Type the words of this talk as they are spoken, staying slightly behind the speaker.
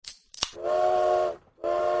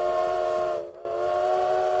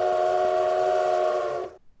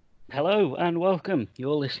Hello and welcome.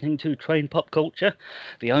 You're listening to Train Pop Culture,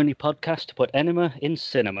 the only podcast to put enema in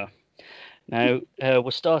cinema. Now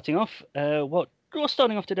we're starting off. We're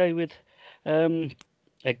starting off today with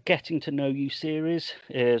a getting to know you series.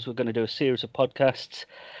 Is we're going to do a series of podcasts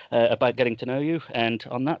about getting to know you, and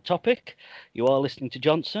on that topic, you are listening to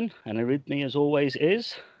Johnson, and with me, as always,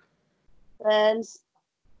 is Burns.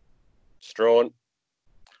 Strawn.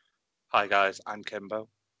 Hi guys, I'm Kimbo.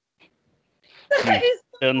 That is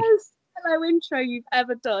the most hello intro you've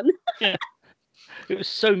ever done. Yeah, it was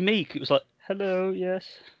so meek. It was like, "Hello, yes."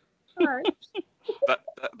 Right.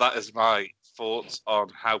 That is my thoughts on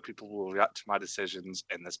how people will react to my decisions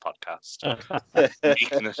in this podcast.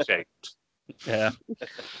 Meek and ashamed. Yeah.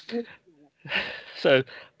 So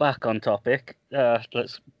back on topic.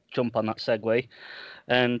 Let's jump on that segue.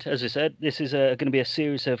 And as I said, this is going to be a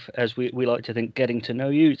series of, as we like to think, getting to know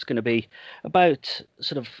you. It's going to be about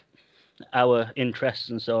sort of our interests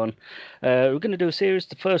and so on. We're going to do a series.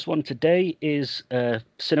 The first one today is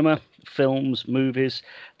cinema, films, movies,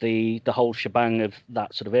 the whole shebang of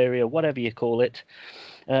that sort of area, whatever you call it.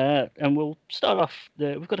 And we'll start off.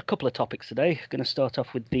 We've got a couple of topics today. We're going to start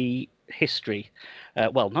off with the history.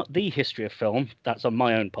 Well, not the history of film. That's on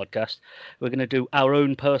my own podcast. We're going to do our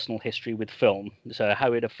own personal history with film. So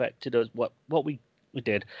how it affected us, what we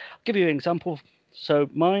did. I'll give you an example. So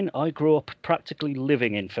mine, I grew up practically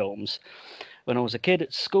living in films. When I was a kid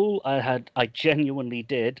at school, I genuinely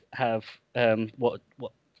did have what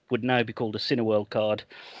would now be called a Cineworld card,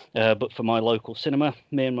 but for my local cinema,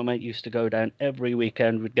 me and my mate used to go down every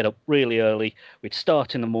weekend. We'd get up really early. We'd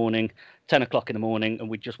start in the morning, 10 o'clock in the morning, and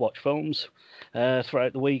we'd just watch films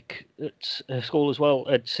throughout the week at school as well.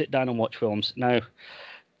 I'd sit down and watch films. Now,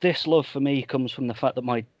 this love for me comes from the fact that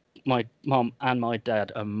my mum and my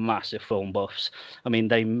dad are massive film buffs. I mean,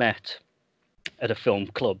 they met at a film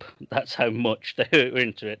club. That's how much they were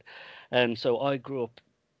into it. And so I grew up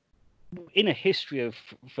in a history of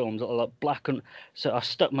films, like black and so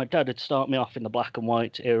my dad would start me off in the black and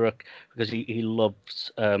white era because he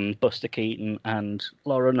loves Buster Keaton and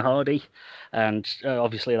Laurel and Hardy, and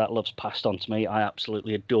obviously that love's passed on to me. I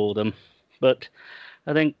absolutely adore them. But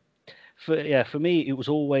I think for me it was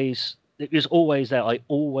always there. I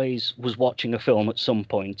always was watching a film at some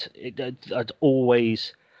point.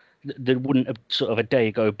 There wouldn't have sort of a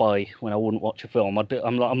day go by when I wouldn't watch a film.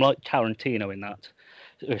 I'm like Tarantino in that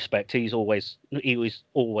respect. He was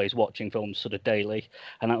always watching films sort of daily,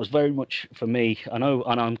 and that was very much for me. I know,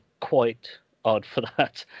 and I'm quite odd for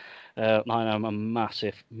that. I'm a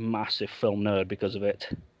massive film nerd because of it.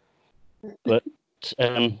 But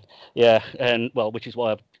which is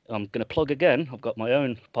why I'm going to plug again. I've got my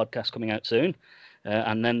own podcast coming out soon,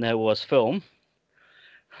 and then there was film.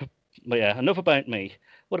 But yeah, enough about me.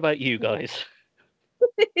 What about you guys?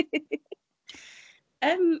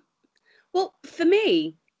 Well, for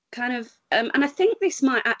me, kind of, and I think this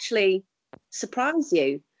might actually surprise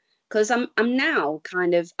you, because I'm now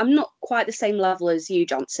kind of, I'm not quite the same level as you,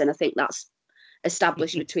 Johnson. I think that's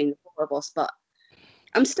established between the four of us, but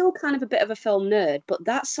I'm still kind of a bit of a film nerd. But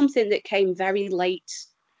that's something that came very late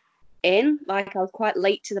in. Like, I was quite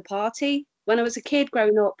late to the party. When I was a kid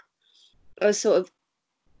growing up, I was sort of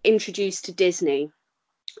introduced to Disney,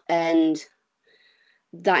 and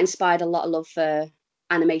that inspired a lot of love for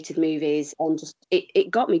animated movies, and just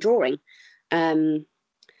it got me drawing. But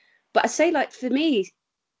I say, like, for me,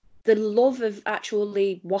 the love of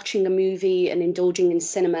actually watching a movie and indulging in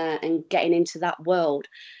cinema and getting into that world,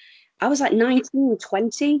 I was like 19,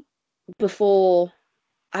 20 before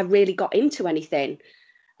I really got into anything.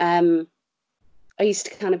 I used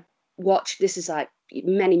to kind of watch, this is like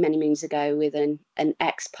many moons ago, with an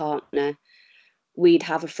ex-partner. We'd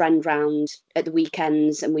have a friend round at the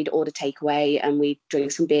weekends, and we'd order takeaway, and we'd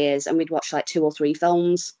drink some beers, and we'd watch like 2 or 3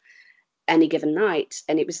 films any given night.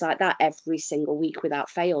 And it was like that every single week without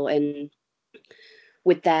fail. And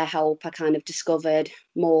with their help, I kind of discovered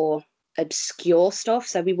more obscure stuff.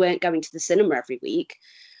 So we weren't going to the cinema every week.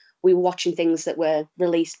 We were watching things that were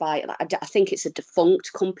released by, I think it's a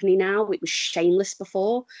defunct company now. It was Shameless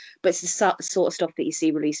before, but it's the sort of stuff that you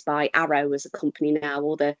see released by Arrow as a company now,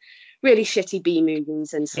 or the really shitty B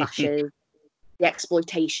movies and slashes, the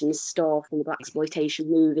exploitation stuff and the blaxploitation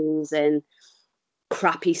movies and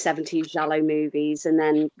crappy 70s giallo movies. And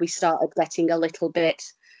then we started getting a little bit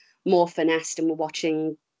more finessed, and we're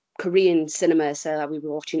watching Korean cinema. So we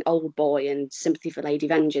were watching Old Boy and Sympathy for Lady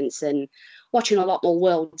Vengeance, and watching a lot more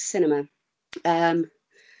world cinema.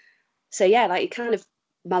 So yeah, like, it kind of,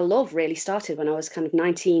 my love really started when I was kind of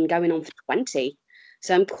 19 going on for 20.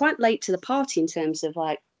 So I'm quite late to the party in terms of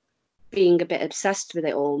like being a bit obsessed with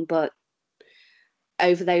it all. But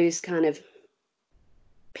over those kind of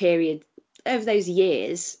period, over those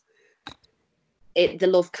years, the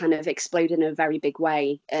love kind of exploded in a very big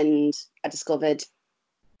way, and I discovered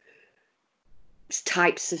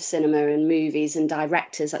types of cinema and movies and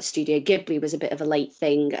directors. Like Studio Ghibli was a bit of a late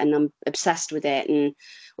thing, and I'm obsessed with it. And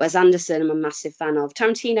Wes Anderson, I'm a massive fan of.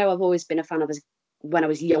 Tarantino, I've always been a fan of when I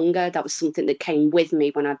was younger. That was something that came with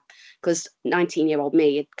me because 19-year-old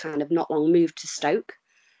me had kind of not long moved to Stoke.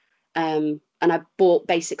 And I bought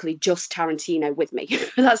basically just Tarantino with me.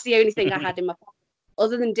 That's the only thing I had in my pocket.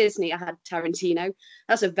 Other than Disney, I had Tarantino.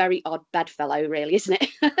 That's a very odd bedfellow, really, isn't it?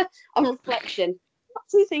 On reflection, not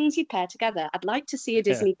two things you'd pair together. I'd like to see a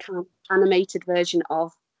Disney animated version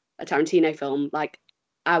of a Tarantino film. Like,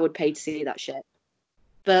 I would pay to see that shit.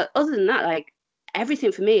 But other than that, like,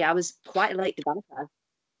 everything for me, I was quite a late developer,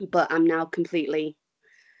 but I'm now completely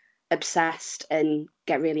obsessed and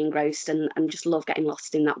get really engrossed and just love getting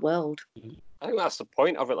lost in that world. I think that's the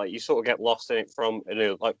point of it. Like, you sort of get lost in it from,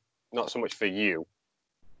 like, not so much for you,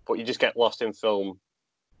 but you just get lost in film,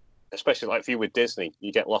 especially like for you with Disney.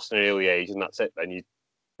 You get lost in an early age, and that's it. And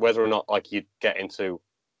whether or not like you get into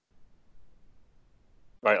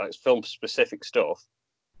like film specific stuff,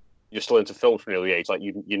 you're still into films from an early age. Like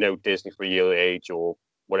you know Disney from an early age or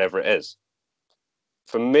whatever it is.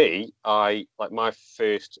 For me, my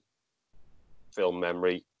first film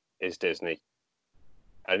memory is Disney,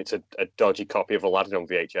 and it's a dodgy copy of Aladdin on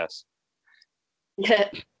VHS.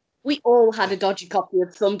 We all had a dodgy copy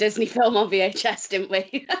of some Disney film on VHS, didn't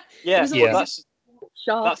we? Yeah, that's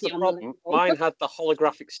the problem. Mine had the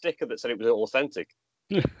holographic sticker that said it was authentic.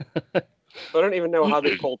 But I don't even know how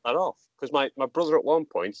they pulled that off, because my brother at one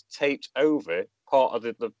point taped over part of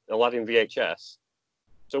the Aladdin VHS.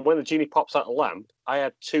 So when the genie pops out the lamp, I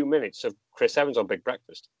had 2 minutes of Chris Evans on Big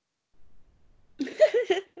Breakfast.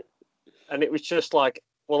 And it was just like,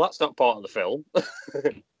 well, that's not part of the film.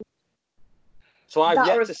 So I've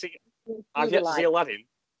yet to see Aladdin.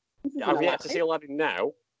 I've yet to see Aladdin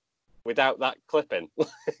now without that clip in,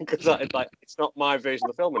 because it's not my version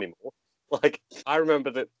of the film anymore. Like, I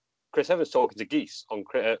remember that Chris Evans talking to geese on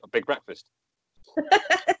Big Breakfast.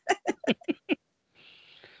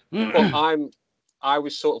 But I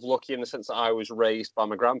was sort of lucky in the sense that I was raised by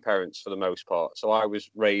my grandparents for the most part. So I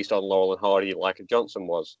was raised on Laurel and Hardy like Johnson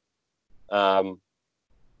was.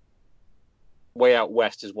 Way Out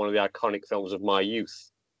West is one of the iconic films of my youth.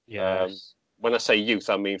 Yes. When I say youth,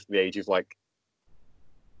 I mean from the age of like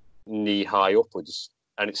knee high upwards,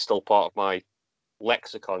 and it's still part of my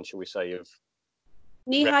lexicon, shall we say, of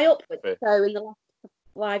knee high upwards. So in the last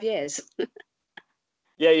 5 years.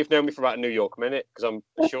 Yeah, you've known me for about a New York minute because I'm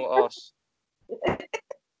a short arse.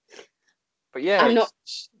 But yeah, I'm not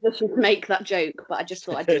to make that joke, but I just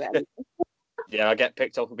thought I'd do it. Anyway. Yeah, I get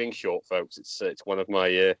picked on for being short, folks. It's one of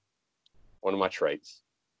my traits.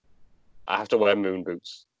 I have to wear moon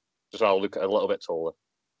boots just so I'll look a little bit taller.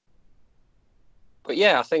 But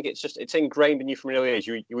yeah, I think it's ingrained in you from an early age.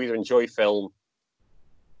 You either enjoy film,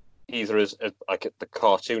 either as like the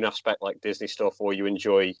cartoon aspect, like Disney stuff, or you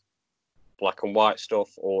enjoy black and white stuff,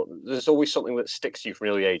 or there's always something that sticks to you from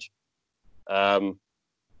an early age. From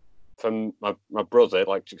my brother,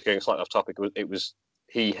 like going slightly off topic,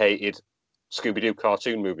 he hated Scooby-Doo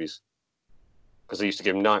cartoon movies because they used to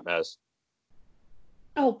give him nightmares.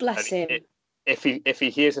 Oh, bless him. If he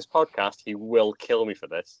hears this podcast, he will kill me for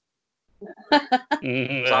this. So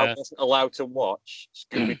I wasn't allowed to watch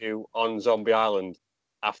Scooby-Doo on Zombie Island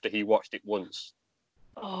after he watched it once.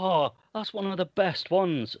 Oh, that's one of the best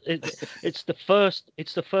ones. It's the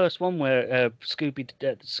first one where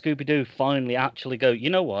Scooby-Doo finally actually go, you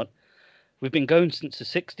know what? We've been going since the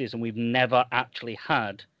 60s and we've never actually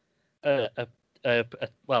had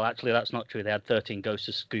well, actually, that's not true. They had 13 Ghosts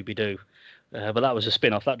of Scooby-Doo, but that was a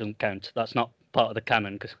spin-off. That doesn't count. That's not part of the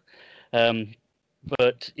canon.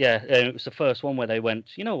 But yeah, it was the first one where they went,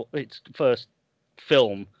 you know, it's the first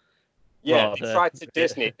film. Yeah, rather, they tried to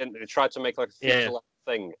Disney it, didn't they? They tried to make like a feature-length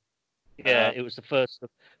thing. Yeah, it was the first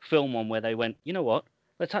film one where they went, you know what?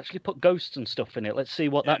 Let's actually put ghosts and stuff in it. Let's see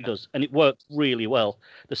what that does. And it worked really well.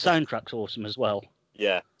 The soundtrack's awesome as well.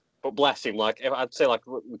 Yeah. But bless him, like, I'd say, like,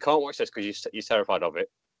 we can't watch this because you're terrified of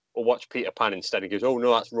it. Or watch Peter Pan instead. He goes, oh,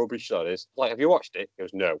 no, that's rubbish, that is. Like, have you watched it? He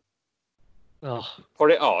goes, no. Oh.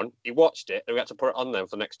 Put it on. He watched it, and we had to put it on then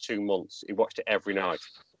for the next 2 months. He watched it every night.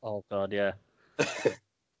 Oh, God, yeah.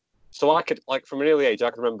 So I could, like, from an early age,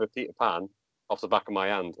 I could remember Peter Pan off the back of my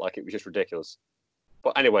hand. Like, it was just ridiculous.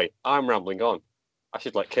 But anyway, I'm rambling on. I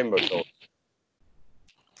should let Kimbo talk.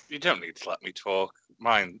 You don't need to let me talk.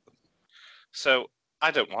 So, I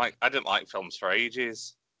didn't like films for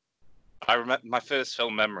ages. I remember my first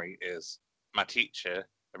film memory is my teacher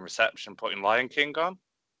in reception putting Lion King on.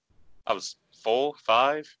 I was 4,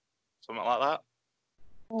 5, something like that.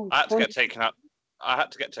 Oh, I had to fun. get taken out. I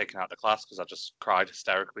had to get taken out of the class because I just cried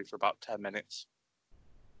hysterically for about 10 minutes.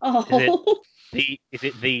 Oh. Is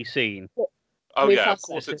it the scene? Oh Mufasa. yeah, of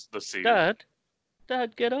course it's the scene. Dad,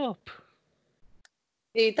 get up.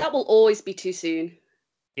 Dude, that will always be too soon.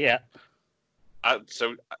 Yeah.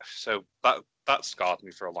 So that scarred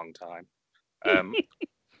me for a long time.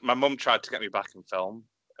 My mum tried to get me back in film.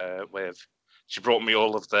 She brought me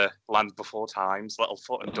all of the Land Before Times,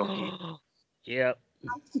 Littlefoot and Ducky. Yeah.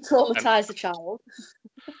 To traumatize a child.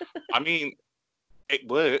 I mean, it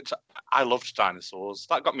worked. I loved dinosaurs.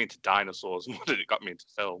 That got me into dinosaurs more than it got me into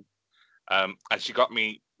film. And she got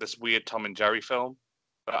me this weird Tom and Jerry film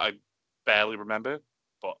that I barely remember,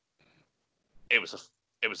 but it was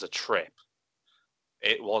a trip.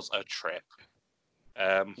 It was a trip.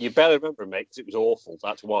 You barely remember it, mate, because it was awful.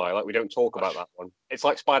 That's why. Like, we don't talk about that one. It's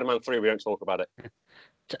like Spider-Man 3. We don't talk about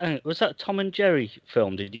it. Was that Tom and Jerry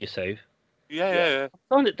film? Did you say? Yeah.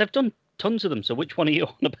 They've done tons of them. So which one are you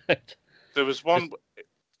on about? There was one.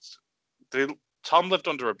 Tom lived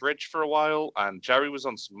under a bridge for a while, and Jerry was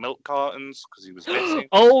on some milk cartons because he was missing.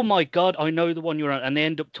 Oh my God, I know the one you're on, and they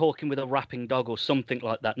end up talking with a rapping dog or something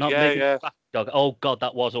like that. Not maybe a rapping dog. Oh God,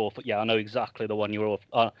 that was awful. Yeah, I know exactly the one you're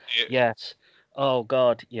off. Yes. Oh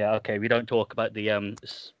God. Yeah. Okay. We don't talk about the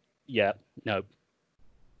Yeah. No.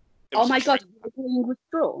 Oh my God, you're agreeing with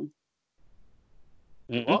Strawn?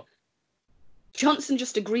 What? Johnson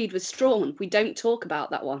just agreed with Strawn. We don't talk about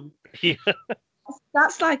that one. Yeah.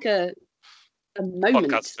 That's like a moment.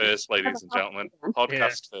 Podcast first, ladies and gentlemen.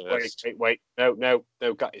 Podcast first. Wait. No.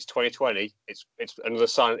 It's 2020. It's another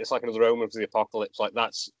sign. It's like another omen of the apocalypse. Like,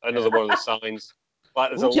 that's another one of the signs.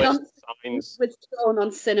 Like, there's a list of signs. With Strawn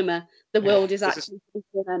on cinema, the world is actually coming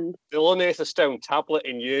to an end. They'll unearth a stone tablet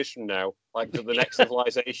in years from now, like to the next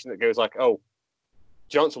civilization that goes like, oh,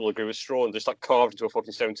 Johnson will agree with Strawn, just like carved into a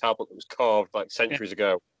fucking stone tablet that was carved like centuries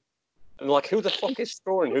ago. And like, who the fuck is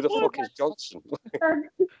Strawn and who the fuck is Johnson?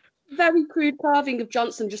 Very crude carving of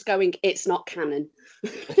Johnson just going, it's not canon.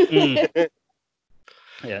 Yeah,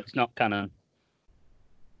 it's not canon.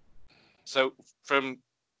 So, from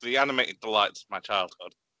the animated delights of my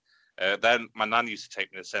childhood, then my nan used to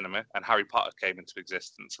take me to the cinema, and Harry Potter came into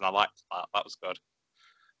existence, and I liked that. That was good.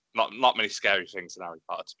 Not many scary things in Harry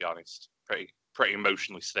Potter, to be honest. Pretty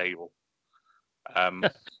emotionally stable.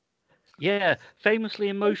 Yeah, famously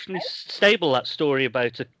emotionally stable, that story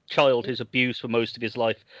about a child who's abused for most of his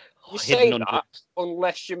life. You say that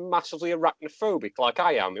unless you're massively arachnophobic like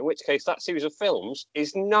I am, in which case that series of films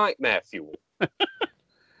is nightmare fuel.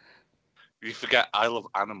 You forget I love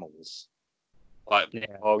animals. Like,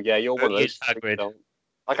 oh yeah, you're one of those.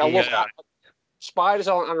 Like, I love that. Spiders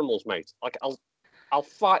aren't animals, mate. Like, I'll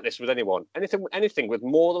fight this with anyone. Anything with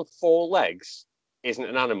more than 4 legs isn't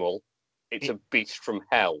an animal. It's a beast from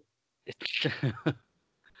hell.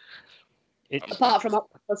 Apart from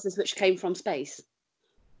octopuses, which came from space.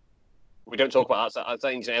 We don't talk about that. That's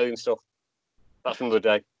ancient alien stuff. That's another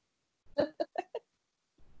day.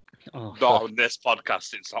 Not on this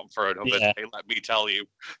podcast. It's not for another day, let me tell you.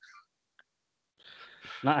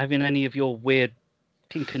 Not having any of your weird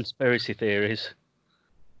conspiracy theories.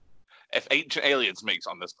 If Ancient Aliens makes it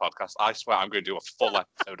on this podcast, I swear I'm going to do a full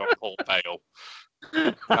episode on Paul Bale. We're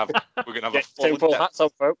going to have a full... Full hats on,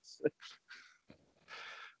 folks.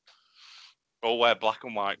 We'll wear black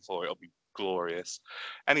and white for it. It'll be glorious.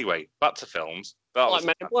 Anyway, back to films. That like was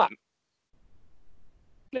Men in Black.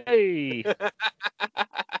 Hey!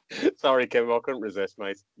 Sorry, Kim, I couldn't resist,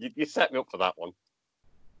 mate. You set me up for that one.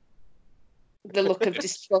 The look of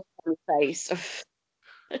disgust on his face.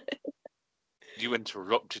 You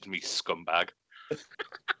interrupted me, scumbag.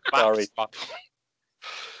 Sorry.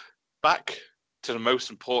 Back to the most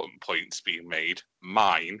important points being made.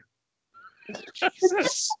 Mine.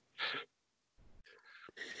 Jesus.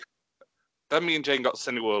 Then me and Jane got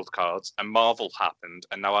Cineworld cards, and Marvel happened,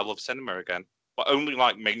 and now I love cinema again. But only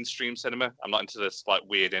like mainstream cinema. I'm not into this like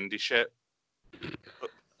weird indie shit.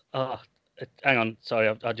 Hang on,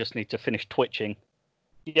 sorry, I just need to finish twitching.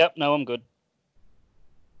 Yep, no, I'm good.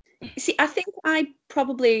 See, I think I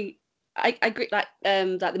agree that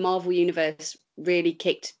the Marvel universe really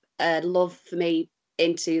kicked love for me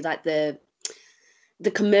into like the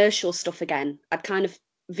commercial stuff again. I'd kind of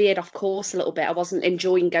veered off course a little bit. I wasn't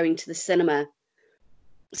enjoying going to the cinema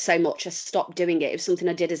so much. I stopped doing it. It was something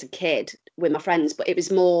I did as a kid with my friends, but it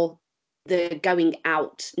was more the going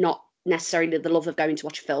out, not necessarily the love of going to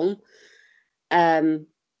watch a film.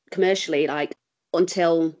 Commercially, like,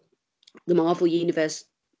 until the Marvel universe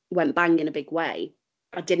went bang in a big way,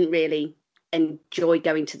 I didn't really enjoy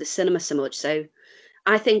going to the cinema so much. So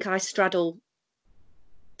I think I straddle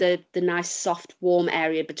the nice, soft, warm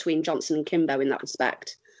area between Johnson and Kimbo in that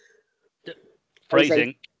respect.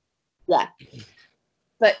 Phrasing. Yeah.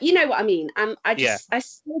 But you know what I mean. I Yeah.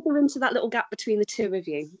 slither into that little gap between the two of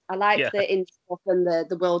you. I like the indie stuff and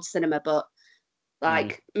the world cinema, but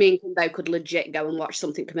like me and Kimbo could legit go and watch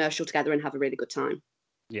something commercial together and have a really good time.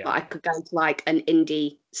 Yeah. But I could go to like an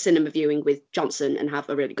indie cinema viewing with Johnson and have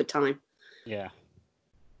a really good time. Yeah.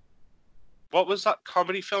 What was that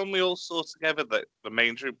comedy film we all saw together? The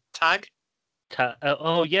main group Tag.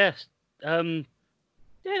 Oh yes. Yeah.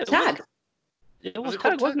 Tag. It was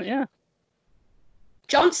Tag, wasn't it? Yeah.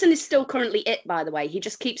 Johnson is still currently it, by the way. He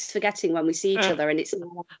just keeps forgetting when we see each other, and it's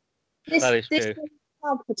this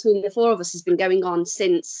tag between the four of us has been going on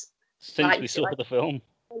since we saw the film.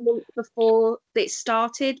 A month before it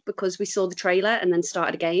started, because we saw the trailer and then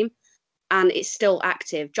started a game, and it's still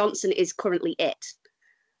active. Johnson is currently it.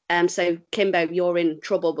 So Kimbo, you're in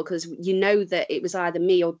trouble because you know that it was either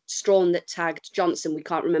me or Strawn that tagged Johnson. We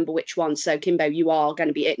can't remember which one. So Kimbo, you are going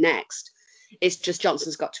to be it next. It's just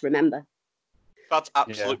Johnson's got to remember. That's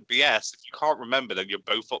absolute BS. If you can't remember, then you're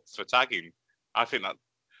both up for tagging. I think that.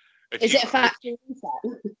 Is it a factory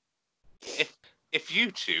reset? If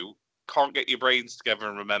you two can't get your brains together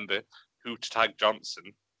and remember who to tag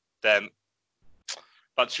Johnson, then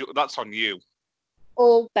that's on you.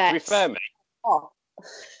 All bets. To be fair, mate, oh.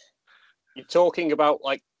 You're talking about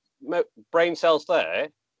like brain cells there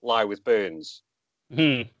lie with Burns.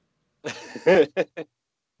 I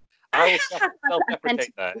will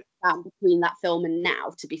self-deprecate there. Between that film and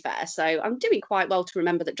now, to be fair. So I'm doing quite well to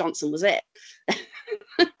remember that Johnson was it.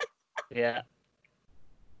 Yeah.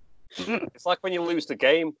 It's like when you lose the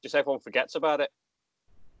game, just everyone forgets about it.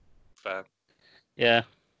 Fair. Yeah.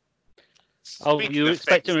 You were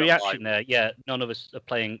expecting a reaction there? Yeah, none of us are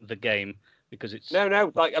playing the game because it's...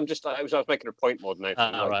 No, like I was making a point more than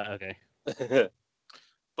anything. Right, okay.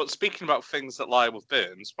 But speaking about things that lie with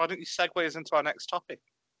Burns, why don't you segue us into our next topic?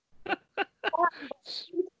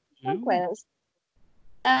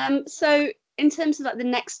 So in terms of like the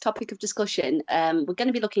next topic of discussion, we're going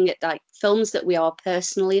to be looking at like films that we are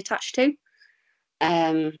personally attached to.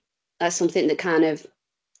 That's something that kind of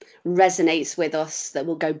resonates with us, that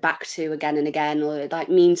we'll go back to again and again, or like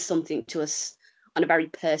means something to us on a very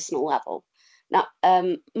personal level. Now,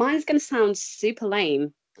 mine's going to sound super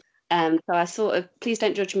lame, so I sort of, please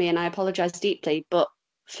don't judge me, and I apologize deeply, but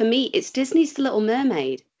for me, it's Disney's The Little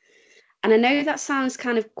Mermaid. And I know that sounds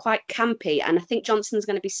kind of quite campy, and I think Johnson's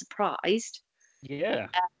going to be surprised. Yeah.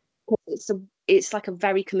 It's like a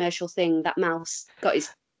very commercial thing. That mouse got his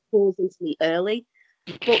paws into me early.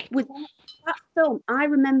 But with that film, I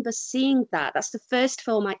remember seeing that. That's the first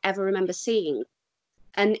film I ever remember seeing.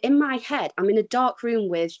 And in my head, I'm in a dark room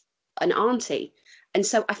with an auntie. And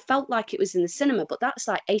so I felt like it was in the cinema, but that's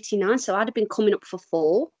like 89. So I'd have been coming up for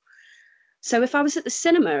 4. So if I was at the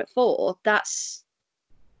cinema at 4, that's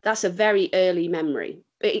a very early memory.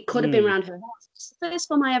 It could have been around her house. It's the first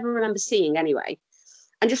film I ever remember seeing anyway.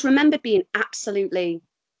 And just remember being absolutely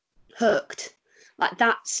hooked. Like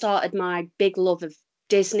that started my big love of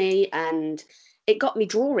Disney, and it got me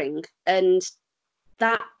drawing. And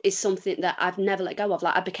that is something that I've never let go of.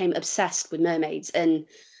 Like I became obsessed with mermaids. And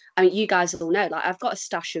I mean, you guys all know, like I've got a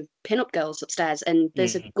stash of pin-up girls upstairs, and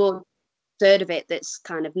there's a good third of it that's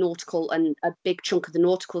kind of nautical, and a big chunk of the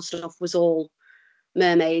nautical stuff was all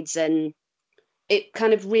mermaids, and it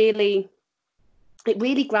kind of really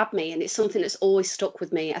grabbed me, and it's something that's always stuck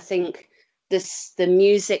with me. I think the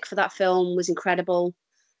music for that film was incredible.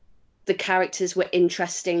 The characters were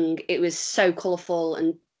interesting. It was so colourful,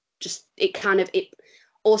 and just it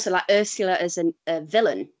also, like Ursula as a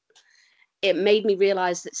villain, it made me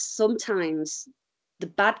realise that sometimes the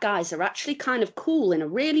bad guys are actually kind of cool in a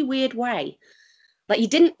really weird way. Like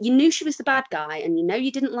you knew she was the bad guy, and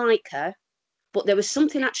you didn't like her, but there was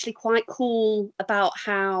something actually quite cool about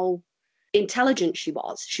how intelligent she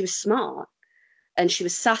was. She was smart, and she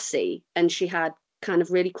was sassy, and she had kind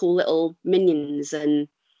of really cool little minions, and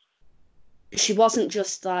she wasn't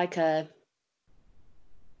just like an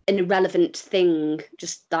irrelevant thing,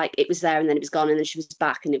 just like it was there and then it was gone and then she was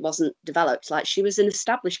back and it wasn't developed. Like she was an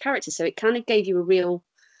established character, so it kind of gave you a real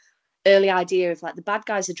early idea of like the bad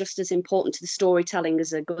guys are just as important to the storytelling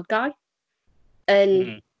as a good guy.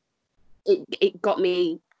 And it got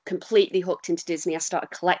me completely hooked into Disney. I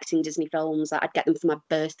started collecting Disney films. I'd get them for my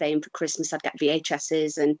birthday, and for Christmas I'd get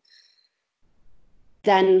VHSs. And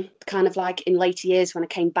then kind of like in later years when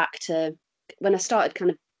I started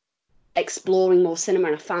kind of exploring more cinema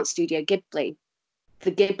and I found Studio Ghibli,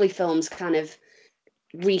 the Ghibli films kind of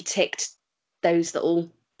reticked those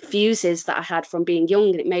little fuses that I had from being young,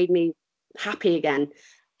 and it made me happy again.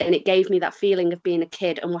 and it gave me that feeling of being a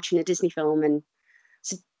kid and watching a Disney film. And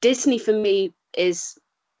so Disney for me is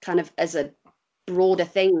kind of, as a broader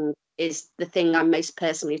thing, is the thing I'm most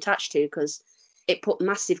personally attached to, because it put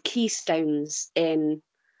massive keystones in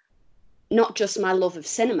not just my love of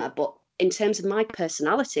cinema, but in terms of my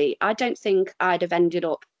personality. I don't think I'd have ended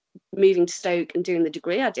up moving to Stoke and doing the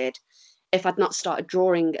degree I did if I'd not started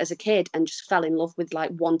drawing as a kid and just fell in love with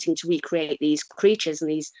like wanting to recreate these creatures and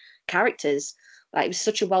these characters. Like, it was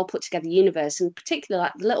such a well put together universe, and particularly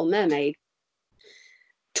like The Little Mermaid,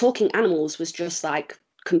 talking animals was just like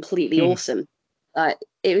completely awesome.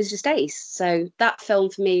 It was just ace. So that film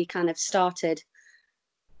for me kind of started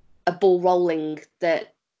a ball rolling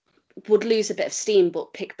that would lose a bit of steam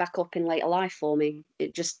but pick back up in later life for me.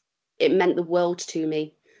 It meant the world to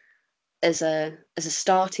me as a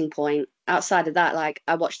starting point. Outside of that, like,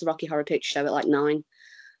 I watched the Rocky Horror Picture Show at like 9,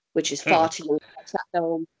 which is far too young to watch that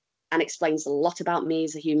film, and explains a lot about me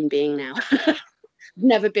as a human being now. I've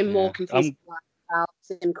never been more confused about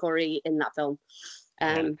Tim Curry in that film.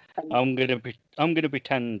 I'm gonna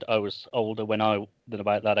pretend I was older than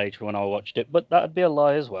about that age when I watched it, but that'd be a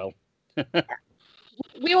lie as well.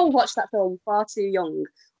 We all watched that film far too young,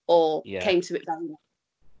 or came to it very young.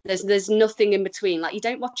 There's nothing in between. Like, you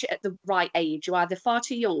don't watch it at the right age. You're either far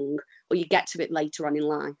too young or you get to it later on in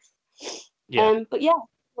life. But yeah,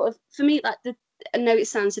 sort of, for me, like, I know it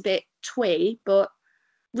sounds a bit twee, but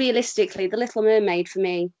realistically, The Little Mermaid for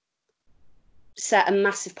me set a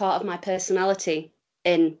massive part of my personality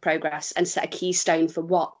in progress and set a keystone for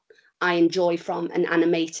what I enjoy from an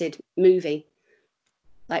animated movie.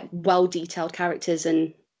 Like, well detailed characters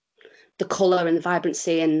and the colour and the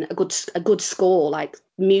vibrancy and a good score. Like,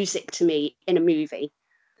 music to me in a movie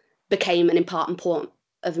became an important part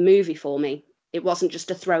of a movie for me. It wasn't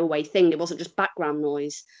just a throwaway thing. It wasn't just background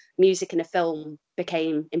noise. Music in a film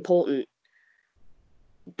became important.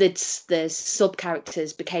 The sub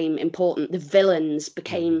characters became important. The villains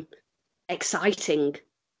became exciting,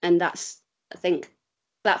 and I think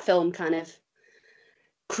that film kind of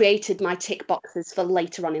created my tick boxes for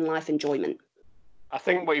later on in life enjoyment. I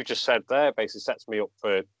think what you've just said there basically sets me up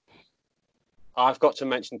for. I've got to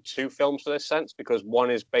mention 2 films for this sense, because one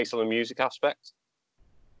is based on the music aspect,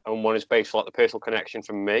 and one is based on like the personal connection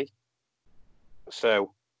from me.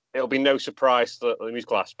 So it'll be no surprise that the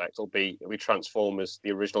musical aspect will be Transformers,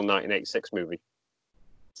 the original 1986 movie.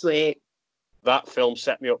 Sweet. That film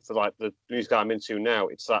set me up for like the music I'm into now.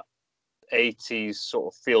 It's that 80s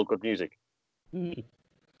sort of feel good music. And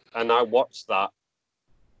I watched that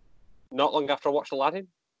not long after I watched Aladdin.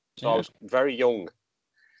 So I was very young.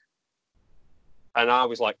 And I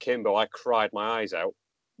was like Kimbo, I cried my eyes out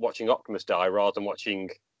watching Optimus die rather than watching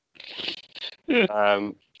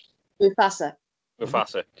Mufasa.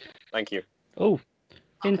 Mufasa. Thank you. Oh,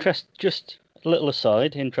 just a little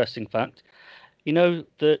aside, interesting fact. You know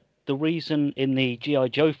that the reason in the G.I.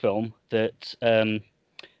 Joe film that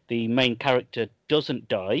the main character doesn't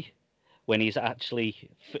die when he was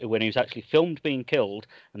actually filmed being killed,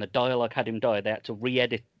 and the dialogue had him die, they had to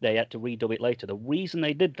redub it later. The reason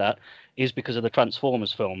they did that is because of the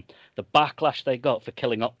Transformers film. The backlash they got for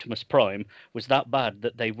killing Optimus Prime was that bad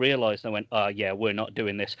that they realized, they went, we're not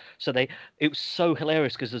doing this. So it was so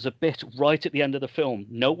hilarious, because there's a bit right at the end of the film,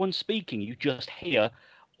 no one's speaking, you just hear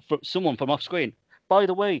someone from off screen, by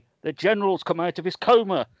the way, the general's come out of his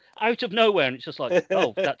coma, out of nowhere, and it's just like,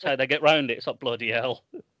 oh, that's how they get round it. It's like, bloody hell.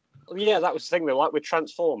 Yeah, that was the thing though. Like with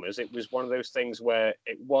Transformers, it was one of those things where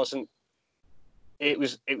it was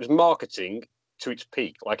marketing to its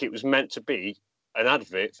peak. Like, it was meant to be an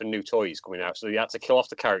advert for new toys coming out, so you had to kill off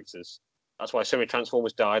the characters. That's why so many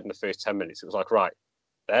Transformers died in the first 10 minutes. It was like, right,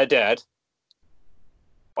 they're dead.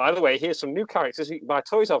 By the way, here's some new characters you can buy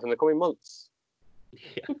toys of in the coming months.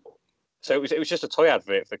 Yeah. So it was just a toy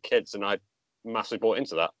advert for kids, and I massively bought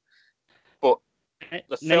into that. But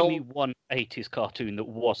name me one 80s cartoon that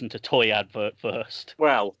wasn't a toy advert first.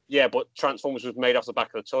 Well, yeah, but Transformers was made off the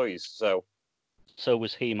back of the toys, so. So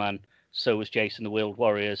was He-Man. So was Jason the Wheeled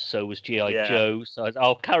Warriors. So was G.I. Joe. So I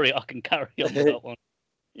can carry on with that one.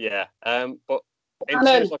 Yeah, but in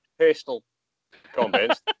terms of personal. Go on,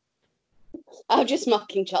 Baines. I'm just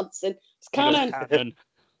mocking Johnson. It's canon.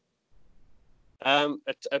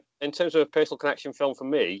 In terms of a personal connection film for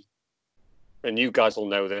me, and you guys will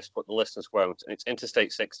know this, but the listeners won't, and it's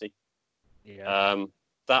Interstate 60. Yeah.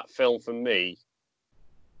 That film for me,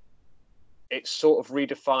 it sort of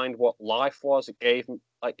redefined what life was. It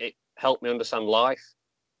helped me understand life.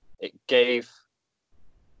 I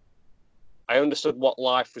understood what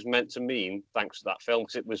life was meant to mean thanks to that film,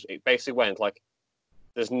 because it basically went like,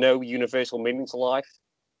 there's no universal meaning to life.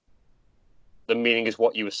 The meaning is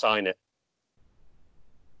what you assign it.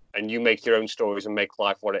 and you make your own stories and make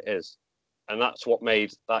life what it is. And that's what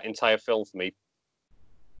made that entire film for me.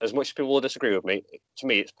 As much as people will disagree with me, to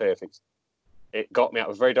me, it's perfect. It got me out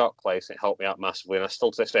of a very dark place. It helped me out massively, and I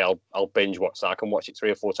still to this day I'll binge watch that. I can watch it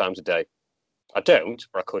 3 or 4 times a day. I don't,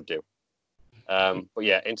 but I could do. But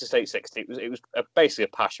yeah, Interstate 60. It was basically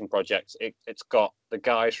a passion project. It's got the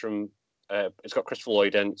guys from. It's got Christopher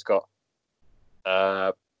Lloyd in. It's got.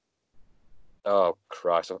 Oh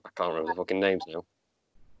Christ! I can't remember the fucking names now.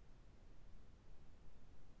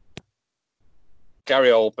 Gary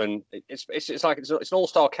Oldman. It's like it's an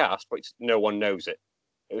all-star cast, but no one knows it.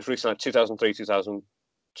 It was released in like 2003,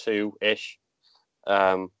 2002 ish.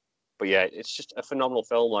 But yeah, it's just a phenomenal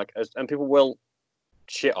film. And people will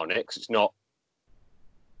shit on it because it's not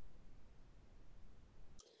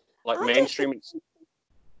like mainstream.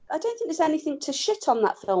 I don't think there's anything to shit on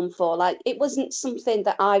that film for. Like, it wasn't something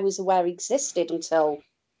that I was aware existed until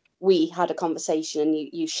we had a conversation and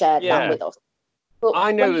you shared that with us. But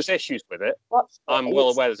I know there's issues with it. I'm well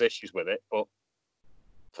aware there's issues with it, but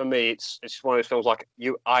for me, it's just one of those films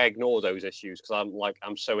I ignore those issues because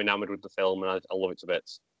I'm so enamored with the film and I love it to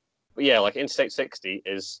bits. But yeah, like Interstate 60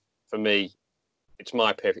 is for me, it's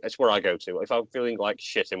my perfect. It's where I go to. If I'm feeling like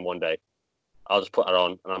shit in one day, I'll just put it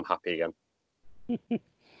on and I'm happy again.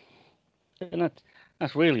 And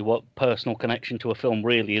that's really what personal connection to a film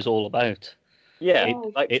really is all about. Yeah,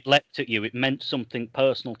 it leapt at you. It meant something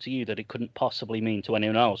personal to you that it couldn't possibly mean to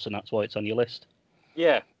anyone else, and that's why it's on your list.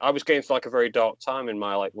 Yeah, I was going through a very dark time in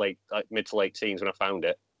my mid to late teens when I found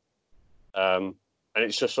it, and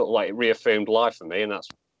it's just sort of it reaffirmed life for me, and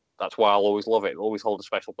that's why I'll always love it. It'll always hold a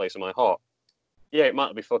special place in my heart. Yeah, it might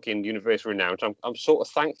not be fucking universally renowned. I'm sort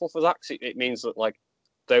of thankful for that because it means that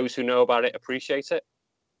those who know about it appreciate it.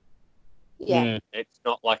 Yeah, it's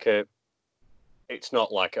not like a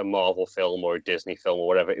Marvel film or a Disney film or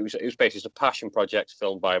whatever. It was basically just a passion project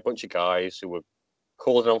filmed by a bunch of guys who were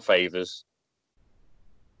calling on favors,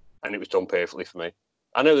 and it was done perfectly for me.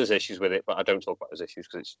 I know there's issues with it, but I don't talk about those issues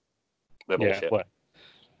because they're bullshit. Well.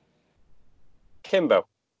 Kimbo.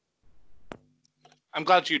 I'm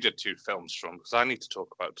glad you did 2 films, Sean, because I need to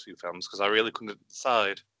talk about 2 films because I really couldn't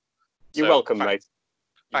decide. You're welcome, mate.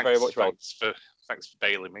 You're very much welcome. Thanks for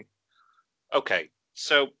bailing me. Okay,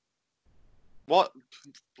 so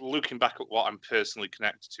looking back at what I'm personally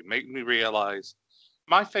connected to, made me realise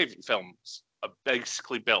my favourite films are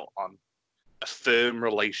basically built on a firm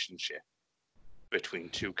relationship between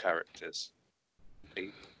 2 characters.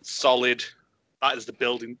 A solid, that is the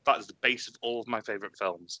base of all of my favourite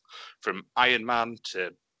films. From Iron Man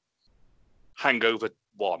to Hangover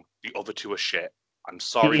 1, the other 2 are shit. I'm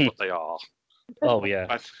sorry, but they are. Oh,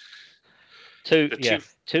 yeah. Two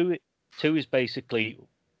is basically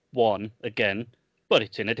 1 again, but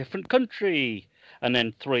it's in a different country. And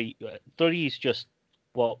then 3 is just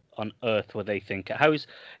what on earth were they thinking?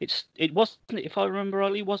 It wasn't, if I remember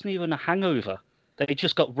rightly, it wasn't even a hangover. They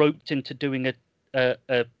just got roped into doing a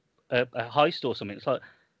heist or something. It's like,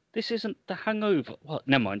 this isn't the Hangover. What?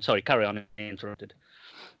 Never mind. Sorry, carry on. I interrupted.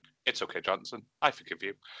 It's okay, Johnson. I forgive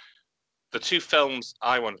you. The 2 films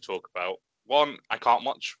I want to talk about. 1, I can't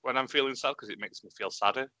watch when I'm feeling sad because it makes me feel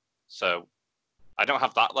sadder. So I don't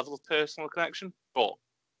have that level of personal connection, but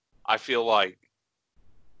I feel like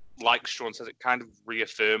Sean says, it kind of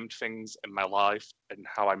reaffirmed things in my life and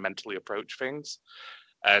how I mentally approach things.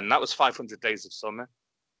 And that was 500 Days of Summer.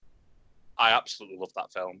 I absolutely love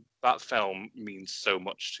that film. That film means so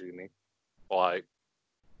much to me. I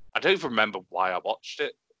don't even remember why I watched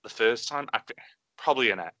it the first time.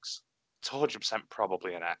 Probably an X. It's 100%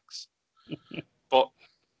 probably an X. But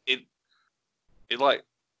it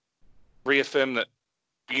reaffirmed that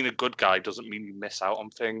being a good guy doesn't mean you miss out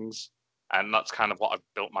on things. And that's kind of what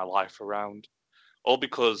I've built my life around. All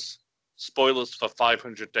because, spoilers for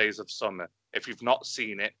 500 Days of Summer, if you've not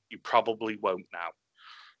seen it, you probably won't now.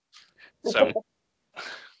 So,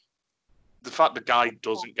 the fact the guy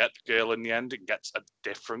doesn't get the girl in the end and gets a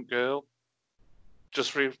different girl,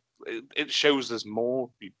 it shows there's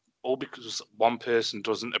more. All because one person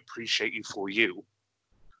doesn't appreciate you for you,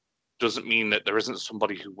 doesn't mean that there isn't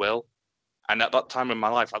somebody who will. And at that time in my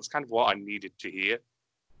life, that's kind of what I needed to hear.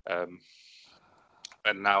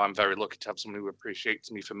 And now I'm very lucky to have someone who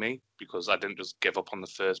appreciates me for me, because I didn't just give up on the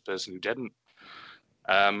first person who didn't.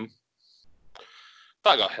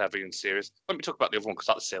 That got heavy and serious. Let me talk about the other one, because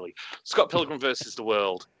that's silly. Scott Pilgrim versus the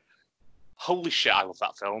World. Holy shit, I love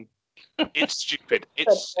that film. It's stupid.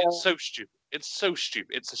 It's so stupid. It's so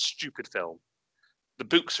stupid. It's a stupid film. The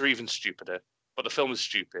books are even stupider, but the film is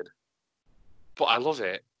stupid. But I love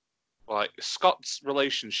it. Scott's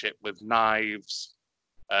relationship with Knives,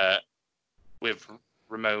 with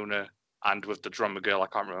Ramona, and with the drummer girl, I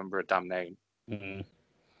can't remember her damn name. Mm.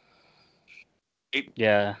 It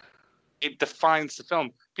Yeah. It defines the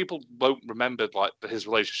film. People won't remember like his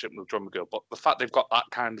relationship with the drummer girl, but the fact they've got that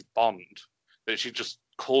kind of bond that she just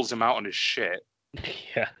calls him out on his shit,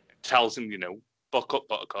 Yeah. tells him, buck up,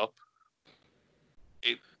 buttercup.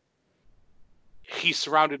 He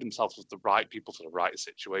surrounded himself with the right people for the right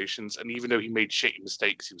situations, and even though he made shitty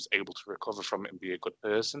mistakes, he was able to recover from it and be a good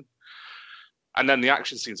person. And then the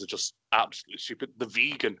action scenes are just absolutely stupid. The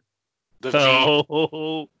vegan.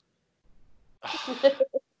 Oh.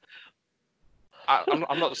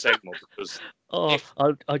 I'm not saying more because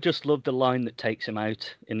I just love the line that takes him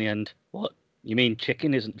out in the end. What? You mean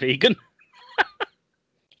chicken isn't vegan?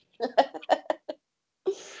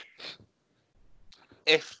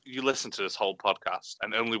 if you listen to this whole podcast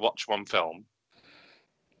and only watch one film,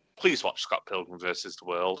 please watch Scott Pilgrim versus the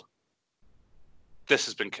World. This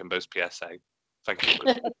has been Kimbo's PSA. Thank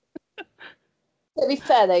you. To be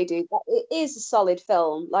fair, though, dude, it is a solid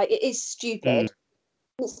film. Like, it is stupid.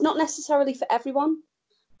 It's not necessarily for everyone,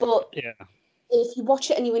 but if you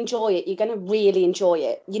watch it and you enjoy it, you're going to really enjoy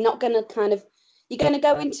it. You're not going to you're going to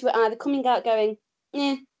go into it either coming out going,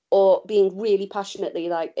 or being really passionately,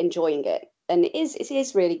 like, enjoying it. And it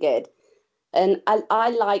is really good. And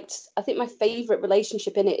I think my favourite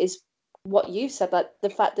relationship in it is what you said, like the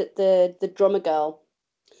fact that the drummer girl,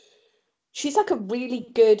 she's like a really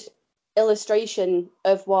good illustration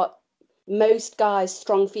of what most guys'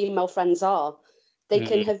 strong female friends are. They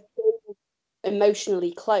can have been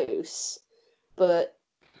emotionally close, but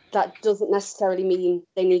that doesn't necessarily mean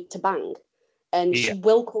they need to bang. And she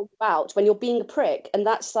will call you out when you're being a prick. And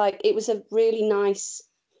that's like, it was a nice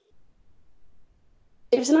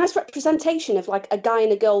representation of like a guy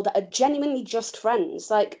and a girl that are genuinely just friends.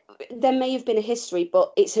 Like, there may have been a history,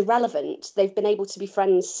 but it's irrelevant. They've been able to be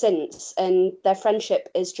friends since, and their friendship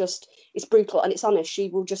is just, it's brutal and it's honest. She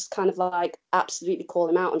will just kind of like absolutely call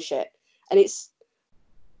him out on shit. And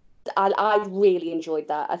I really enjoyed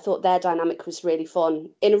that. I thought their dynamic was really fun.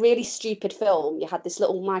 In a really stupid film, you had this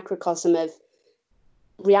little microcosm of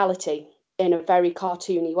reality in a very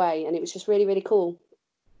cartoony way, and it was just really, really cool.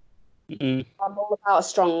 I'm all about a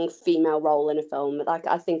strong female role in a film. Like,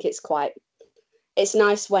 I think it's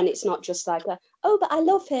nice when it's not just like but I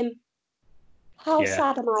love him. How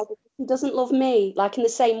sad am I because he doesn't love me? Like, in the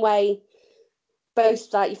same way,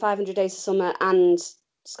 both like your 500 Days of Summer and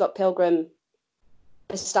Scott Pilgrim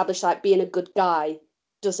established like being a good guy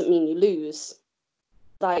doesn't mean you lose.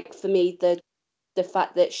 Like, for me, the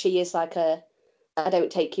fact that she is like I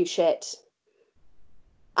don't take you shit,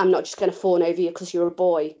 I'm not just going to fawn over you because you're a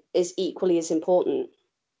boy, is equally as important.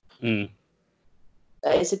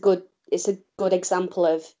 It's a good example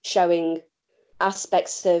of showing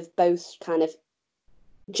aspects of both kind of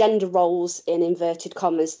gender roles in inverted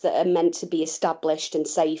commas that are meant to be established and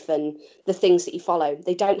safe, and the things that you follow.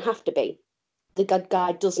 They don't have to be. The good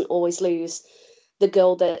guy doesn't always lose. The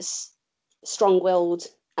girl that's strong-willed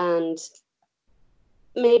and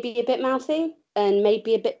maybe a bit mouthy and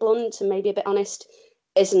maybe a bit blunt and maybe a bit honest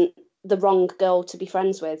isn't the wrong girl to be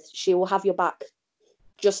friends with. She will have your back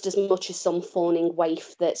just as much as some fawning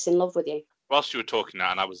waif that's in love with you. Whilst you were talking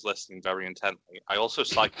that and I was listening very intently, I also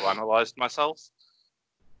psychoanalyzed myself.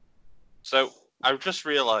 So I've just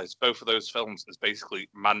realised both of those films is basically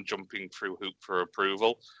man jumping through hoop for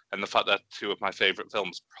approval, and the fact that two of my favourite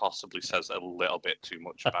films possibly says a little bit too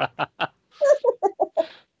much about it.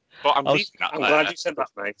 But I'm glad you said that,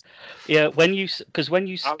 mate. Yeah, when you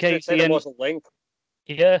gave the end, was a link.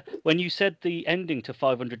 Yeah, when you said the ending to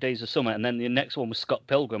 500 Days of Summer, and then the next one was Scott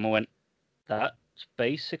Pilgrim, I went, that's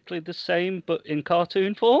basically the same, but in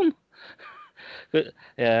cartoon form. But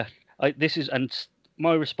yeah,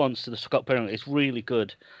 my response to the Scott Pilgrim is really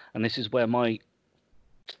good, and this is where my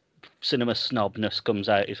cinema snobness comes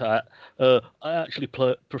out. Is I actually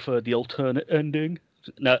prefer the alternate ending.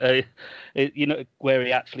 No, where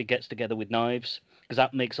he actually gets together with Knives, because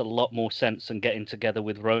that makes a lot more sense than getting together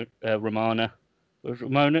with Romana.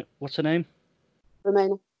 Ramona, what's her name?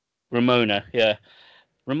 Ramona, yeah.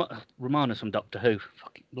 Romana's from Doctor Who.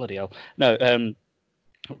 Fucking bloody hell. No,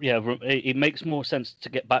 it makes more sense to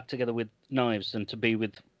get back together with Knives than to be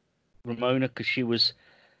with Ramona, because she was.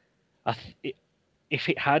 If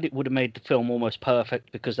it had, it would have made the film almost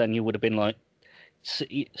perfect, because then you would have been like,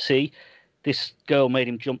 see, this girl made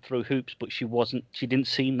him jump through hoops, but she didn't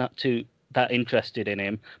seem that interested in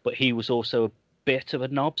him, but he was also a bit of a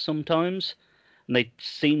knob sometimes. And they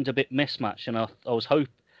seemed a bit mismatched, and I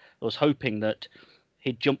was hoping that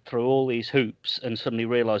he'd jump through all these hoops and suddenly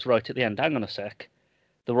realise right at the end, hang on a sec,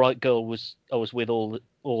 the right girl I was with all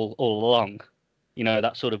along.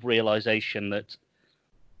 That sort of realisation that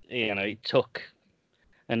he took,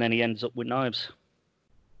 and then he ends up with knives.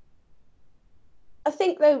 I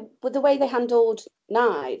think, though, with the way they handled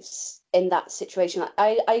Knives in that situation,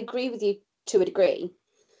 I agree with you to a degree.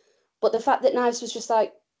 But the fact that Knives was just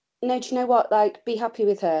like, no, do you know what? Like, be happy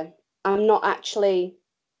with her. I'm not actually.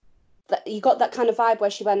 You got that kind of vibe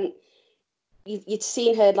where she went. You'd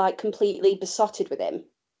seen her like completely besotted with him,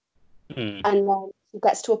 and then she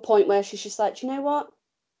gets to a point where she's just like, do you know what?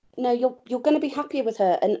 No, you're going to be happier with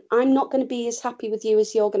her, and I'm not going to be as happy with you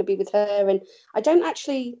as you're going to be with her, and I don't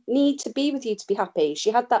actually need to be with you to be happy.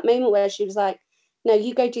 She had that moment where she was like, no,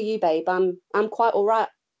 you go do you, babe. I'm quite all right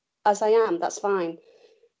as I am. That's fine.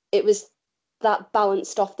 It was that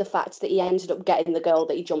balanced off the fact that he ended up getting the girl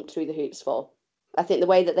that he jumped through the hoops for. I think the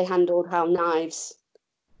way that they handled how Knives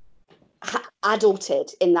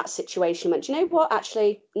adulted in that situation went, do you know what?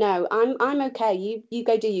 Actually, no, I'm okay. You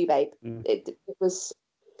go do you, babe.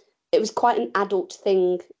 It was quite an adult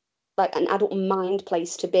thing, like an adult mind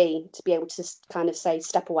place to be able to kind of say,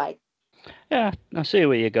 step away. Yeah, I see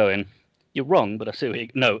where you're going. You're wrong, but I see where you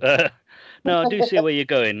no, no, I do see where you're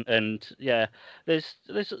going, and yeah, there's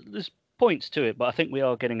points to it, but I think we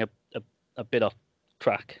are getting a bit off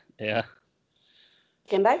track. Yeah.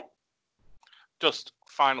 Jimbo? Just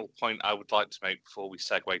final point I would like to make before we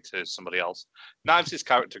segue to somebody else. Knives'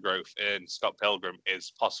 character growth in Scott Pilgrim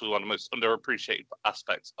is possibly one of the most underappreciated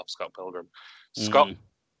aspects of Scott Pilgrim. Scott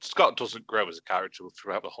doesn't grow as a character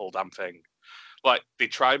throughout the whole damn thing. Like, they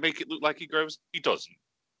try and make it look like he grows. He doesn't.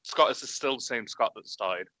 Scott is still the same Scott that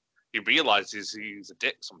started. He realizes he's a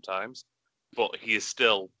dick sometimes, but he is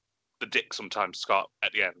still the dick sometimes Scott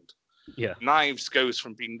at the end. Yeah. Knives goes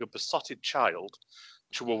from being a besotted child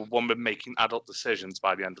to a woman making adult decisions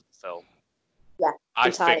by the end of the film. Yeah,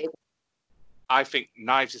 entirely. I think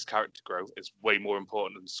Knives' character growth is way more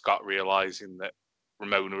important than Scott realizing that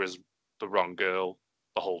Ramona is the wrong girl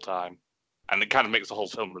the whole time. And it kind of makes the whole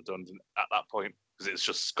film redundant at that point, because it's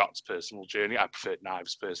just Scott's personal journey. I prefer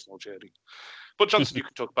Knives' personal journey. But Johnson, you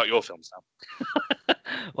can talk about your films now.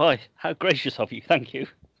 Why, how gracious of you. Thank you.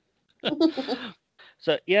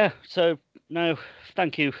 So now,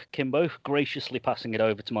 thank you, Kimbo, graciously passing it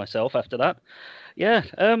over to myself after that. Yeah,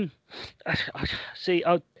 see,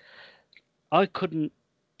 I couldn't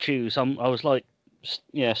choose. I was like,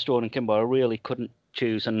 Strawn and Kimbo, I really couldn't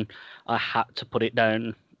choose, and I had to put it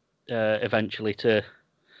down eventually to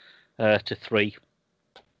 3,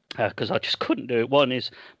 because I just couldn't do it. One is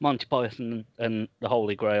Monty Python and the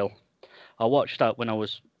Holy Grail. I watched that when I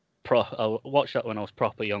was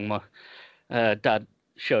proper young. My dad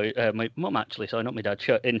my mum actually, sorry, not my dad,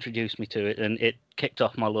 introduced me to it, and it kicked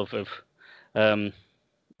off my love of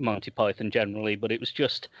Monty Python generally. But it was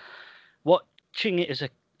just watching it as a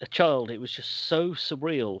child, it was just so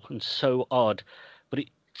surreal and so odd. But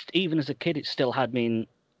even as a kid, it still had me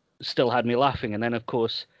laughing. And then, of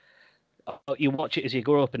course, you watch it as you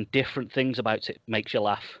grow up, and different things about it makes you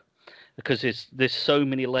laugh, because there's so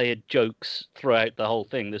many layered jokes throughout the whole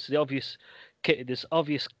thing. There's the obvious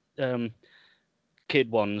kid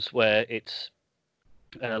ones where it's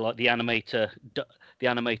like the animator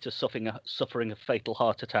suffering a fatal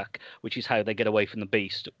heart attack, which is how they get away from the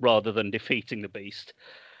beast rather than defeating the beast.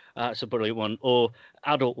 It's a brilliant one. Or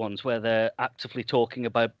adult ones where they're actively talking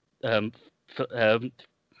about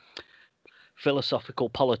philosophical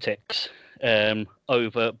politics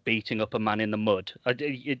over beating up a man in the mud.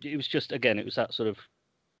 It was just, again, it was that sort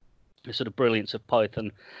of brilliance of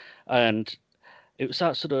Python, and it was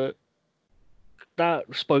that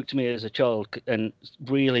spoke to me as a child and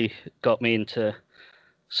really got me into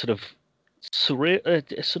sort of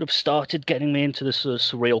surreal. Sort of started getting me into the sort of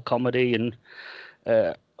surreal comedy and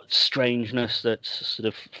strangeness that sort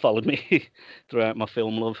of followed me throughout my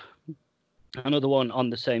film love. Another one on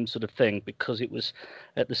the same sort of thing, because it was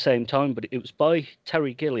at the same time, but it was by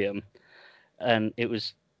Terry Gilliam, and it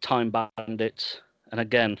was Time Bandits. And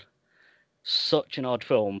again, such an odd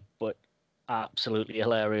film, but absolutely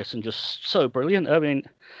hilarious and just so brilliant. I mean,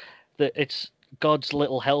 it's God's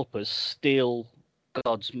little helpers steal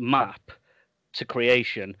God's map to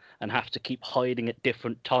creation and have to keep hiding at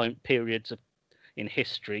different time periods in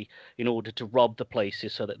history in order to rob the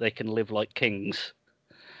places so that they can live like kings.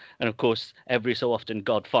 And of course, every so often,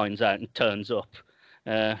 God finds out and turns up.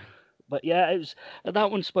 But yeah,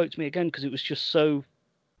 that one spoke to me again, because it was just so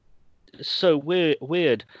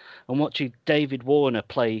weird. And watching David Warner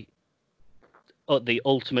play the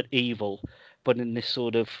ultimate evil, but in this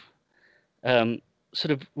sort of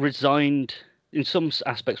resigned, in some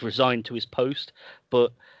aspects, resigned to his post,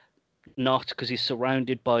 but not, because he's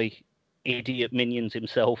surrounded by idiot minions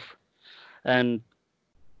himself. And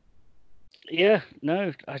yeah,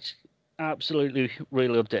 no, absolutely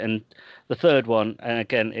really loved it. And the third one, and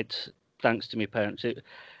again, it's thanks to my parents.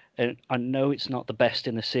 And I know it's not the best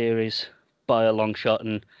in the series by a long shot,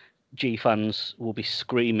 and G fans will be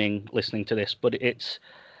screaming listening to this, but it's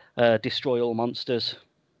Destroy All Monsters.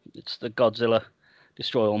 It's the Godzilla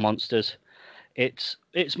Destroy All Monsters. It's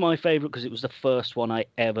my favourite because it was the first one I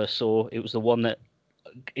ever saw. It was the one that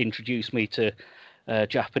introduced me to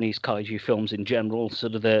Japanese kaiju films in general,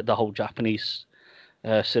 sort of the whole Japanese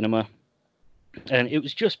cinema. And it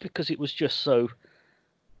was just because it was just so.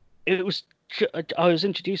 It was. I was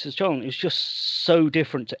introduced as a child. It was just so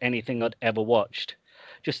different to anything I'd ever watched.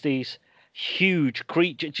 Just these huge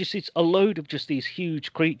creatures. Just it's a load of just these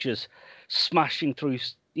huge creatures smashing through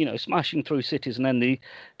cities, and then the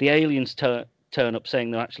aliens turn up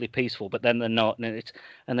saying they're actually peaceful, but then they're not, it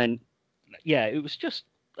was just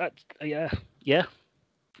that. Yeah.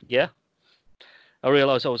 I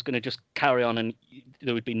realised I was going to just carry on, and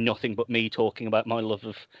there would be nothing but me talking about my love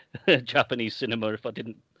of Japanese cinema if I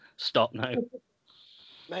didn't stop now.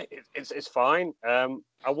 Mate, it's fine.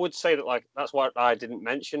 I would say that like that's why I didn't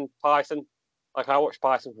mention Python. Like I watched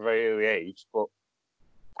Python from a very early age, but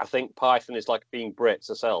I think Python is like being Brits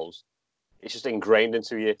ourselves. It's just ingrained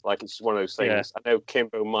into you. Like it's just one of those things. Yeah. I know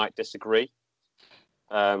Kimbo might disagree,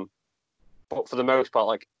 but for the most part,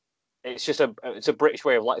 like it's just it's a British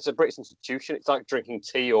way of life. It's a British institution. It's like drinking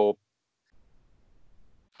tea or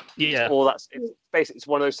all that. It's basically it's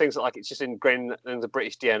one of those things that like it's just ingrained in the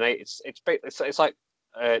British DNA. It's like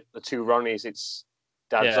the two Ronnies. It's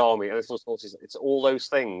Dad's Army and it's all those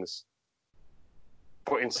things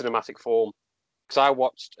put in cinematic form. Because I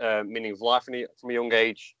watched Meaning of Life from a young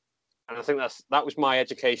age, and I think that was my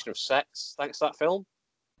education of sex. Thanks to that film.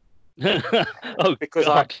 Because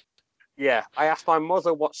God. I asked my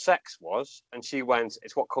mother what sex was, and she went,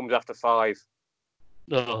 "It's what comes after 5."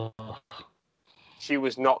 Oh. She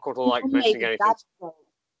was not comfortable like mentioning anything.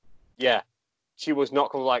 Yeah, she was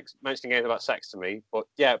not comfortable like mentioning anything about sex to me. But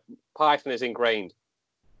yeah, Python is ingrained.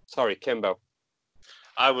 Sorry, Kimbo.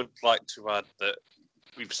 I would like to add that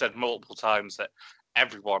we've said multiple times that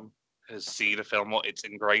everyone has seen a film or it's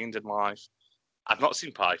ingrained in life. I've not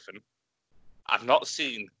seen Python. I've not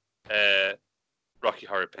seen Rocky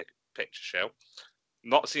Horror Picture Show.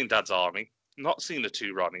 Not seen Dad's Army. Not seen the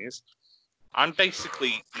two Ronnies. I'm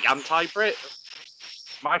basically the anti-Brit.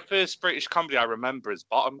 My first British comedy I remember is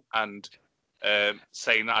Bottom, and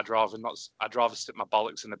saying that I'd rather stick my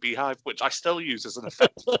bollocks in a beehive, which I still use as an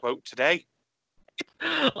offensive quote today.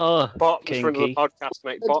 Oh, Bottom's for another podcast,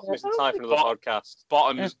 mate. Bottom is the type of another podcast.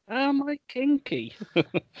 Bottom's. Am I kinky?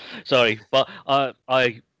 Sorry, but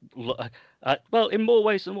well, in more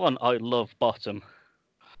ways than one, I love Bottom.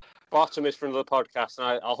 Bottom is for another podcast,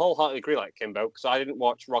 and I'll wholeheartedly agree, like Kimbo, because I didn't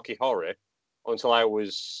watch Rocky Horror until I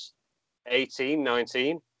was 18,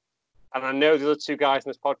 19. And I know the other two guys in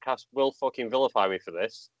this podcast will fucking vilify me for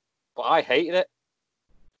this, but I hated it.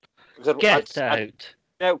 Get out.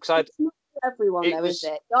 No, because everyone though, is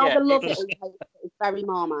it? You either love it or you hate it. It's very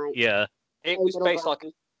Marmite. Yeah. It was based like,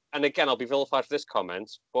 and again, I'll be vilified for this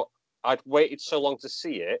comment, but I'd waited so long to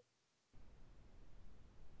see it,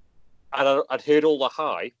 and I'd heard all the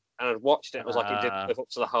hype, and I'd watched it, and I was like, it didn't live up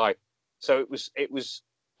to the hype. So it was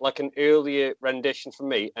like an earlier rendition for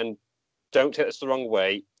me, and don't take this the wrong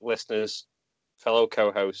way, listeners, fellow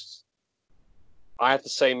co-hosts. I had the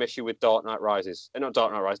same issue with Dark Knight Rises. Not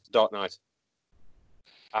Dark Knight Rises, Dark Knight.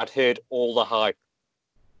 I'd heard all the hype.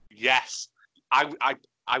 Yes. I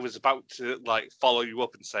was about to like follow you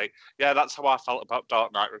up and say, yeah, that's how I felt about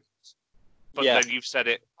Dark Knight. But then you've said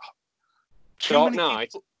it. Dark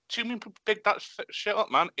Knight. Too many people picked that shit up,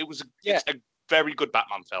 man. It's a very good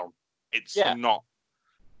Batman film. It's not.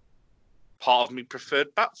 Part of me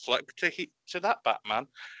preferred Batfleck, particularly to that Batman.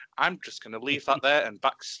 I'm just going to leave that there and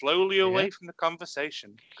back slowly away from the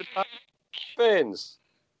conversation. Goodbye. Burns.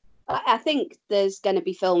 I think there's going to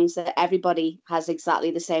be films that everybody has exactly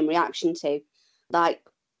the same reaction to. Like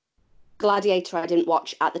Gladiator, I didn't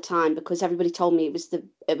watch at the time because everybody told me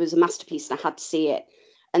it was a masterpiece and I had to see it.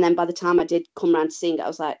 And then by the time I did come around to seeing it, I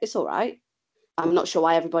was like, it's all right. I'm not sure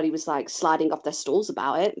why everybody was like sliding off their stools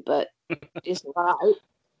about it, but it's all right.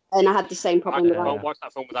 And I had the same problem. I can't watch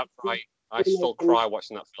that film without crying. I still cry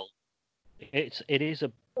watching that film. It is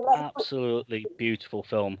a absolutely beautiful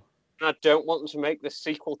film. And I don't want them to make this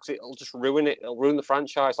sequel because it'll just ruin it. It'll ruin the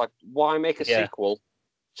franchise. Like, why make a sequel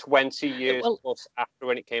 20 years plus after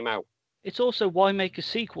when it came out? It's also why make a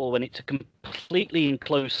sequel when it's a completely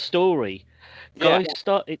enclosed story. Guys,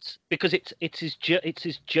 it's because it's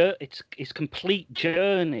his complete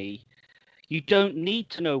journey. You don't need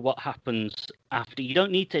to know what happens after. You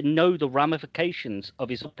don't need to know the ramifications of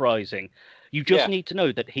his uprising. You just Yeah. need to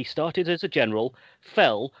know that he started as a general,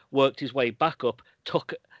 fell, worked his way back up,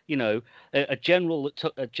 took, a general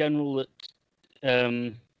that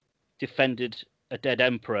defended a dead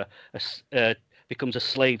emperor, becomes a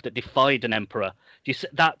slave that defied an emperor.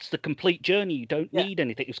 That's the complete journey. You don't Yeah. need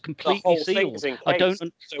anything. It's The completely whole thing sealed. is in I don't.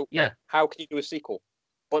 case. So Yeah. how can you do a sequel?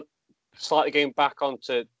 But slightly going back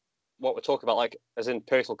onto what we're talking about, like as in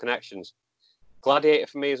personal connections. Gladiator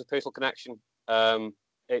for me is a personal connection.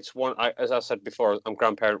 It's one, as I said before, I'm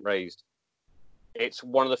grandparent raised. It's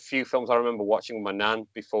one of the few films I remember watching with my nan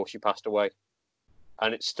before she passed away,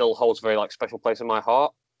 and it still holds a very special place in my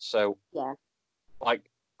heart. So Yeah. Like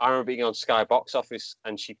I remember being on Sky Box Office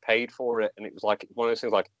and she paid for it, and it was like one of those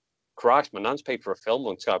things like, Christ, my nan's paid for a film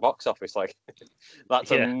on Sky Box Office. Like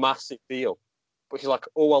that's a massive deal. But she's like,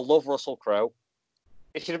 oh, I love Russell Crowe.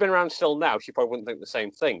 If she'd have been around still now, she probably wouldn't think the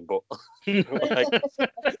same thing. But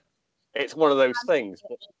it's one of those things.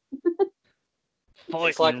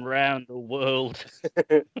 Fighting around the world.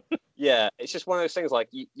 Yeah, it's just one of those things. Like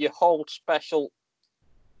you hold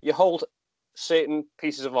certain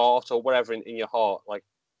pieces of art or whatever in your heart. Like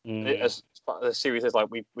as part of the series is, like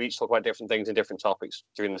we each talk about different things and different topics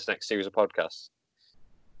during this next series of podcasts.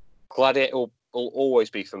 Gladiator will always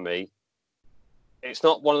be for me. It's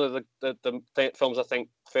not one of the films I think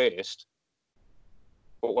first,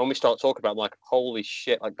 but when we start talking about it, I'm like, holy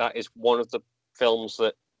shit, like that is one of the films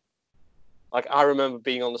that, like, I remember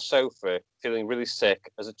being on the sofa feeling really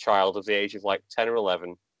sick as a child of the age of like 10 or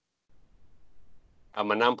 11, and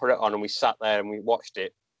my nan put it on and we sat there and we watched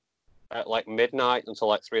it at like midnight until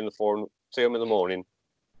like 2 a.m. in the morning,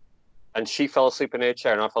 and she fell asleep in her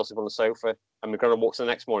chair and I fell asleep on the sofa, and my grandma walks the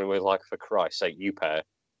next morning with like, for Christ's sake, you pair.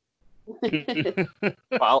 But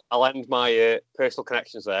I'll end my personal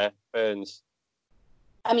connections there. Burns.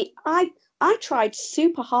 I mean, I tried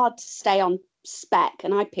super hard to stay on spec,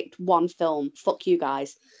 and I picked one film. Fuck you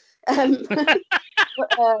guys. But,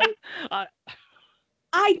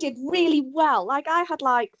 I did really well. Like I had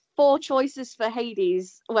like 4 choices for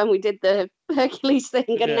Hades when we did the Hercules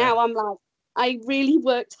thing, and now I'm like, I really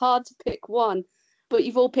worked hard to pick one, but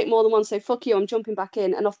you've all picked more than one, so fuck you. I'm jumping back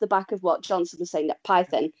in, and off the back of what Johnson was saying, that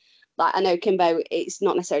Python. Like I know Kimbo, it's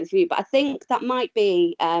not necessarily for you, but I think that might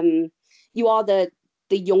be you are the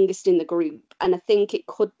youngest in the group, and I think it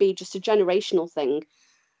could be just a generational thing.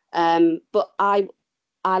 But I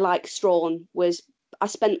like Strawn. I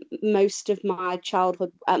spent most of my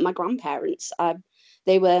childhood at my grandparents.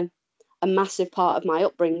 They were a massive part of my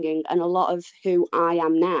upbringing, and a lot of who I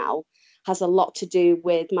am now has a lot to do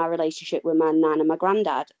with my relationship with my nan and my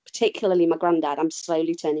granddad, particularly my granddad. I'm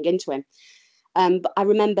slowly turning into him. But I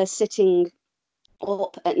remember sitting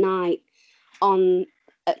up at night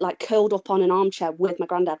curled up on an armchair with my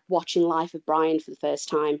granddad watching Life of Brian for the first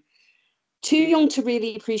time. Too young to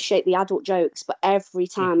really appreciate the adult jokes, but every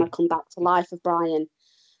time I come back to Life of Brian,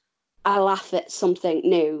 I laugh at something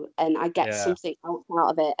new and I get something else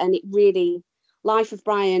out of it. And it really, Life of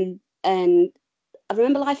Brian, and I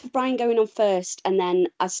remember Life of Brian going on first, and then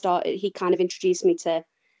he kind of introduced me to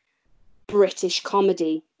British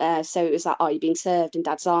comedy. So it was like, Are You Being Served? And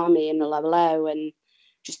Dad's Army and The Low and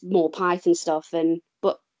just more Python stuff.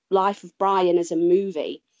 But Life of Brian as a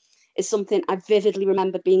movie is something I vividly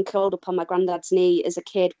remember being curled up on my granddad's knee as a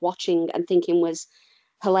kid watching and thinking was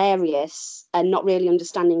hilarious and not really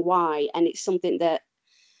understanding why. And it's something that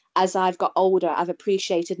as I've got older, I've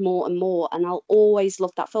appreciated more and more. And I'll always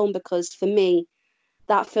love that film because for me,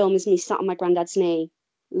 that film is me sat on my granddad's knee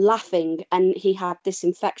laughing, and he had this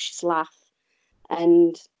infectious laugh,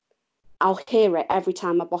 and I'll hear it every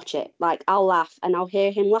time I watch it. Like I'll laugh and I'll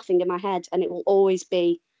hear him laughing in my head, and it will always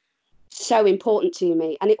be so important to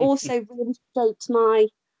me. And it also really shaped my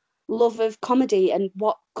love of comedy and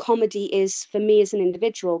what comedy is for me as an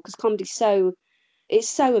individual, because comedy it's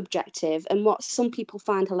so objective, and what some people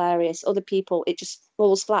find hilarious, other people it just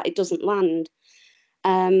falls flat, it doesn't land.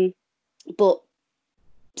 But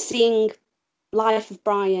seeing Life of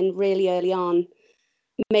Brian really early on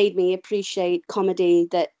made me appreciate comedy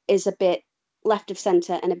that is a bit left of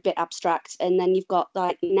center and a bit abstract. And then you've got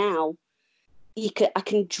like now I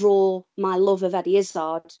can draw my love of Eddie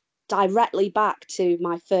Izzard directly back to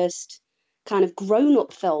my first kind of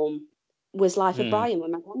grown-up film was Life of Brian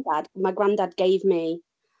with my granddad. My granddad gave me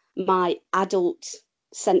my adult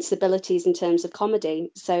sensibilities in terms of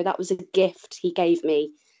comedy. So that was a gift he gave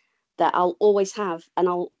me that I'll always have, and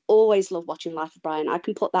I'll always love watching Life of Brian. I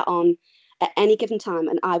can put that on at any given time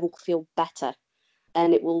and I will feel better.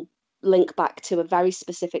 And it will link back to a very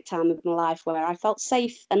specific time of my life where I felt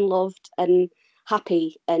safe and loved and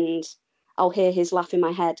happy, and I'll hear his laugh in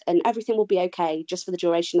my head and everything will be okay just for the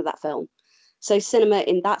duration of that film. So cinema,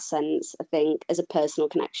 in that sense, I think, as a personal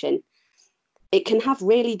connection, it can have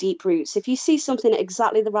really deep roots. If you see something at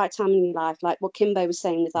exactly the right time in your life, like what Kimbo was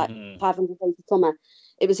saying with like 500 Days of Summer,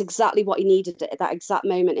 it was exactly what he needed at that exact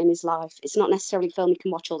moment in his life. It's not necessarily a film you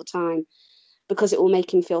can watch all the time because it will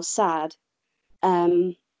make him feel sad.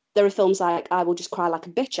 There are films like I Will Just Cry Like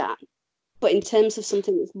a Bitch at, but in terms of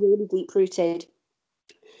something that's really deep rooted,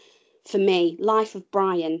 for me, Life of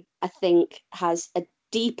Brian, I think, has a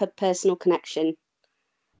deeper personal connection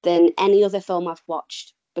than any other film I've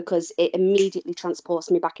watched because it immediately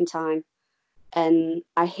transports me back in time and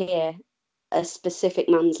I hear a specific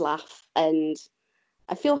man's laugh and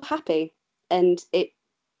I feel happy, and it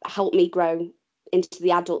helped me grow into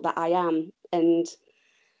the adult that I am. And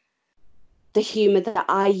the humour that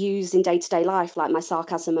I use in day-to-day life, like my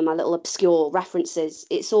sarcasm and my little obscure references,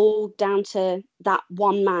 it's all down to that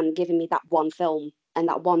one man giving me that one film, and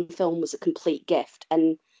that one film was a complete gift.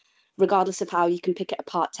 And regardless of how you can pick it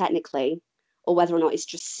apart technically or whether or not it's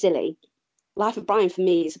just silly, Life of Brian for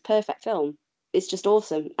me is a perfect film. It's just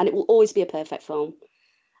awesome, and it will always be a perfect film.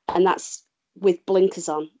 And that's with blinkers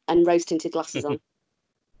on and rose-tinted glasses on.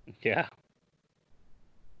 Yeah.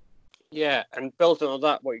 Yeah, and building on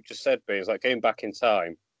that, what you just said, B, is like going back in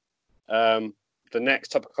time. The next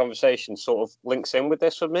topic of conversation sort of links in with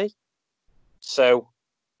this for me. So,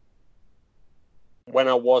 when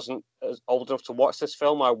I wasn't old enough to watch this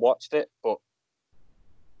film, I watched it, but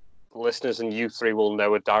listeners and you three will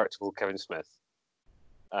know a director called Kevin Smith.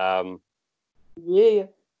 Yeah.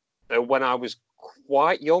 So when I was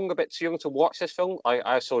quite young, a bit too young to watch this film,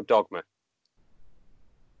 I saw Dogma.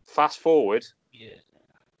 Fast forward, Yeah.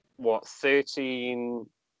 13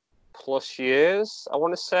 plus years, I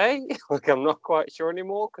want to say. Like, I'm not quite sure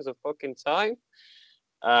anymore because of fucking time.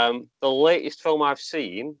 The latest film I've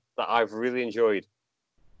seen that I've really enjoyed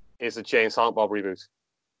is the Jay and Silent Bob reboot.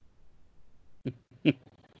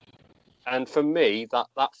 And for me,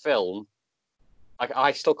 that film, like,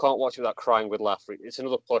 I still can't watch it without crying with laughter. It's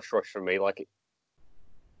another plush rush for me. Like,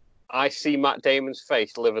 I see Matt Damon's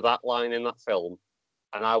face deliver that line in that film,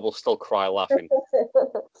 and I will still cry laughing.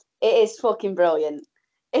 It is fucking brilliant.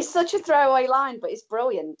 It's such a throwaway line, but it's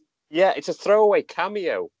brilliant. Yeah, it's a throwaway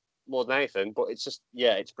cameo more than anything, but it's just,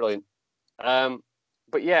 yeah, it's brilliant.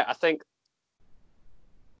 But yeah, I think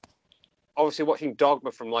obviously watching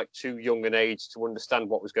Dogma from like too young an age to understand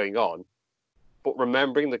what was going on, but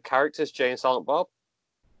remembering the characters, Jay and Silent Bob,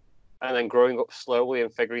 and then growing up slowly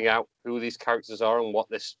and figuring out who these characters are and what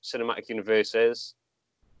this cinematic universe is,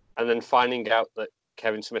 and then finding out that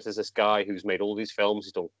Kevin Smith is this guy who's made all these films.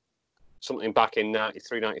 He's done something back in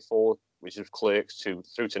 93, 94, which is Clerks,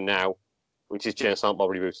 through to now, which is Jay and Silent Bob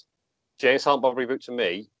Reboot. Jay and Silent Bob Reboot to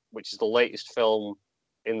me, which is the latest film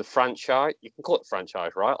in the franchise. You can call it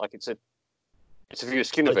franchise, right? Like, it's a View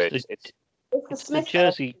Askew universe. It's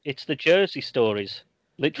the Jersey Stories.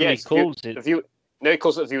 Literally calls it. He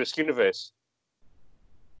calls it the View Askew universe.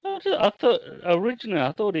 I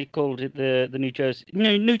thought he called it the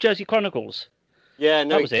New Jersey Chronicles. Yeah,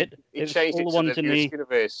 no, that was it. He changed it to the View Askew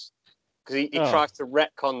universe because he tries to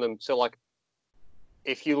retcon them. So, like,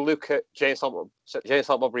 if you look at Jay and Silent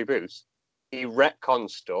Bob Reboot, he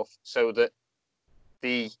retcons stuff so that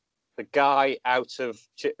the guy out of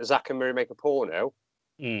Zack and Miri Make a Porno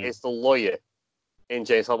is the lawyer in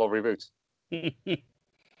Jay and Silent Bob Reboot.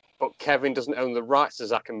 But Kevin doesn't own the rights to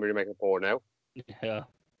Zack and Miri Make a Porno. Yeah.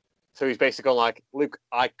 So he's basically gone like, look,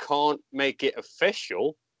 I can't make it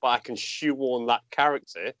official, but I can shoehorn that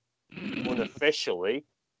character unofficially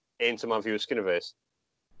into my View Askew universe.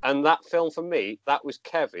 And that film for me, that was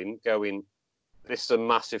Kevin going, this is a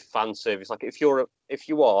massive fan service. Like, if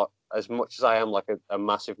you are as much as I am like a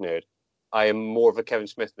massive nerd, I am more of a Kevin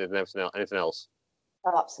Smith than anything else.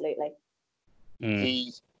 Oh, absolutely.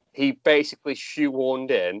 He basically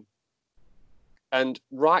shoehorned in, and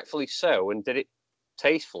rightfully so, and did it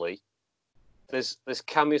tastefully. There's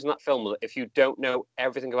cameos in that film that if you don't know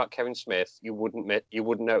everything about Kevin Smith, you wouldn't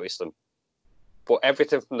notice them. But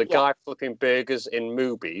everything from the guy flipping burgers in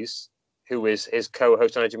movies, who is his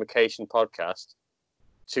co-host on Education podcast,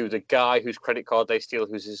 to the guy whose credit card they steal,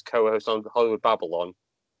 who's his co-host on Hollywood Babylon,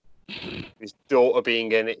 his daughter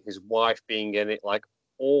being in it, his wife being in it, like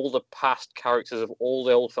all the past characters of all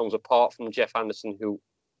the old films, apart from Jeff Anderson, who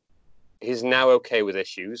is now okay with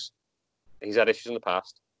issues. He's had issues in the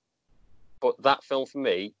past. But that film for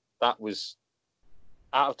me, that was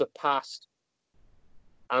out of the past,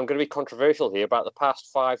 and I'm going to be controversial here, about the past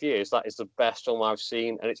 5 years, that is the best film I've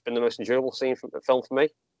seen, and it's been the most enjoyable film for me,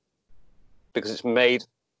 because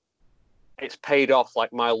it's paid off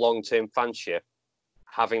like my long-term fanship,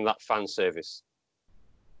 having that fan service.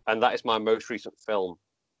 And that is my most recent film.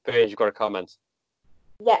 Paige, you've got a comment.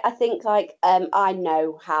 Yeah, I think I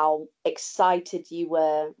know how excited you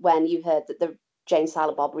were when you heard that the Jane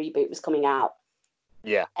Silent Bob reboot was coming out.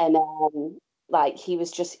 Yeah. And he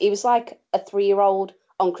was like a 3-year-old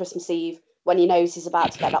on Christmas Eve when he knows he's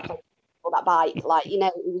about to get that or that bike.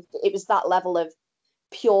 It was that level of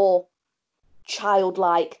pure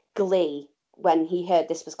childlike glee when he heard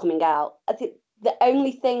this was coming out. I think the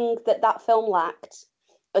only thing that film lacked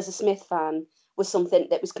as a Smith fan was something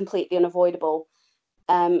that was completely unavoidable.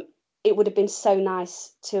 It would have been so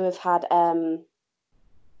nice to have had Alan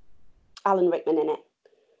Rickman in it.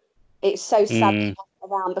 It's so sad to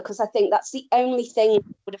walk around because I think that's the only thing that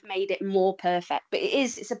would have made it more perfect. But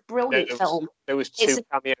it's a brilliant film. There was two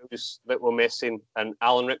cameos that were missing, and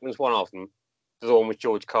Alan Rickman's one of them. The one with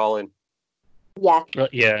George Carlin. Yeah.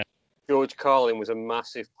 Yeah. George Carlin was a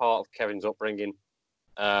massive part of Kevin's upbringing,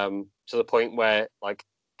 to the point where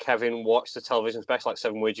Kevin watched the television special,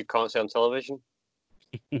 7 Words You Can't Say on Television.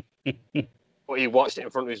 But he watched it in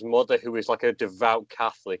front of his mother, who is a devout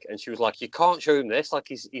Catholic, and she was like, "You can't show him this.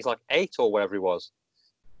 He's 8 or whatever he was."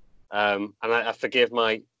 And I forgive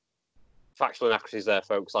my factual inaccuracies there,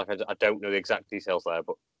 folks. I don't know the exact details there,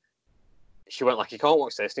 but she went "You can't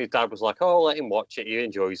watch this." And his dad was like, "Oh, let him watch it. He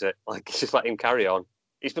enjoys it. Just let him carry on.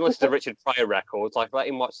 He's been listening to Richard Pryor records. Let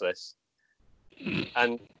him watch this."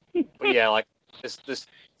 But yeah, there's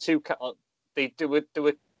two. They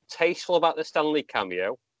were tasteful about the Stan Lee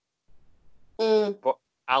cameo. But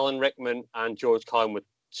Alan Rickman and George Carlin were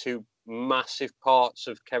two massive parts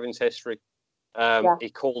of Kevin's history. He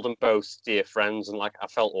called them both dear friends, and I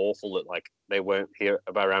felt awful that they weren't here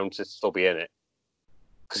around to still be in it.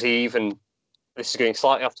 Because this is going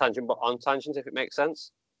slightly off tangent, but on tangent, if it makes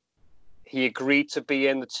sense. He agreed to be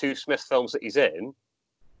in the 2 Smith films that he's in.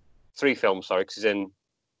 3 films, sorry, because he's in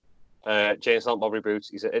Jane and Silent Bob Reboot.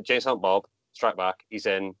 He's in Jane and Silent Bob Strike Back. He's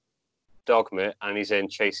in Dogma, and he's in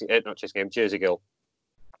Jersey Girl.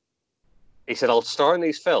 He said, "I'll star in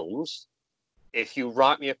these films if you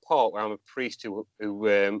write me a part where I'm a priest who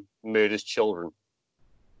murders children."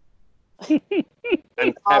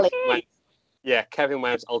 And Kevin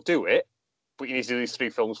went, "I'll do it, but you need to do these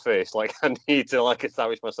 3 films first. I need to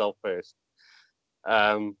establish myself first."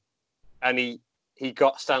 And he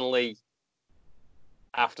got Stan Lee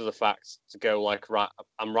after the fact to go "Right,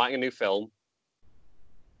 I'm writing a new film.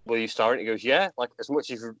 Will you star in it?" He goes, "Yeah, as much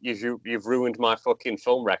as you've ruined my fucking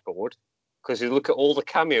film record, because you look at all the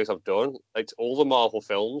cameos I've done, all the Marvel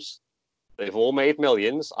films, they've all made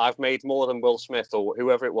millions. I've made more than Will Smith or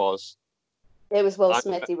whoever it was." It was Will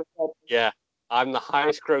Smith. He was good. Yeah, I'm the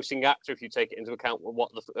highest grossing actor if you take it into account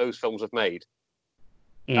what those films have made.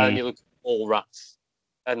 And you look at Mallrats,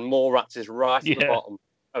 and Mallrats is right at the bottom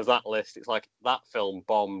of that list. It's that film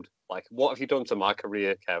bombed. What have you done to my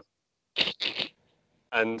career, Kev?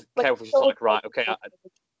 And Kev was just "Right, okay,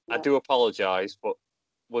 I do apologise, but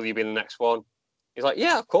will you be in the next one?" He's like,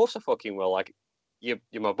 "Yeah, of course I fucking will. You're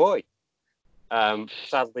my boy."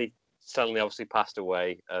 Sadly, Stanley obviously passed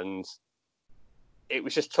away, and it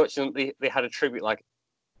was just touching. They had a tribute,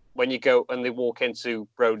 when you go and they walk into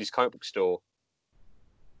Brody's comic book store,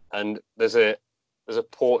 and there's a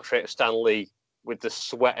portrait of Stan Lee with the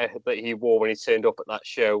sweater that he wore when he turned up at that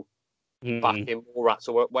show. Back in Mallrats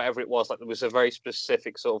or whatever it was, there was a very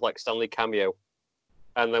specific sort of Stan Lee cameo,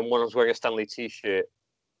 and then one was wearing a Stan Lee t-shirt,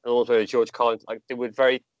 and one was wearing a George Carlin. They were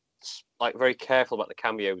very careful about the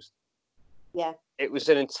cameos. Yeah, it was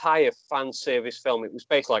an entire fan service film. It was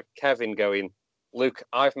basically Kevin going, "Luke,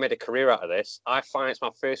 I've made a career out of this. I financed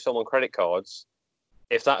my first film on credit cards.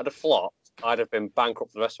 If that had a flopped, I'd have been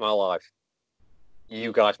bankrupt for the rest of my life.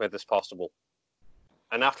 You guys made this possible."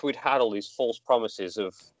 And after we'd had all these false promises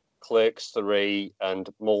of Clerks 3 and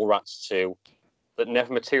Mallrats 2 that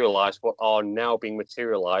never materialised, but are now being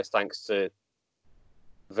materialised thanks to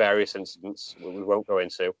various incidents we won't go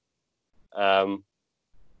into.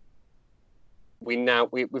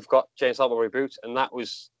 We've got Jane and Silent Bob Reboot, and that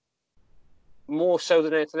was more so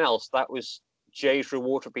than anything else. That was Jay's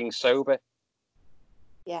reward for being sober.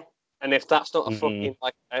 Yeah. And if that's not a fucking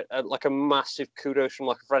a massive kudos from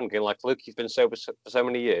a friend going "Luke, you've been sober for so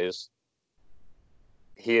many years.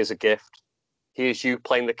 Here's a gift. Here's you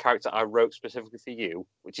playing the character I wrote specifically for you,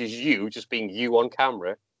 which is you just being you on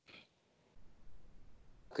camera,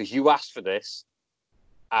 because you asked for this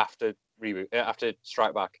after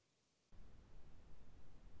Strike Back."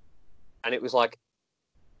 And it was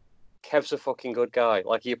Kev's a fucking good guy.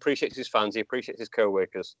 He appreciates his fans, he appreciates his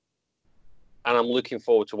co-workers, and I'm looking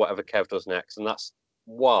forward to whatever Kev does next. And that's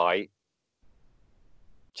why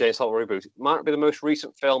Jane and Silent Bob Reboot might be the most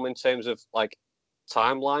recent film in terms of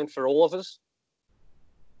timeline for all of us,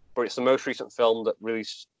 but it's the most recent film that really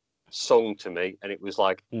sung to me, and it was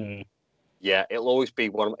like, yeah, it'll be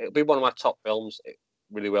one of my top films. It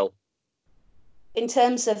really will. In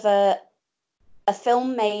terms of a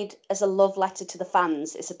film made as a love letter to the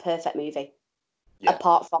fans, it's a perfect movie. Yeah.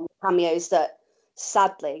 Apart from the cameos that,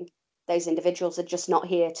 sadly, those individuals are just not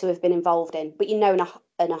here to have been involved in. But in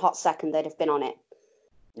a hot second, they'd have been on it.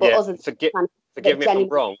 But yeah, forgive me if I'm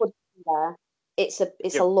wrong. It's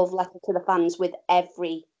a love letter to the fans with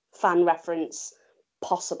every fan reference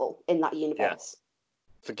possible in that universe.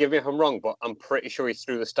 Yeah. Forgive me if I'm wrong, but I'm pretty sure he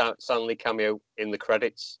threw the Stan Lee cameo in the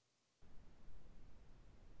credits.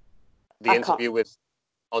 The interview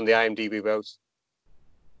on the IMDb vote.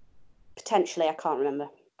 Potentially, I can't remember.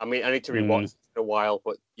 I mean, I need to rewatch it in a while,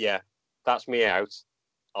 but yeah, that's me out.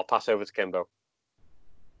 I'll pass over to Kimbo.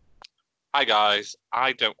 Hi guys,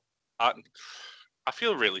 I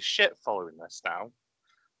feel really shit following this now.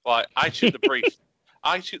 Like, I took the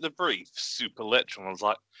brief super literal. I was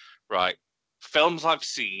like, right, films I've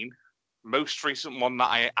seen. Most recent one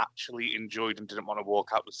that I actually enjoyed and didn't want to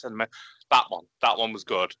walk out the cinema. That one was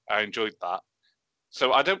good. I enjoyed that.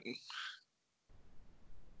 So I don't.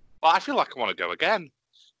 Well, I feel like I want to go again.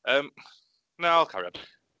 No, I'll carry on.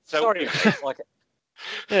 So, sorry, like.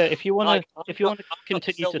 Yeah, if you want to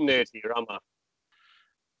continue to nerd here, am I?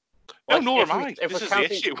 No, nor am I. This is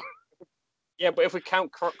the issue. Yeah, but if we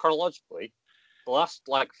count chronologically, the last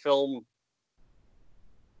film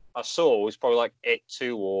I saw was probably like It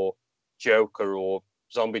 2 or Joker or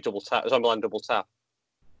Zombieland Double Tap.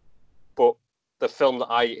 But the film that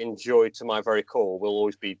I enjoyed to my very core will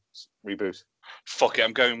always be Reboot. Fuck it,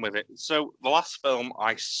 I'm going with it. So the last film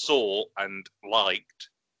I saw and liked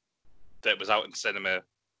that was out in cinema,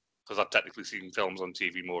 because I've technically seen films on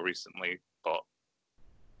TV more recently, but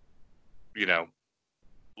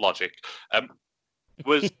logic,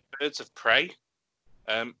 was Birds of Prey.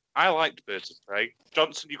 I liked Birds of Prey.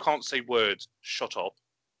 Johnson, you can't say words. Shut up.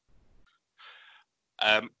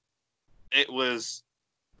 It was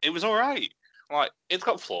all right. Like, it's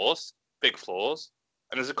got flaws, big flaws,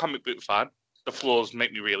 and as a comic book fan, the flaws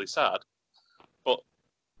make me really sad. But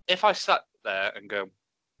if I sat there and go,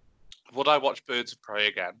 would I watch Birds of Prey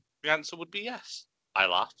again? The answer would be yes. I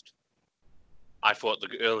laughed. I thought the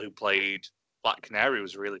girl who played Black Canary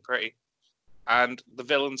was really pretty. And the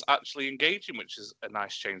villain's actually engaging, which is a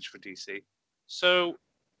nice change for DC. So,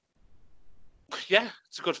 yeah,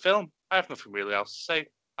 it's a good film. I have nothing really else to say.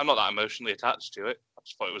 I'm not that emotionally attached to it. I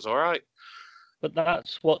just thought it was all right. But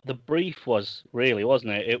that's what the brief was, really,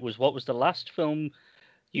 wasn't it? It was, what was the last film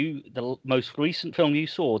the most recent film you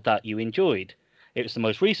saw that you enjoyed? It was the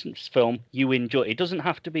most recent film you enjoyed. It doesn't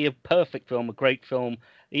have to be a perfect film, a great film,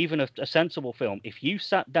 even a sensible film. If you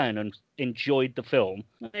sat down and enjoyed the film,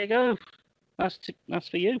 there you go. That's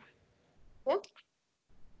for you. Yeah.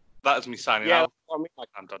 That is me signing out. I mean,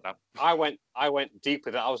 I'm done now. I went deep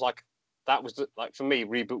with it. I was like, that was for me,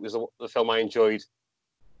 Reboot was the film I enjoyed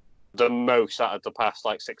the most out of the past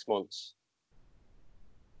 6 months.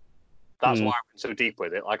 That's why I went so deep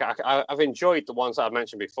with it. Like, I've enjoyed the ones that I've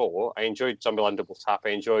mentioned before. I enjoyed Zombieland Double Tap. I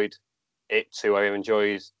enjoyed It 2. I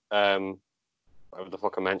enjoyed whatever the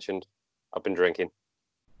fuck I mentioned. I've been drinking.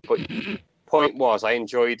 But point was, I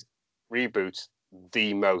enjoyed Reboot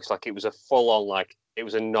the most. Like, it was a full-on, it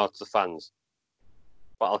was a nod to the fans.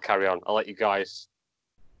 But I'll carry on. I'll let you guys.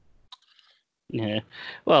 Yeah.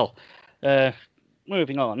 Well,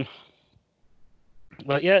 moving on.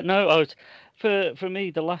 But yeah, no, I was for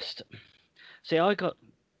me the last. See, I got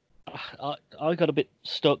a bit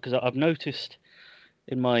stuck because I've noticed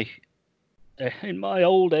in my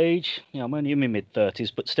old age, I'm only in my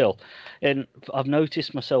mid-30s, but still, and I've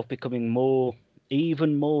noticed myself becoming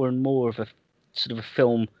even more and more of a sort of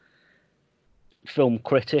a film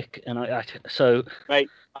critic, and so mate,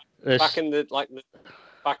 back in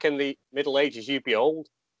the Middle Ages, you'd be old.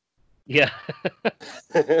 Yeah.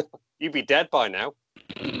 You'd be dead by now.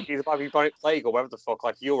 Either by bubonic plague or whatever the fuck.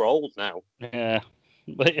 You're old now. Yeah,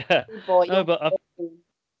 but yeah. No, but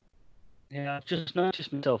I've just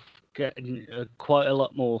noticed myself getting quite a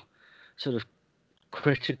lot more sort of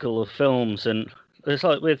critical of films, and it's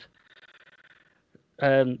like with,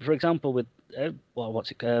 for example, with The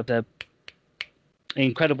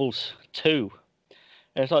Incredibles 2.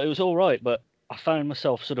 It's like it was all right, but I found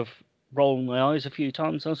myself sort of rolling my eyes a few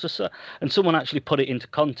times. And someone actually put it into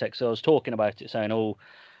context. So I was talking about it, saying,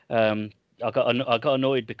 I got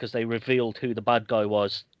annoyed because they revealed who the bad guy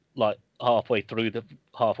was halfway through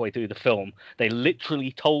the film. They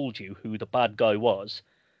literally told you who the bad guy was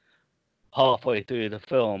halfway through the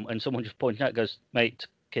film, and someone just pointed out, goes, "Mate,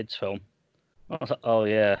 kids' film." I was like, "Oh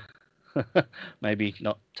yeah, maybe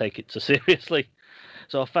not take it so seriously."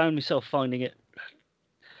 So I found myself finding it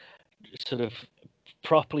sort of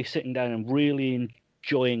properly sitting down and really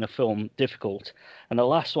enjoying a film difficult. And the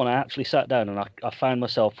last one, I actually sat down and I found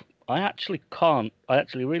myself, I actually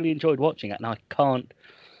really enjoyed watching it, and I can't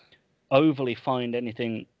overly find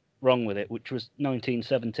anything wrong with it, which was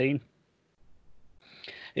 1917.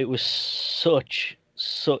 It was such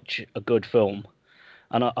a good film,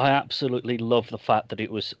 and I absolutely love the fact that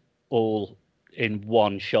it was all in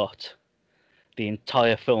one shot. The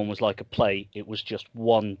entire film was like a play. It was just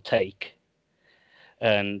one take,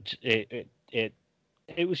 and it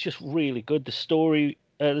was just really good. The story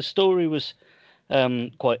was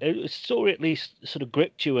the story at least sort of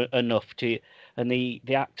gripped you enough to, and the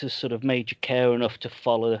actors sort of made you care enough to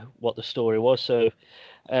follow what the story was. So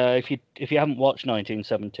if you haven't watched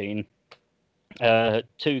 1917,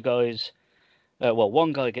 two guys,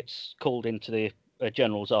 one guy gets called into the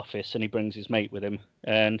general's office, and he brings his mate with him,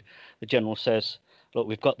 and the general says, look,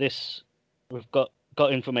 we've got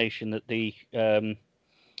information that the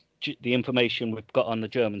information we've got on the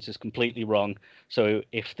Germans is completely wrong. So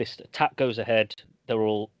if this attack goes ahead, they're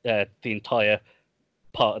all the entire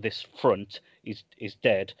part of this front is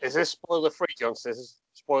dead. Is this spoiler free, Johnson? Is this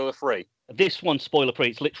spoiler free? This one's spoiler free.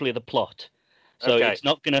 It's literally the plot. So Okay.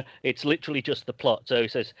 It's literally just the plot. So he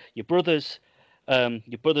says, your brother's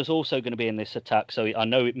also going to be in this attack. So I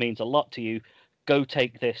know it means a lot to you. Go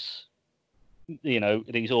take this,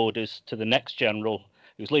 these orders to the next general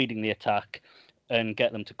who's leading the attack, and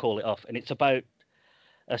get them to call it off. And it's about,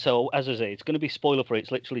 so as I say, it's going to be spoiler free.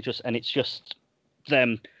 It's literally just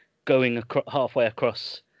them going halfway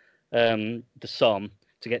across the Somme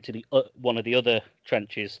to get to the one of the other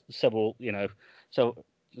trenches, several, so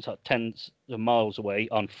it's like tens of miles away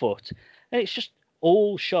on foot, and it's just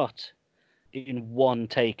all shot in one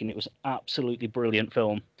take, and it was an absolutely brilliant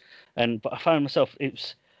film. But I found myself it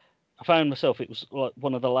was like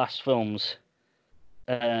one of the last films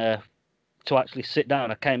to actually sit down.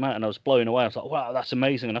 I came out and I was blown away. I was like, wow, that's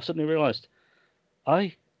amazing. And I suddenly realized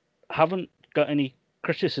I haven't got any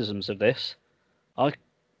criticisms of this. I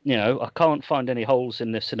can't find any holes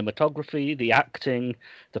in the cinematography, the acting,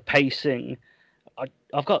 the pacing.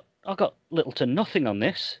 I've got little to nothing on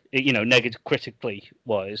this, negative critically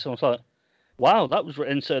wise. So I was like, wow, that was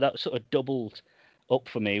written. So that sort of doubled up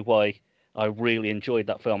for me why I really enjoyed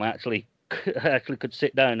that film. I actually could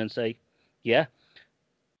sit down and say, yeah,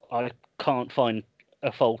 I can't find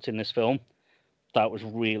a fault in this film. That was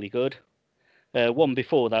really good. One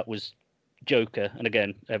before that was Joker, and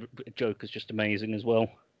again, Joker's just amazing as well.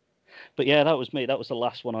 But yeah, that was me. That was the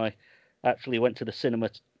last one I actually went to the cinema,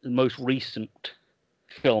 the most recent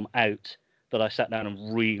film out that I sat down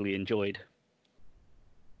and really enjoyed.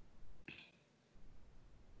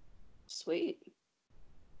 Sweet.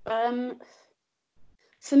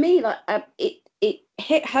 For me, like it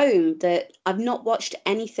hit home that I've not watched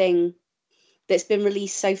anything that's been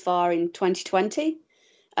released so far in 2020.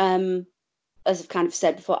 As I've kind of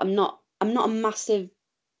said before, I'm not a massive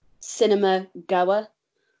cinema goer.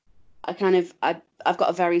 I've got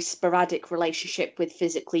a very sporadic relationship with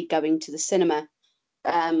physically going to the cinema.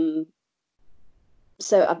 And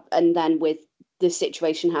then with the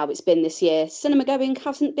situation how it's been this year, cinema going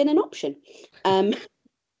hasn't been an option.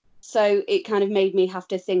 So it kind of made me have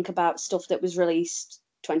to think about stuff that was released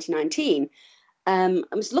 2019. I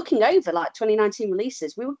was looking over like 2019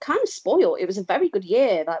 releases. We were kind of spoiled. It was a very good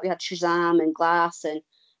year. Like we had Shazam and Glass and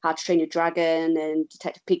How to Train Your Dragon and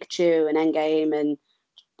Detective Pikachu and Endgame and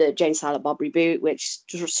the Jane Silent Bob reboot, which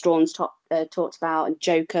Strawn's talked about, and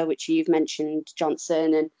Joker, which you've mentioned,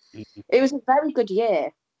 Johnson. And it was a very good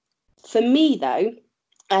year. For me, though,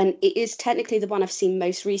 and it is technically the one I've seen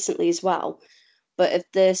most recently as well, but of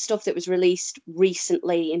the stuff that was released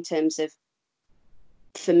recently in terms of,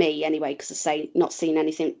 for me anyway, because I say not seen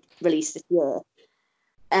anything released this year,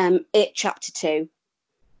 It Chapter 2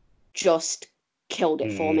 just killed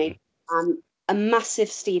it for me. I'm a massive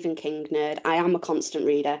Stephen King nerd. I am a constant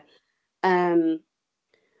reader. And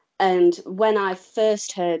when I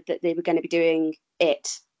first heard that they were going to be doing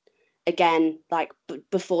it again, like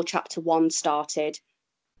before Chapter 1 started,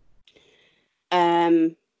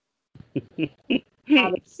 I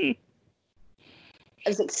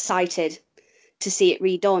was excited to see it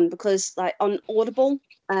redone because, like, on Audible,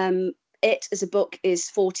 it as a book is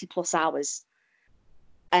 40 plus hours,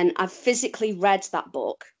 and I've physically read that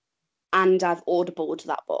book and I've audibled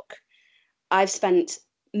that book. I've spent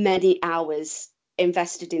many hours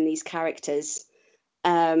invested in these characters,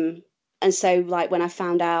 and so like when I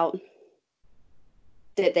found out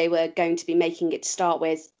that they were going to be making it to start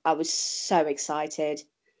with, I was so excited.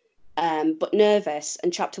 But nervous.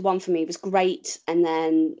 And Chapter 1 for me was great, and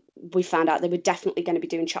then we found out they were definitely going to be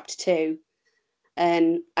doing Chapter 2,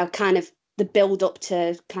 And the build up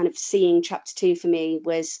to kind of seeing chapter 2 for me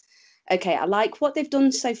was, okay, I like what they've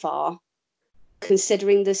done so far,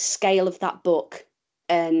 considering the scale of that book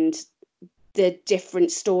and the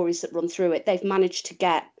different stories that run through it. They've managed to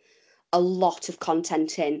get a lot of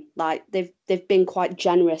content in. Like they've been quite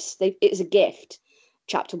generous. It was a gift,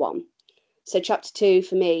 chapter 1. So chapter 2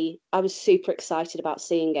 for me, I was super excited about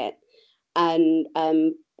seeing it, and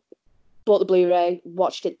bought the Blu-ray,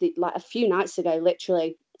 watched it like a few nights ago,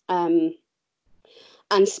 literally, and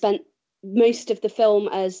spent most of the film,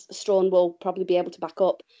 as Strawn will probably be able to back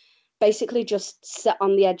up, basically just sat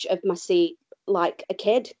on the edge of my seat like a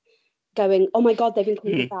kid, going, oh my God, they've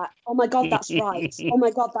included that. Oh my God, that's right. Oh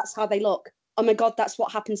my God, that's how they look. Oh my God, that's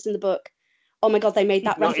what happens in the book. Oh my God, they made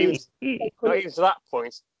that reference. Not even to that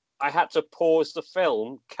point. I had to pause the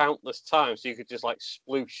film countless times so you could just like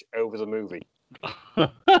sploosh over the movie.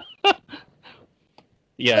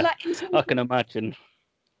 Yeah, I can imagine.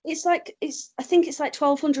 I think it's like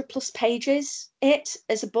 1,200 plus pages. It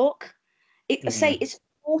as a book. I say it's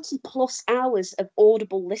 40 plus hours of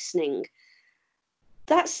audible listening.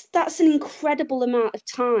 That's an incredible amount of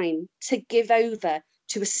time to give over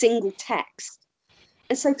to a single text.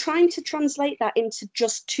 And so trying to translate that into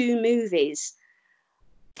just 2 movies,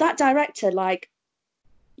 that director, like,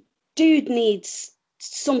 dude needs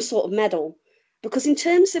some sort of medal, because in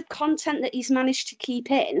terms of content that he's managed to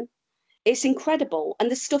keep in, it's incredible.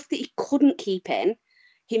 And the stuff that he couldn't keep in,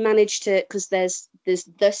 he managed to, because there's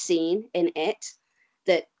the scene in it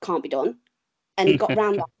that can't be done, and he got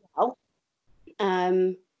around that well.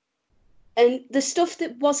 And the stuff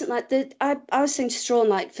that wasn't like I was saying to Strawn,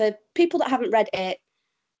 like, for people that haven't read it,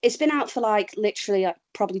 it's been out for like literally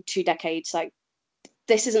probably 2 decades. Like,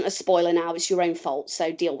 this isn't a spoiler now, it's your own fault,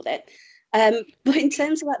 so deal with it. But in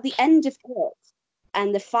terms of like the end of it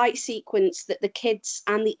and the fight sequence that the kids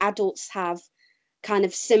and the adults have kind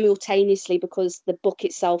of simultaneously, because the book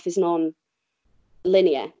itself is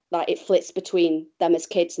non-linear, like it flips between them as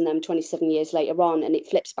kids and them 27 years later on, and it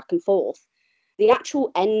flips back and forth. The actual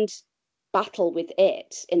end battle with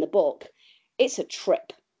it in the book, it's a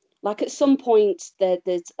trip. Like, at some point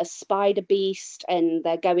there's a spider beast and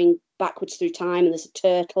they're going backwards through time, and there's a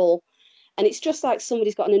turtle, and it's just like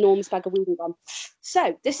somebody's got an enormous bag of weed and gone,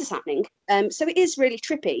 so this is happening. So it is really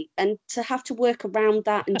trippy, and to have to work around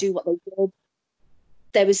that and do what they did,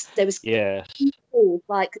 there was Yes.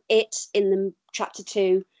 like it in the chapter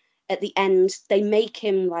 2 at the end, they make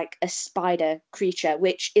him like a spider creature,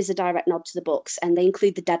 which is a direct nod to the books, and they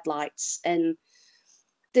include the deadlights, and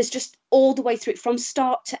there's just all the way through from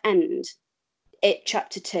start to end, it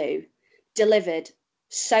chapter 2 delivered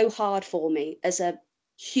so hard for me as a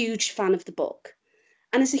huge fan of the book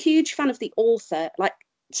and as a huge fan of the author. Like,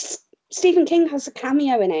 Stephen King has a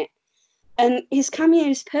cameo in it, and his cameo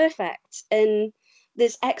is perfect. And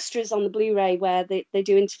there's extras on the Blu-ray where they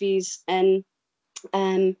do interviews, and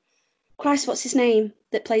Christ, what's his name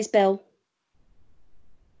that plays Bill?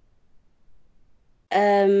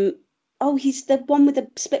 He's the one with the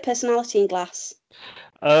split personality in Glass.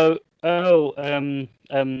 James McAvoy.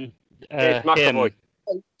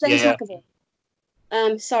 James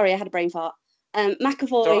McAvoy. Sorry, I had a brain fart.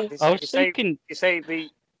 McAvoy. I was thinking. You say the.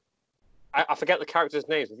 I forget the characters'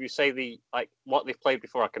 names. If you say the what they've played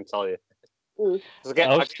before, I can tell you. I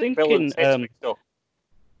was thinking.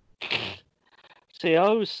 See, I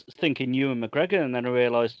was thinking Ewan McGregor, and then I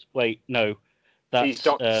realised, wait, no, that's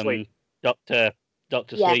Dr. Sleep. Dr.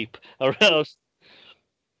 Sleep. Or else.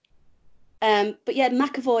 But yeah,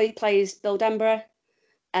 McAvoy plays Bill Denborough,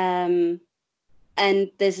 and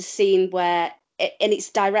there's a scene where,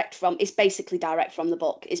 it's basically direct from the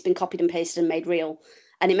book. It's been copied and pasted and made real,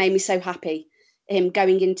 and it made me so happy. Him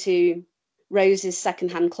going into Rose's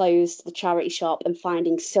secondhand clothes, the charity shop, and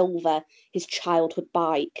finding Silver, his childhood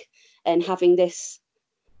bike, and having this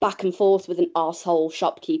back and forth with an arsehole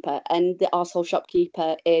shopkeeper, and the arsehole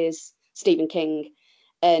shopkeeper is Stephen King.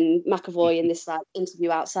 And McAvoy, in this interview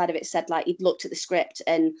outside of it, said he'd looked at the script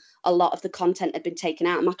and a lot of the content had been taken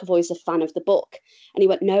out. McAvoy's a fan of the book, and he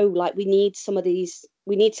went, no, we need some of this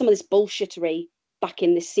bullshittery back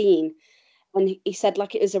in this scene. And he said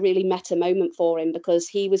it was a really meta moment for him, because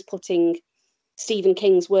he was putting Stephen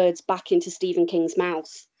King's words back into Stephen King's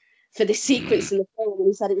mouth for this sequence in the film, and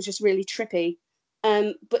he said it was just really trippy.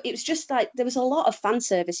 But it was just there was a lot of fan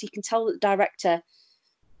service. You can tell that the director,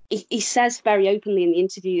 he says very openly in the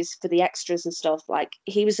interviews for the extras and stuff,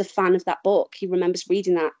 he was a fan of that book. He remembers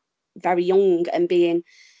reading that very young and being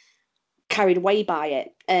carried away by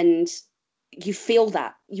it. And you feel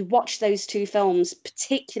that. You watch those 2 films,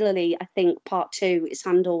 particularly, I think, part 2 is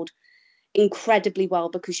handled incredibly well,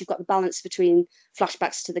 because you've got the balance between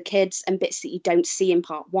flashbacks to the kids and bits that you don't see in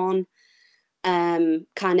part one.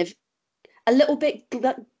 Kind of a little bit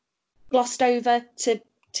glossed over to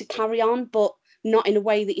carry on, but not in a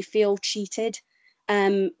way that you feel cheated.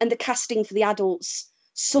 And the casting for the adults,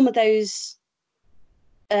 some of those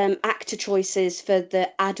actor choices for the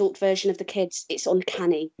adult version of the kids, it's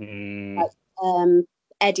uncanny. Like,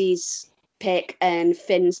 Eddie's pick and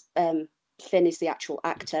Finn's Finn is the actual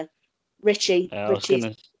actor. Richie's version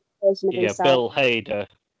of himself. Bill Hader.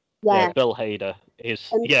 Yeah, Bill Hader is.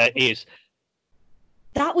 Is.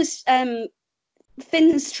 That was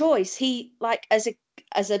Finn's choice. He, like, as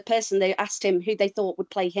a person, they asked him who they thought would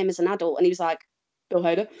play him as an adult, and he was like, Bill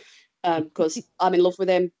Hader, because I'm in love with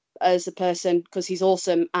him as a person, because he's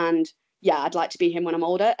awesome, and yeah, I'd like to be him when I'm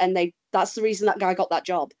older. And that's the reason that guy got that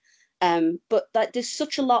job. But there's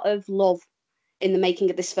such a lot of love in the making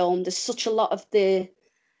of this film. There's such a lot of the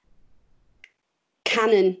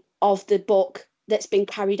canon of the book that's been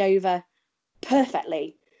carried over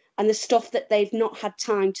perfectly, and the stuff that they've not had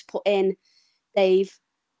time to put in, they've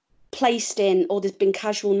placed in, or there's been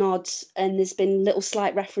casual nods, and there's been little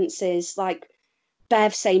slight references, like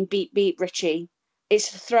Bev saying beep beep Richie.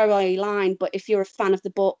 It's a throwaway line, but if you're a fan of the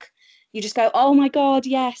book, you just go, oh my god,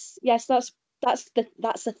 yes, that's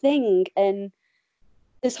the thing. And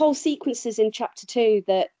there's whole sequences in chapter 2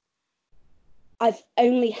 that I've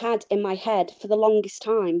only had in my head for the longest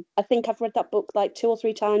time. I think I've read that book like 2 or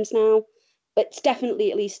 3 times now, but it's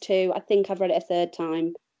definitely at least 2. I think I've read it a 3rd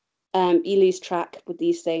time. You lose track with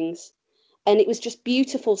these things. And it was just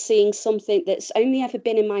beautiful seeing something that's only ever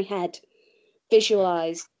been in my head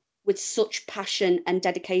visualized with such passion and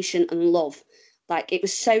dedication and love. Like, it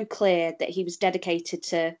was so clear that he was dedicated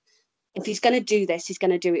to, if he's going to do this, he's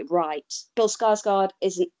going to do it right. Bill Skarsgård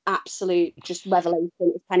is an absolute just revelation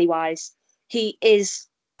of Pennywise. He is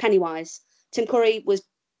Pennywise. Tim Curry was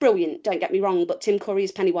brilliant, don't get me wrong, but Tim Curry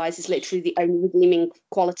as Pennywise is literally the only redeeming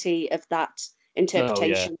quality of that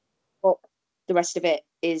interpretation. But the rest of it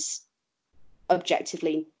is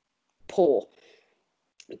objectively poor.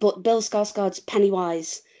 But Bill Skarsgård's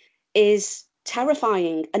Pennywise is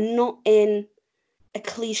terrifying, and not in a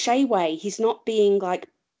cliche way. He's not being like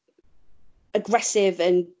aggressive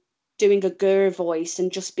and doing a Gurr voice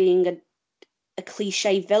and just being a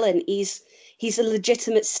cliche villain. He's a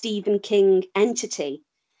legitimate Stephen King entity.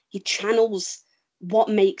 He channels what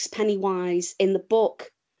makes Pennywise in the book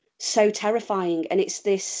so terrifying, and it's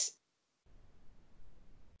this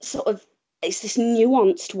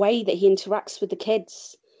nuanced way that he interacts with the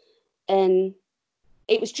kids. And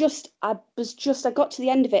it was I got to the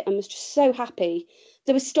end of it and was just so happy.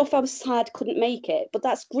 There was stuff I was sad couldn't make it, but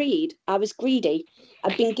that's greed. I was greedy.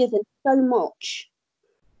 I'd been given so much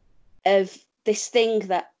of this thing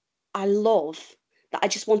that I love that I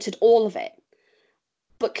just wanted all of it.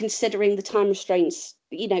 But considering the time restraints,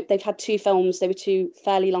 they've had 2 films, they were 2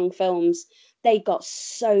 fairly long films. They got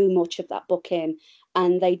so much of that book in,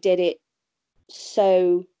 and they did it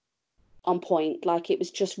so on point. Like, it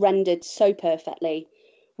was just rendered so perfectly,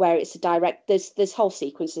 where it's a direct, there's whole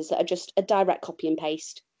sequences that are just a direct copy and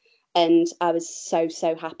paste. And I was so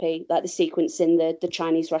happy. Like, the sequence in the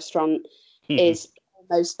Chinese restaurant is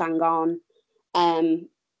almost bang on.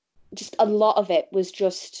 Just a lot of it was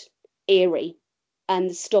just eerie, and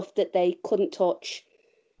the stuff that they couldn't touch,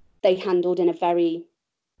 they handled in a very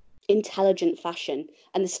intelligent fashion.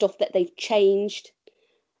 And the stuff that they've changed,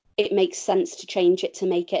 it makes sense to change it to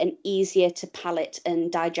make it an easier to palate and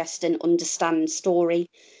digest and understand story,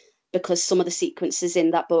 because some of the sequences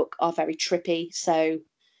in that book are very trippy. So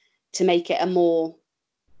to make it a more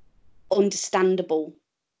understandable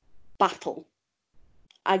battle,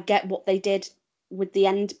 I get what they did with the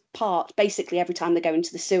end part. Basically, every time they go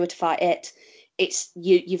into the sewer to fight it's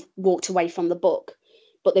you've walked away from the book,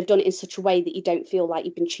 but they've done it in such a way that you don't feel like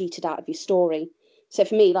you've been cheated out of your story. So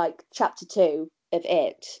for me, like, chapter 2 of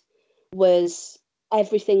it was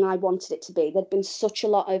everything I wanted it to be. There'd been such a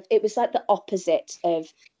lot of, it was like the opposite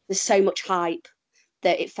of, there's so much hype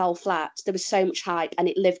that it fell flat. There was so much hype and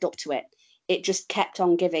it lived up to it. It just kept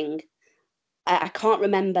on giving. I can't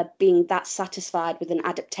remember being that satisfied with an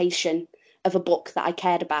adaptation of a book that I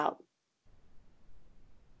cared about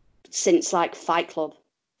since, like, Fight Club.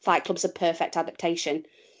 Fight Club's a perfect adaptation,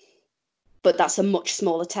 but that's a much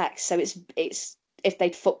smaller text. So it's if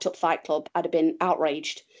they'd fucked up Fight Club, I'd have been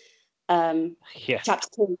outraged. Chapter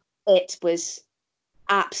 2, it was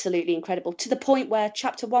absolutely incredible, to the point where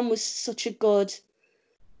chapter 1 was such a good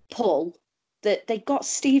pull that they got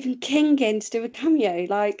Stephen King in to do a cameo.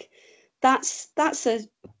 Like, that's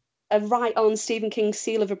a a right on Stephen King's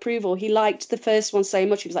seal of approval. He liked the first one so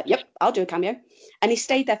much. He was like, yep, I'll do a cameo. And he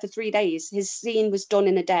stayed there for 3 days. His scene was done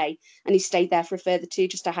in a day, and he stayed there for a further 2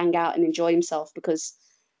 just to hang out and enjoy himself because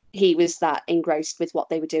he was that engrossed with what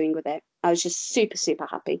they were doing with it. I was just super, super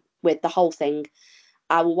happy with the whole thing.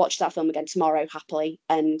 I will watch that film again tomorrow happily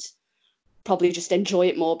and probably just enjoy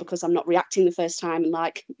it more because I'm not reacting the first time and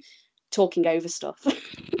like talking over stuff.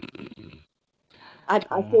 I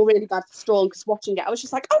feel really bad for Strawn because watching it, I was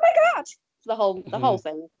just like, oh my God, the whole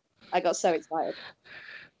thing. I got so excited.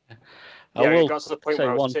 Yeah, it got to the point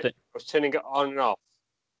where I was turning it on and off.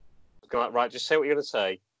 I was going like, right, just say what you're going to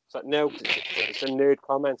say. It's like, no, it's a nerd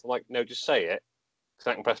comment. I'm like, no, just say it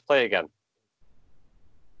because I can press play again.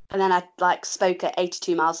 And then I like spoke at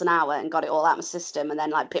 82 miles an hour and got it all out of my system, and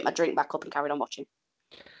then like picked my drink back up and carried on watching.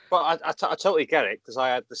 Well, I totally get it because I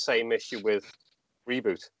had the same issue with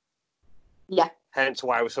Reboot. Yeah. Hence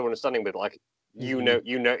why I was so understanding with like, you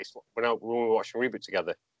noticed when we were watching Reboot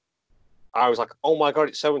together. I was like, oh my God,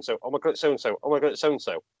 it's so and so. Oh my God, it's so and so. Oh my God, it's so and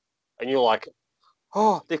so. And you're like,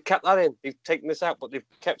 oh, they've kept that in. They've taken this out, but they've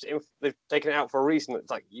kept it in. They've taken it out for a reason.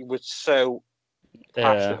 It's like you were so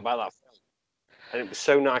passionate about that film. And it was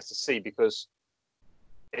so nice to see because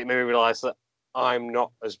it made me realise that I'm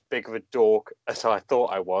not as big of a dork as I thought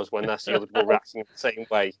I was when that's the other people reacting the same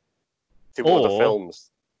way to other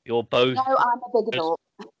films. You're both. No, I'm a big dork.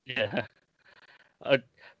 Yeah.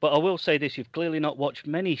 But I will say this, you've clearly not watched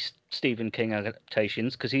many Stephen King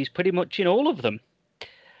adaptations because he's pretty much in all of them.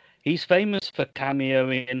 He's famous for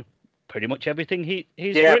cameoing in pretty much everything he's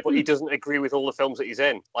written. But he doesn't agree with all the films that he's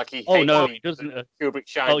in. Like he he doesn't. Kubrick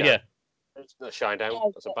Shinedown. Oh, yeah. It's not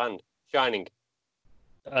Shinedown, that's a band. Shining.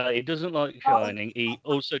 He doesn't like Shining. He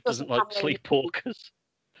also doesn't like Sleepwalkers.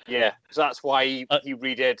 Yeah, so that's why he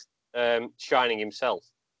redid Shining himself.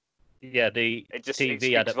 Yeah, the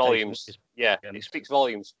TV adaptation. Volumes. It speaks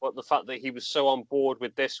volumes. But the fact that he was so on board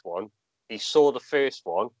with this one, he saw the first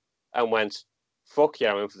one and went, fuck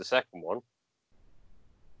yeah, I'm in for the second one.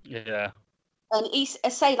 Yeah. And he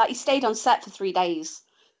stayed on set for 3 days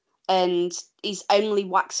and he's only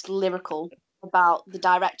waxed lyrical about the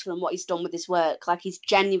director and what he's done with his work. Like he's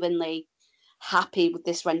genuinely happy with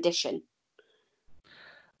this rendition.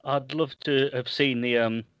 I'd love to have seen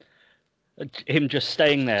the him just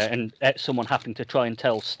staying there and someone having to try and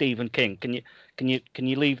tell Stephen King, can you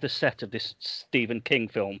leave the set of this Stephen King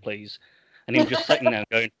film, please? And him just sitting there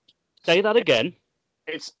going, say that again.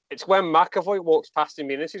 It's when McAvoy walks past him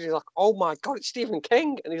and he's like, oh my God, it's Stephen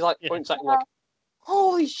King, and he's like points at him like,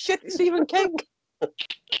 holy shit, it's Stephen King.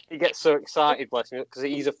 He gets so excited, bless him, because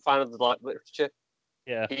he's a fan of the literature.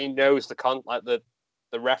 Yeah, he knows the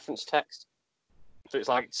reference text, so it's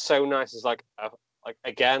like so nice. It's like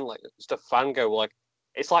just a fangirl. Like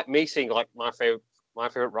it's like me seeing like my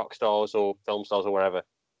favorite rock stars or film stars or whatever.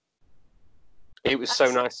 It was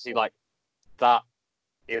so nice to see like that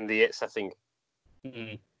in the It setting.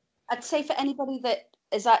 Mm-hmm. I'd say for anybody that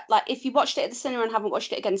is that like if you watched it at the cinema and haven't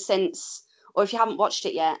watched it again since, or if you haven't watched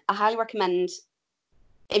it yet, I highly recommend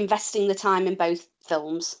investing the time in both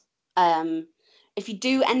films. If you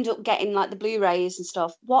do end up getting like the Blu-rays and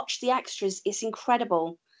stuff, watch the extras. It's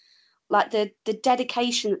incredible. Like the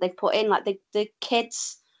dedication that they've put in. Like the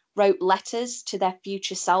kids wrote letters to their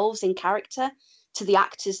future selves in character to the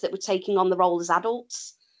actors that were taking on the role as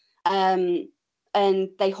adults. And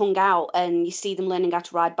they hung out and you see them learning how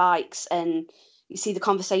to ride bikes and you see the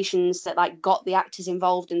conversations that like got the actors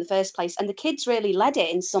involved in the first place. And the kids really led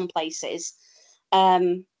it in some places.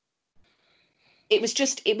 It was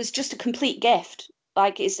just a complete gift.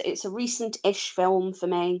 Like it's a recent-ish film for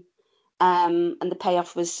me. And the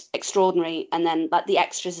payoff was extraordinary. And then like the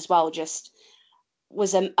extras as well just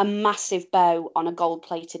was a massive bow on a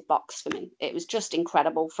gold-plated box for me. It was just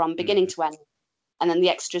incredible from beginning to end. And then the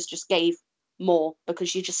extras just gave more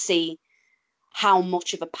because you just see how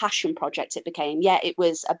much of a passion project it became. Yeah, it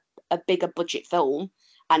was a bigger budget film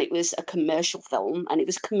and it was a commercial film and it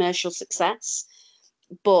was commercial success,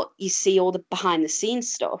 but you see all the behind the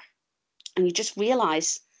scenes stuff and you just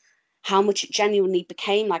realize how much it genuinely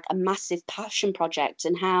became like a massive passion project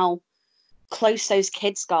and how close those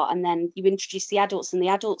kids got. And then you introduce the adults and the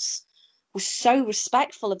adults were so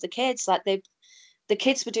respectful of the kids. Like the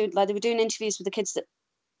kids were doing interviews with the kids that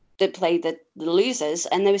play the losers,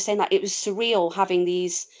 and they were saying that it was surreal having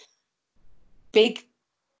these big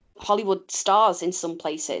Hollywood stars in some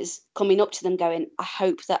places coming up to them going, I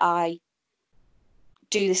hope that I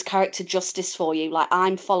do this character justice for you. Like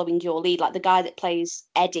I'm following your lead. Like the guy that plays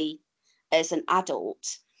Eddie as an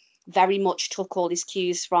adult very much took all his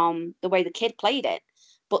cues from the way the kid played it,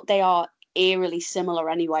 but they are eerily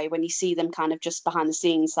similar anyway when you see them kind of just behind the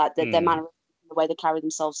scenes, like their mannerisms, the way they carry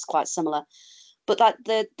themselves is quite similar. But that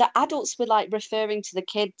the adults were like referring to the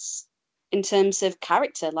kids in terms of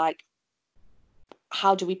character, like,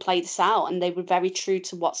 how do we play this out? And they were very true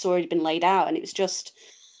to what's already been laid out. And it was just,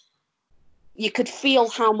 you could feel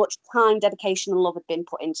how much time, dedication, and love had been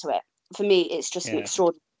put into it. For me, it's just an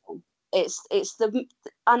extraordinary film. It's the,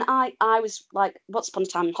 and I was like, Once Upon a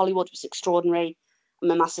Time in Hollywood was extraordinary.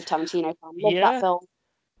 I'm a massive Tarantino fan. Love that film.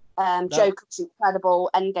 Joker was incredible.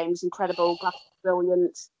 Endgame was incredible. Glass was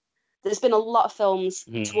brilliant. There's been a lot of films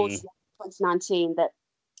towards 2019 that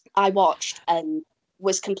I watched and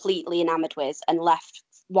was completely enamored with, and left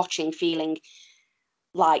watching feeling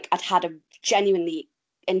like I'd had a genuinely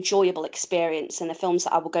enjoyable experience, and the films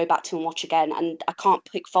that I will go back to and watch again, and I can't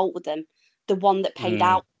pick fault with them. The one that paid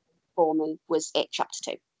out for me was It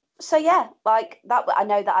Chapter 2. So yeah, like that. I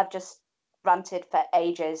know that I've just ranted for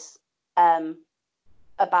ages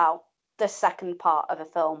about the second part of a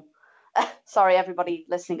film. Sorry, everybody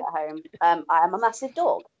listening at home. I am a massive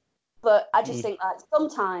dog, but I just think that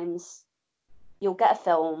sometimes you'll get a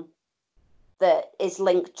film that is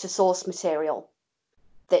linked to source material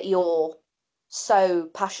that you're so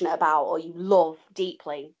passionate about or you love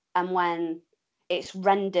deeply, and when it's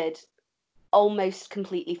rendered almost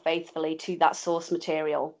completely faithfully to that source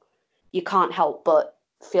material, you can't help but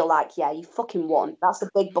feel like, yeah, you fucking won. That's a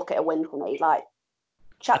big bucket of win for me. Like,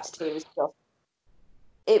 Chapter 2 was just,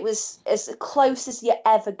 it was as close as you're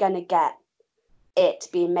ever gonna get it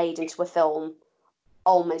being made into a film,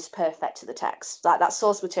 almost perfect to the text. Like, that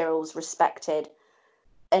source material was respected,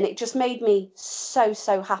 and it just made me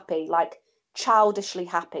so happy, like childishly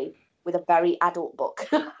happy, with a very adult book.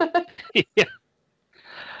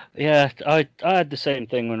 Yeah, I had the same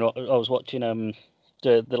thing when I was watching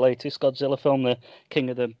the latest Godzilla film, the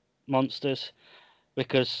King of the Monsters,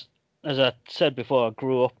 because as I said before, I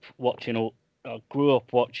grew up watching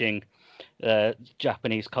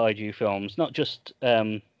Japanese kaiju films, not just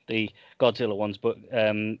the Godzilla ones, but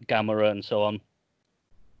Gamera and so on.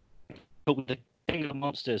 But with the King of the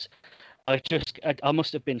Monsters, I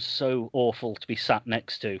must have been so awful to be sat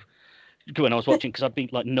next to when I was watching, because I'd be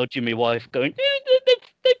like nudging my wife, going,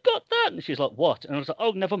 they've got that, and she's like, what? And I was like,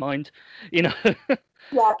 oh, never mind, you know,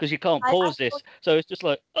 Yeah, because you can't pause this. So it's just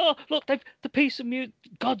like, oh, look, the piece of music,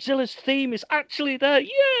 Godzilla's theme is actually there,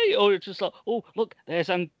 yay! Or it's just like, oh, look, there's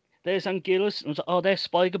Anguillus. And I was like, oh, there's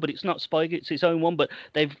Spiker, but it's not Spiker, it's his own one. But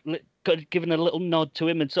they've given a little nod to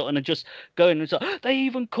him and sort of, and just going, and it's like, they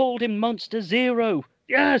even called him Monster Zero.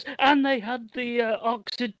 Yes, and they had the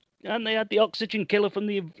oxygen killer from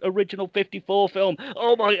the original 54 film.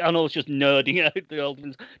 Oh my! And I was just nerding out, the old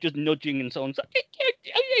ones, just nudging and so on.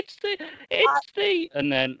 It's the,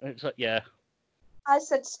 and then it's like, yeah. I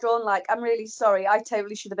said to Strawn, like, I'm really sorry. I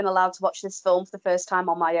totally should have been allowed to watch this film for the first time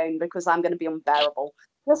on my own, because I'm going to be unbearable.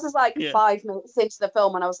 This is like 5 minutes into the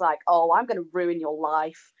film, and I was like, oh, I'm going to ruin your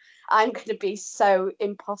life. I'm going to be so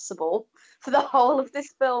impossible for the whole of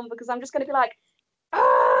this film, because I'm just going to be like,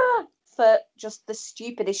 for just the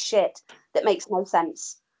stupidest shit that makes no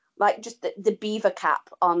sense. Like, just the beaver cap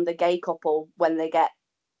on the gay couple when they get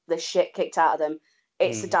the shit kicked out of them.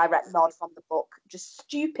 It's a direct nod from the book. Just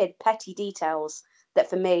stupid, petty details that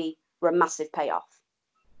for me were a massive payoff.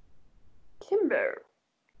 Kimber.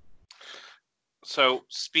 So,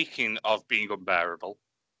 speaking of being unbearable,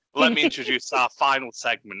 let me introduce our final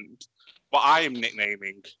segment, what I am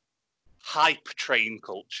nicknaming Hype Train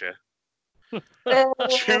Culture.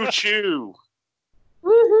 Choo choo!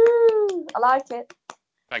 Woohoo! I like it.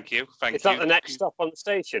 Thank you. Is that the next stop on the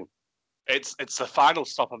station? It's the final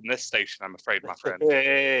stop on this station, I'm afraid, my friend.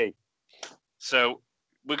 Hey. So,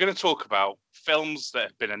 we're going to talk about films that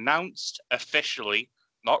have been announced officially,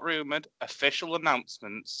 not rumoured, official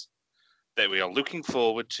announcements that we are looking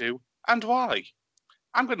forward to, and why.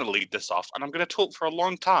 I'm going to lead this off, and I'm going to talk for a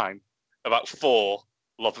long time about Thor: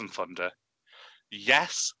 Love and Thunder.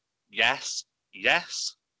 Yes, yes,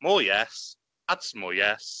 yes, more yes, add some more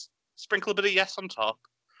yes, sprinkle a bit of yes on top,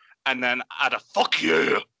 and then add a fuck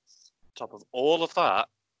yeah on top of all of that,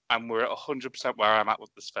 and we're at 100% where I'm at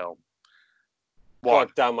with this film. God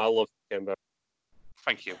damn, I love Kimber.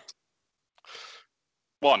 Thank you.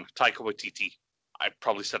 1, Taika Waititi. I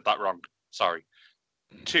probably said that wrong. Sorry.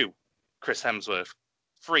 2, Chris Hemsworth.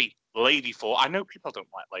 3, Lady Thor. I know people don't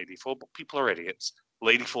like Lady Thor, but people are idiots.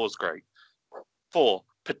 Lady Thor's great. 4,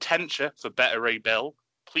 potential for Better Ray Bill.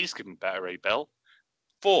 Please give me Better Ray Bill.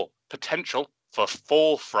 4, potential for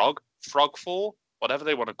Thor Frog. Frog Thor. Whatever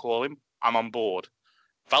they want to call him. I'm on board.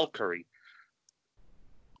 Valkyrie.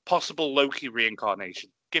 Possible Loki reincarnation.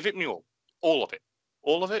 Give it me all. All of it.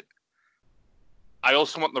 All of it. I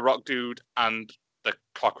also want the Rock Dude and the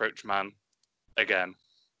Cockroach Man again.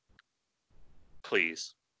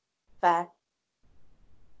 Please. Fair.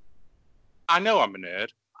 I know I'm a nerd.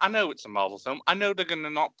 I know it's a Marvel film. I know they're going to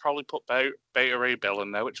not probably put Beta Ray Bill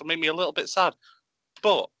in there, which will make me a little bit sad.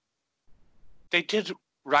 But they did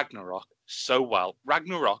Ragnarok so well.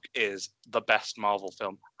 Ragnarok is the best Marvel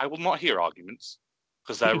film. I will not hear arguments,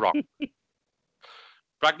 because they're wrong.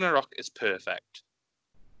 Ragnarok is perfect.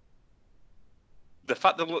 The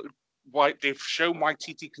fact that they've shown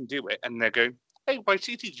YTT can do it, and they're going, hey,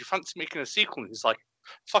 YTT, do you fancy making a sequel? And he's like,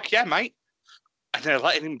 fuck yeah, mate. And they're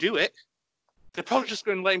letting him do it. They're probably just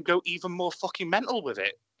going to let him go even more fucking mental with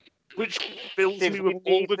it, which fills me with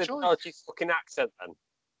all the joy. Dodgy fucking accent, then.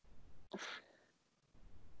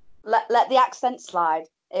 Let the accent slide.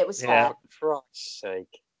 It was fair. For Christ's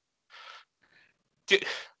sake.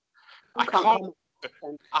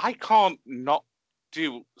 I can't not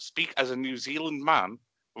speak as a New Zealand man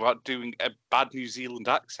without doing a bad New Zealand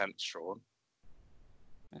accent, Sean.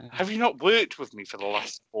 Have you not worked with me for the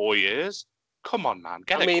last 4 years? Come on, man.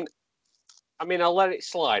 I mean, I'll let it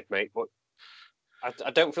slide, mate, but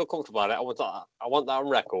I don't feel comfortable about it. I want that on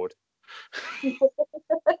record.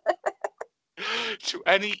 To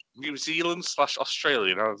any New Zealand /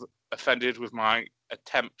 Australian I was offended with my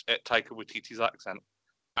attempt at Taika Waititi's accent,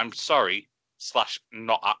 I'm sorry /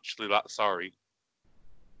 not actually that sorry.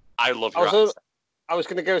 I love your accent. I was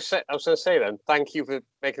going to say then, thank you for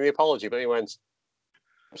making the apology, but he went,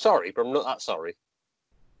 I'm sorry, but I'm not that sorry.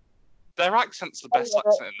 Their accent's the best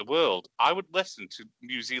accent in the world. I would listen to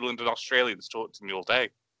New Zealand and Australians talk to me all day.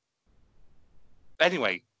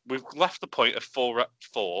 Anyway, we've left the point of 4,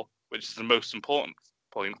 which is the most important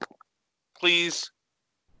point. Please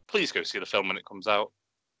go see the film when it comes out.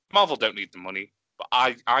 Marvel don't need the money, but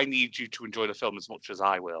I need you to enjoy the film as much as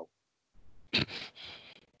I will.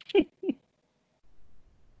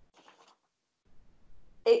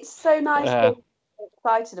 It's so nice to be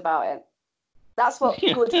excited about it. That's what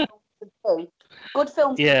good films should do. Good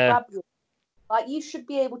films should grab you. Like, you should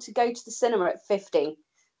be able to go to the cinema at 50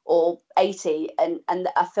 or 80 and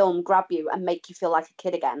a film grab you and make you feel like a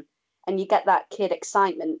kid again. And you get that kid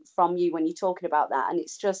excitement from you when you're talking about that. And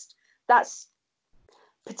it's just, that's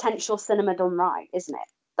potential cinema done right, isn't it?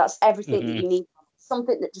 That's everything that you need.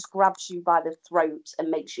 Something that just grabs you by the throat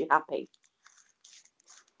and makes you happy.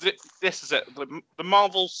 This is it. The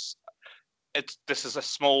Marvels, this is a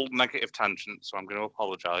small negative tangent, so I'm going to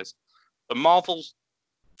apologise. The Marvel's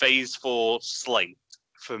Phase 4 slate,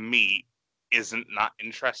 for me, isn't that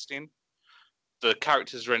interesting. The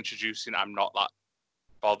characters they're introducing, I'm not that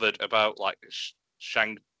bothered about, like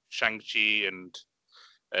Shang-Chi and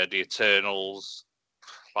the Eternals.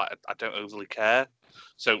 Like, I don't overly care.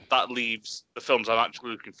 So that leaves the films I'm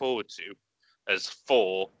actually looking forward to as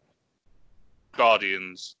 4,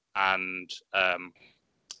 Guardians and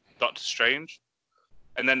Doctor Strange.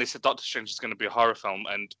 And then they said Doctor Strange is going to be a horror film,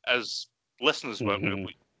 and as listeners won't know,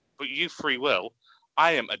 but you 3 will,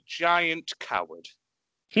 I am a giant coward.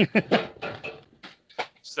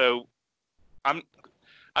 So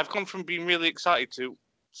I've gone from being really excited to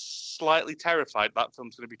slightly terrified that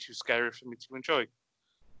film's going to be too scary for me to enjoy.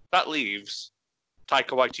 That leaves Taika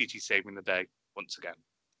Waititi saving the day once again.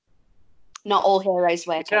 Not all heroes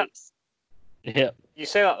wear capes. Yeah. You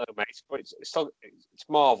say that though, mate, but it's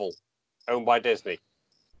Marvel, owned by Disney.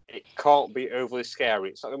 It can't be overly scary.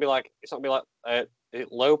 It's not gonna be like is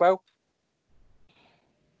it Lobo?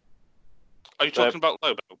 Are you talking about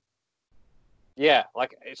Lobo? Yeah,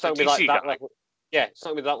 like it's not gonna be like that. Like, yeah, it's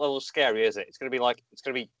not gonna be that level of scary, is it? It's gonna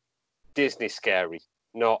be Disney scary,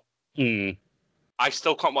 not. I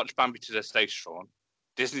still can't watch Bambi to this day, Sean.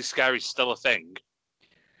 Disney scary's still a thing.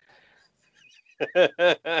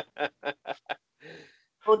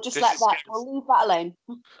 We'll just let that. We'll leave that alone.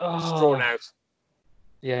 Drawn out.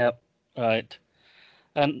 Yeah, right.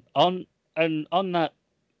 And on that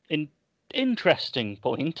interesting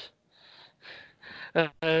point.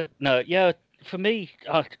 No, yeah. For me,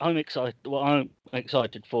 I'm excited. What I'm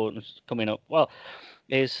excited for coming up. Well,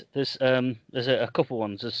 there's a couple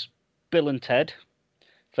ones. There's Bill and Ted,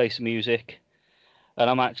 Face of Music, and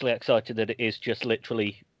I'm actually excited that it is just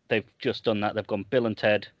literally they've just done that. They've gone Bill and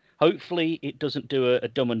Ted. Hopefully, it doesn't do a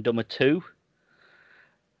Dumb and Dumber 2.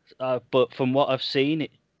 But from what I've seen,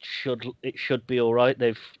 it should be all right.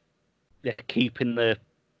 They're keeping the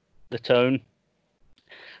tone.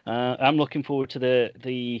 I'm looking forward to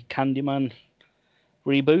the Candyman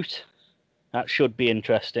reboot. That should be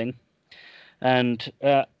interesting. And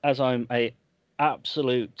as I'm a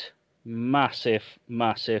absolute massive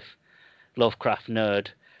Lovecraft nerd,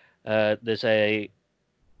 there's a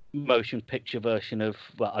motion picture version of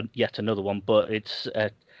yet another one, but it's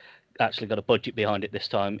actually got a budget behind it this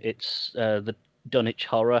time. It's the Dunwich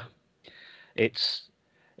Horror, It's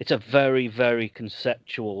a very, very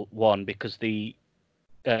conceptual one, because the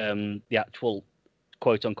actual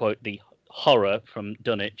quote unquote the horror from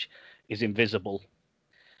Dunwich is invisible.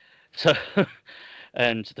 So,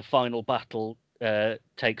 and the final battle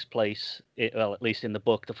takes place. Well, at least in the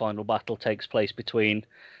book, the final battle takes place between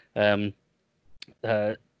some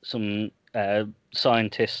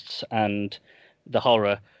scientists and the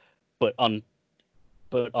horror, but on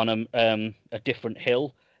a different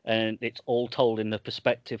hill, and it's all told in the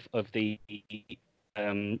perspective of the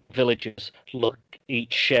villagers. Look,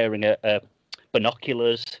 each sharing a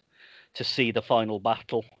binoculars to see the final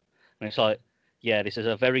battle, and it's like, yeah, this is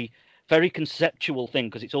a very, very conceptual thing,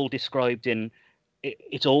 because it's all described in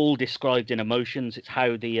emotions. It's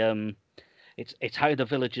how the it's how the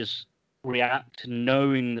villagers react,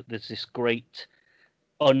 knowing that there's this great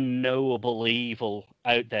unknowable evil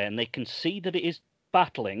out there, and they can see that it is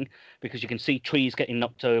battling, because you can see trees getting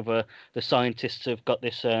knocked over. The scientists have got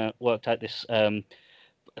this worked out this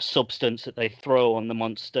substance that they throw on the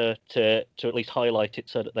monster to at least highlight it,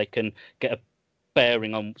 so that they can get a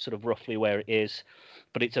bearing on sort of roughly where it is.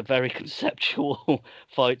 But it's a very conceptual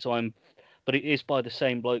fight. But it is by the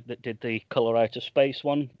same bloke that did the Color Out of Space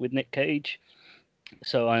one with Nick Cage.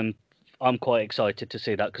 So I'm quite excited to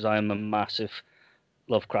see that, because I am a massive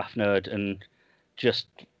Lovecraft nerd, and just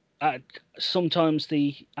sometimes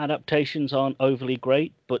the adaptations aren't overly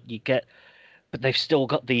great, but they've still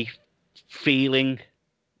got the feeling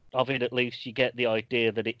of it. At least you get the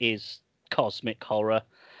idea that it is cosmic horror.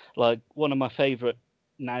 Like, one of my favorite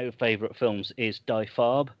films is Die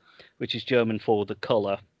Farbe, which is German for The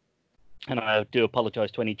Color, and I do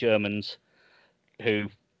apologize to any Germans who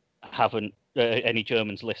haven't any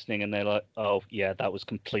Germans listening, and they're like, oh yeah, that was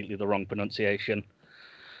completely the wrong pronunciation.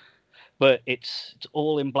 But it's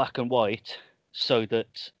all in black and white, so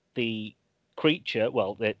that the creature,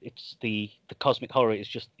 well, it's the cosmic horror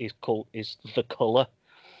is the color,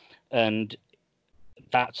 and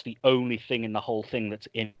that's the only thing in the whole thing that's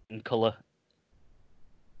in color.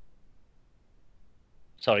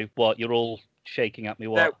 Sorry, what? You're all shaking at me.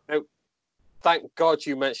 What? No. Thank God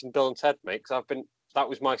you mentioned Bill and Ted, mate, because that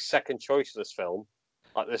was my second choice of this film,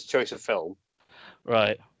 like this choice of film.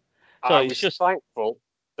 Right. So I was just thankful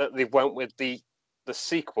that they went with the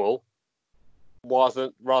sequel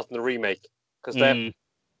rather than the remake, because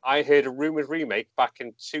I heard a rumored remake back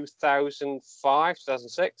in 2005,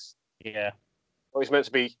 2006. Yeah. It was meant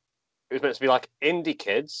to be like Indie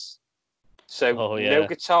Kids, so no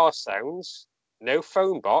guitar sounds, no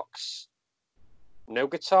phone box, no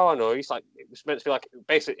guitar noise. Like, it was meant to be like,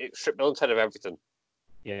 basically it stripped Bill and Ted of everything.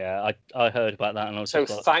 Yeah, I heard about that, and I was so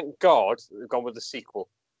thank God they've gone with the sequel.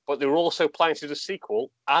 But they were also planning to do the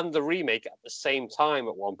sequel and the remake at the same time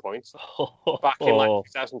at one point, back in like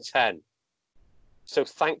 2010. So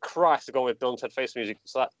thank Christ they're going with Bill and Ted Face Music.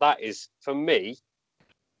 So that is, for me,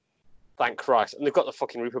 thank Christ. And they've got the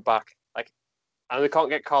fucking Rupert back. Like, and they can't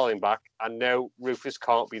get Carlin back. And no, Rufus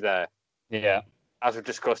can't be there. Yeah. As we've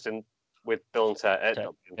discussed with Bill and Ted.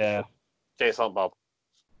 Yeah. James and Bob.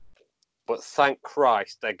 But thank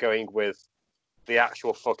Christ they're going with the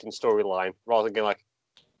actual fucking storyline, rather than going like,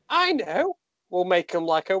 I know, we'll make them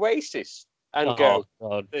like Oasis and go.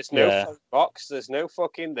 God. There's no phone box. There's no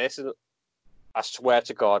fucking this. And I swear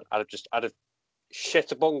to God, I'd have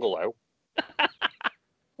shit a bungalow,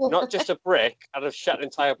 not just a brick. I'd have shut an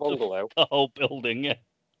entire bungalow, the whole building. Yeah.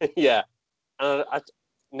 Yeah, and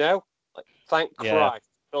thank Christ,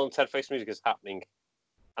 Bill and Ted Face Music is happening,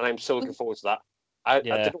 and I'm so looking forward to that. I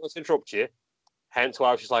didn't want to interrupt you, hence why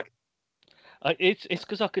I was just like, it's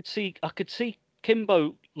because I could see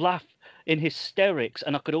Kimbo laugh in hysterics,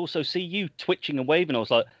 and I could also see you twitching and waving. I was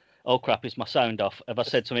like, oh crap, is my sound off? Have I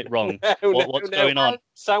said something wrong? What's going on?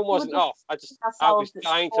 Sound wasn't off. I was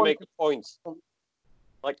trying to make a point.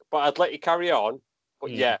 Like, but I'd let you carry on.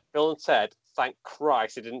 But yeah, Bill and Ted, thank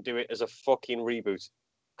Christ they didn't do it as a fucking reboot.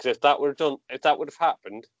 Because if that would have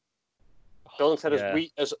happened, Bill and Ted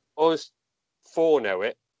as us four know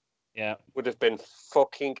it, would have been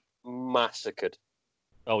fucking massacred.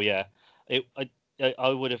 Oh yeah. I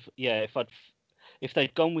would have, if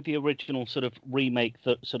they'd gone with the original sort of remake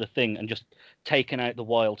sort of thing, and just taken out the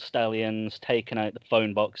wild stallions, taken out the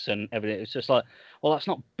phone box and everything. It's just like, well, that's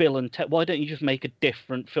not Bill and Ted. Why don't you just make a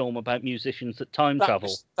different film about musicians that time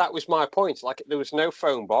travel? That was my point. Like, there was no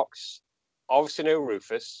phone box, obviously no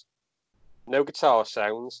Rufus, no guitar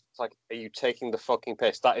sounds. It's like, are you taking the fucking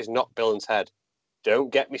piss? That is not Bill and Ted.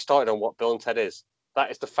 Don't get me started on what Bill and Ted is.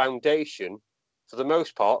 That is the foundation, for the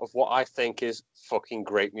most part, of what I think is fucking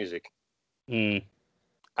great music.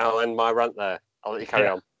 I'll end my rant there. I'll let you carry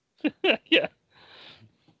on. Yeah.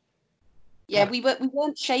 Yeah, we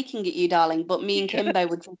weren't shaking at you, darling, but me and Kimbo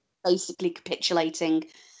were just basically capitulating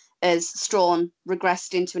as Strawn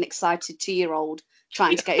regressed into an excited 2-year-old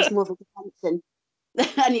trying to get his mother's attention.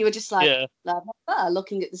 And you were just like, Yeah. blah, blah, blah,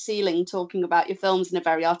 looking at the ceiling, talking about your films in a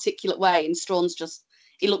very articulate way. And Strawn's just,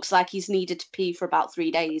 he looks like he's needed to pee for about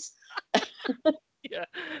 3 days. Yeah.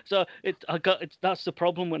 So that's the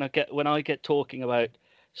problem when I get talking about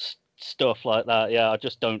stuff like that. Yeah, I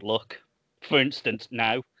just don't look. For instance,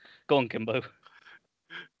 now, go on, Kimbo.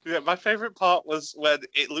 Yeah, my favourite part was when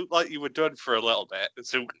it looked like you were done for a little bit,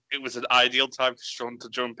 so it was an ideal time for Strawn to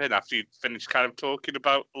jump in after you'd finished kind of talking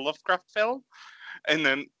about the Lovecraft film, and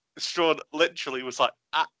then Strawn literally was like,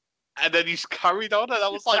 ah, and then he's carried on, and I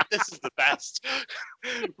was like, this is the best.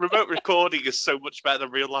 Remote recording is so much better than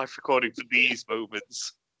real life recording for these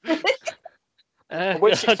moments.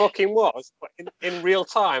 Which it fucking was, but in real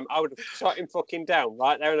time, I would have shot him fucking down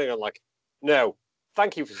right there and then gone like, no,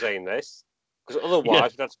 thank you for saying this. Because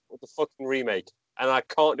otherwise, we'd have to put the fucking remake. And I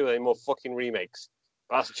can't do any more fucking remakes.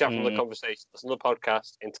 But that's a chat from the conversation. That's another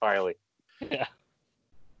podcast entirely. Yeah.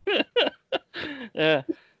 Yeah.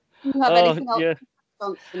 Do you have anything else? Yeah.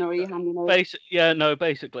 Johnson, or are you handing over?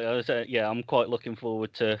 Basically, I was I'm quite looking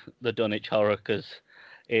forward to the Dunwich Horror because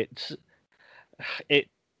I'm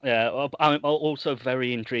also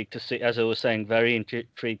very intrigued to see, as I was saying, very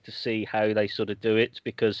intrigued to see how they sort of do it,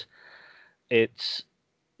 because it's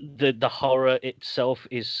the horror itself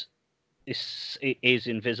is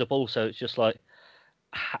invisible, so it's just like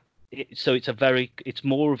it's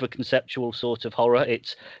more of a conceptual sort of horror.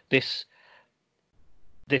 It's this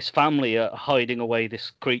family are hiding away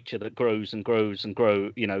this creature that grows and grows and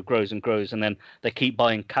grows and grows, and then they keep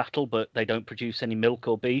buying cattle, but they don't produce any milk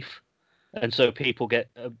or beef, and so people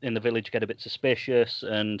in the village get a bit suspicious,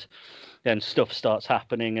 and then stuff starts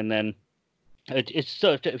happening, and then so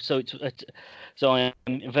I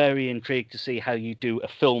am very intrigued to see how you do a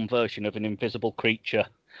film version of an invisible creature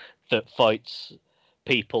that fights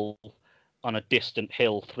people on a distant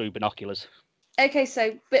hill through binoculars. Okay,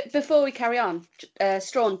 so before we carry on,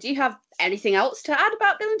 Strawn, do you have anything else to add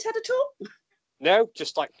about Bill and Ted at all? No,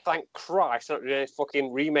 just like, thank Christ, not doing any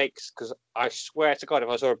fucking remakes, because I swear to God, if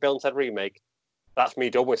I saw a Bill and Ted remake, that's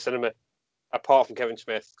me done with cinema. Apart from Kevin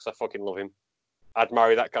Smith, because I fucking love him. I'd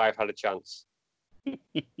marry that guy if I had a chance.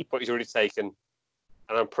 But he's already taken.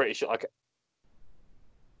 And I'm pretty sure, like,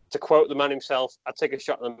 to quote the man himself, I'd take a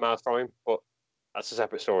shot in the mouth from him, but that's a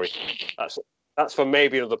separate story. That's for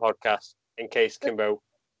maybe another podcast, in case Kimbo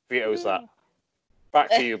vetoes that.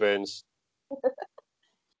 Back to you, Burns.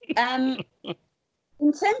 In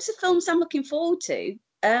terms of films I'm looking forward to,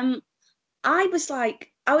 I was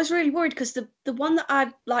really worried because the one that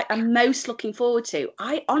I'm most looking forward to,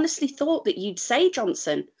 I honestly thought that you'd say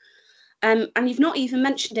Johnson. And you've not even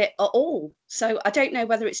mentioned it at all. So I don't know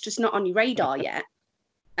whether it's just not on your radar yet.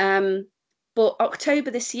 But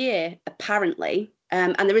October this year, apparently,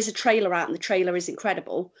 and there is a trailer out, and the trailer is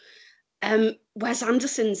incredible. Wes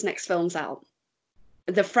Anderson's next film's out,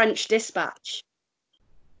 The French Dispatch.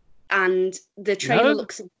 And the trailer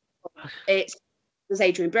looks... There's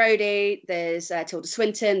Adrian Brody, there's Tilda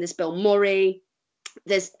Swinton, there's Bill Murray.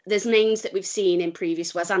 There's names that we've seen in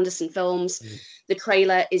previous Wes Anderson films. The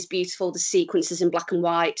trailer is beautiful. The sequences in black and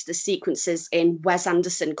white, the sequences in Wes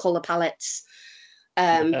Anderson color palettes,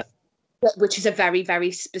 which is a very, very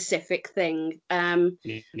specific thing. And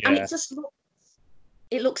it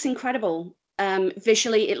looks incredible.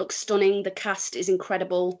 Visually, it looks stunning. The cast is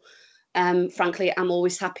incredible. Frankly, I'm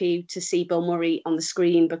always happy to see Bill Murray on the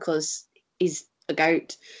screen because he's a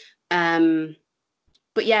goat.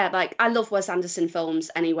 But yeah, like, I love Wes Anderson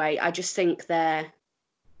films anyway. I just think they're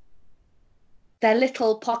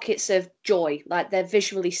little pockets of joy. Like, they're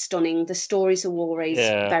visually stunning. The stories are always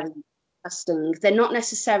very interesting. They're not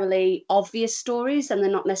necessarily obvious stories, and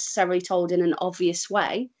they're not necessarily told in an obvious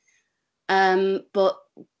way. But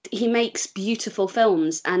he makes beautiful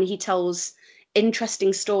films, and he tells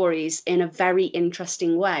interesting stories in a very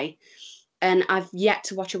interesting way. And I've yet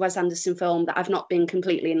to watch a Wes Anderson film that I've not been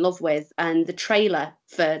completely in love with. And the trailer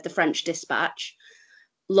for The French Dispatch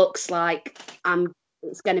looks like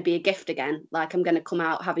it's going to be a gift again. Like, I'm going to come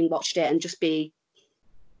out having watched it and just be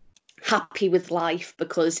happy with life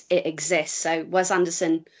because it exists. So Wes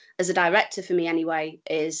Anderson, as a director for me anyway,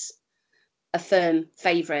 is a firm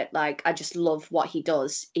favourite. Like, I just love what he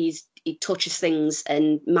does. He touches things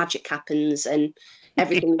and magic happens and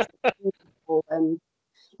everything's beautiful. And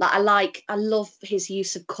I love his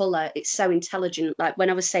use of colour. It's so intelligent. Like, when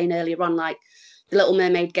I was saying earlier on, like, The Little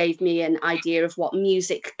Mermaid gave me an idea of what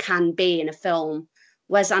music can be in a film.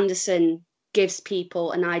 Wes Anderson gives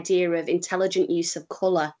people an idea of intelligent use of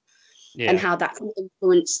colour. and how that can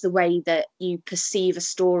influence the way that you perceive a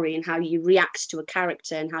story and how you react to a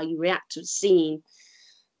character and how you react to a scene.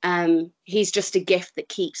 He's just a gift that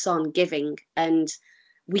keeps on giving, and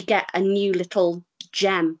we get a new little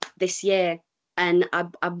gem this year, and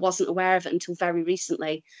I wasn't aware of it until very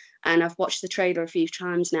recently, and I've watched the trailer a few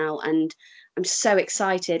times now, and I'm so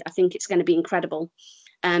excited. I think it's going to be incredible.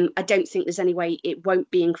 I don't think there's any way it won't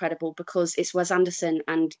be incredible, because it's Wes Anderson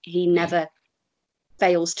and he never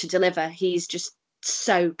fails to deliver. He's just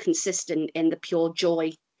so consistent in the pure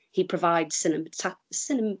joy he provides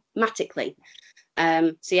cinematically.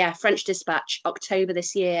 So yeah, French Dispatch, October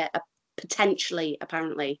this year, potentially,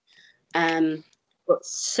 apparently. But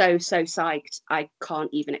so psyched, I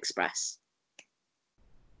can't even express.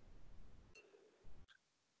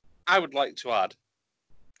 I would like to add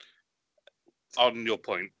on your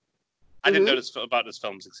point. I didn't know about this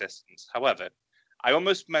film's existence. However, I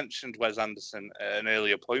almost mentioned Wes Anderson at an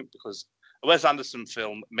earlier point because a Wes Anderson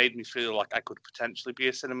film made me feel like I could potentially be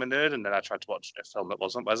a cinema nerd, and then I tried to watch a film that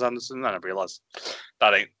wasn't Wes Anderson, and I realised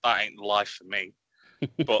that ain't life for me.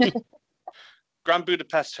 But Grand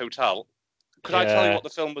Budapest Hotel, could I tell you what the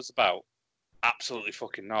film was about? Absolutely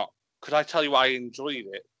fucking not. Could I tell you I enjoyed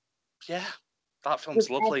it? Yeah, that film's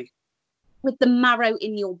lovely. With the marrow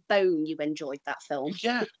in your bone, you enjoyed that film.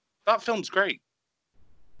 Yeah, that film's great.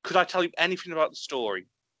 Could I tell you anything about the story?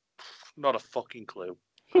 Not a fucking clue.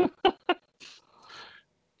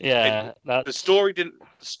 Yeah, the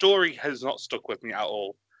story has not stuck with me at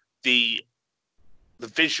all. The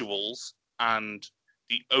visuals and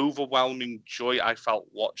the overwhelming joy I felt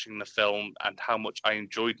watching the film and how much I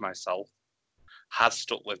enjoyed myself has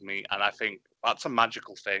stuck with me, and I think that's a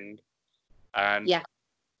magical thing. And yeah,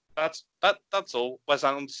 that's all. Wes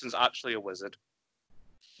Anderson's actually a wizard.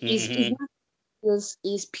 He's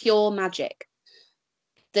pure magic.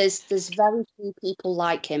 There's very few people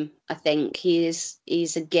like him. I think he's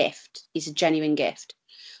a gift. He's a genuine gift.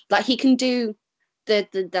 Like, he can do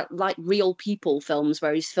the like real people films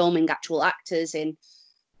where he's filming actual actors in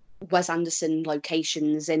Wes Anderson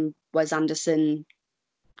locations, in Wes Anderson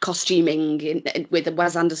costuming, with a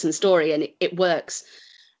Wes Anderson story, and it works.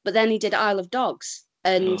 But then he did Isle of Dogs,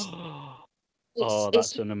 and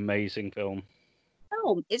that's an amazing film.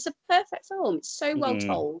 It's a perfect film. It's so well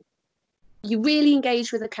told. You really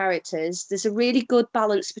engage with the characters. There's a really good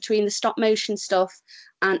balance between the stop motion stuff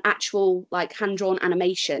and actual, like, hand-drawn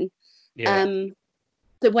animation. Yeah.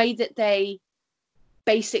 The way that they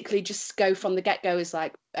basically just go from the get-go is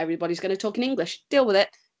like, everybody's going to talk in English, deal with it.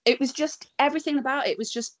 It was just, everything about it was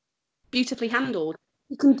just beautifully handled.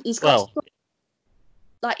 He can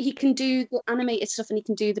do the animated stuff and he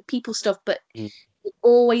can do the people stuff, but it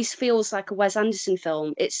always feels like a Wes Anderson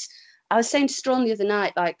film. I was saying to Strawn the other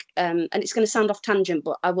night, like, and it's going to sound off tangent,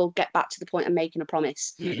 but I will get back to the point I'm making, I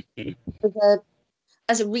promise.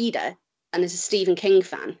 As a reader and as a Stephen King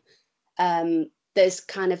fan, there's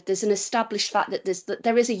an established fact that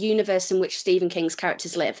there is a universe in which Stephen King's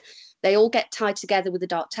characters live. They all get tied together with the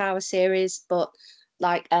Dark Tower series, but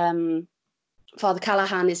like Father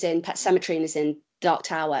Callahan is in Pet Sematary and is in Dark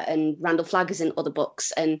Tower, and Randall Flagg is in other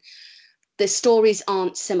books, and the stories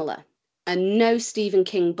aren't similar. And no Stephen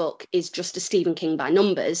King book is just a Stephen King by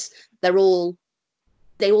numbers. They all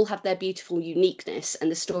have their beautiful uniqueness,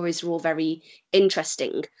 and the stories are all very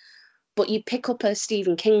interesting. But you pick up a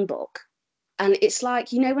Stephen King book, and it's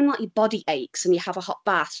like, when like your body aches and you have a hot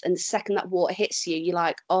bath, and the second that water hits you, you're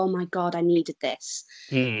like, oh my God, I needed this.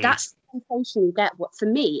 That's the sensation you get, for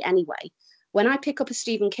me anyway. When I pick up a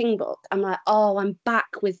Stephen King book, I'm like, oh, I'm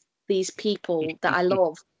back with these people that I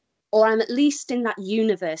love. Or I'm at least in that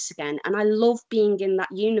universe again. And I love being in that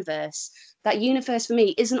universe. That universe for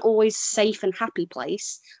me isn't always a safe and happy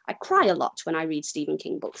place. I cry a lot when I read Stephen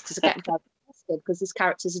King books because I get very invested, because his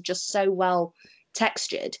characters are just so well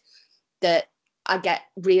textured that I get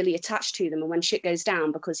really attached to them. And when shit goes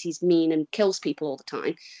down because he's mean and kills people all the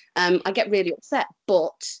time, I get really upset.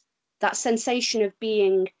 But that sensation of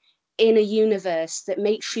being in a universe that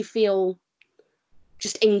makes you feel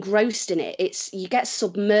just engrossed in it. You get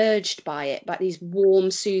submerged by it, by these warm,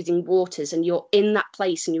 soothing waters, and you're in that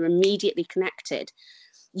place and you're immediately connected.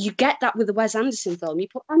 You get that with a Wes Anderson film. You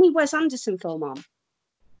put any Wes Anderson film on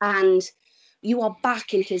and you are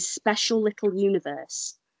back in his special little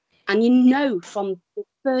universe. And from the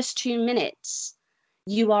first 2 minutes,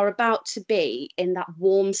 you are about to be in that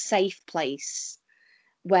warm, safe place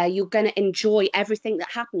where you're going to enjoy everything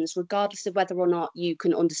that happens, regardless of whether or not you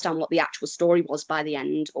can understand what the actual story was by the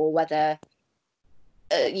end, or whether,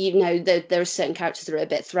 there are certain characters that are a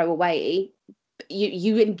bit throwaway.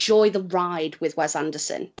 You enjoy the ride with Wes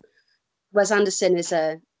Anderson. Wes Anderson is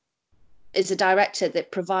is a director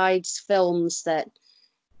that provides films that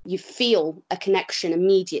you feel a connection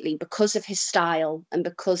immediately because of his style and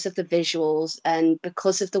because of the visuals and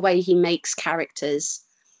because of the way he makes characters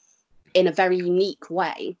in a very unique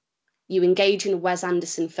way. You engage in a Wes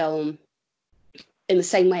Anderson film in the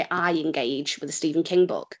same way I engage with a Stephen King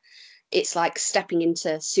book. It's like stepping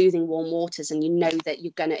into soothing warm waters, and you know that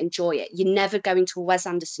you're going to enjoy it. You never go into a Wes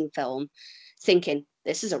Anderson film thinking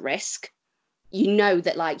this is a risk. You know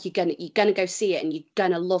that like you're gonna go see it and you're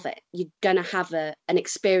gonna love it. You're gonna have an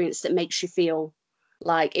experience that makes you feel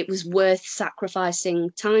like it was worth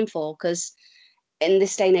sacrificing time for. Because in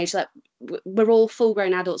this day and age, like we're all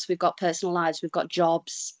full-grown adults, we've got personal lives, we've got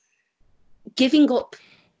jobs. Giving up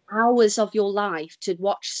hours of your life to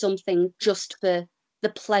watch something just for the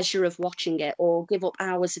pleasure of watching it, or give up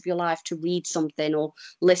hours of your life to read something or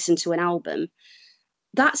listen to an album,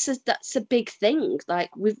 that's a big thing. Like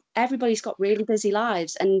everybody's got really busy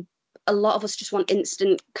lives, and a lot of us just want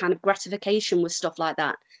instant kind of gratification with stuff like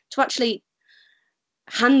that. To actually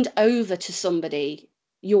hand over to somebody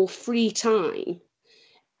your free time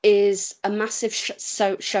is a massive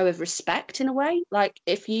show of respect in a way. Like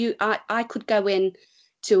if I could go in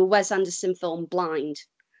to a Wes Anderson film blind,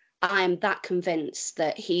 I am that convinced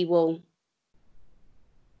that he will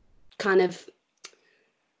kind of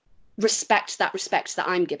respect that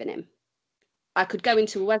I'm giving him. I could go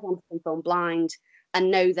into a Wes Anderson film blind and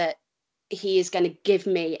know that he is going to give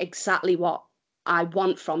me exactly what I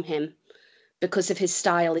want from him, because of his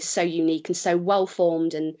style is so unique and so well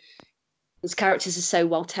formed, and his characters are so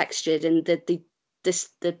well textured, and the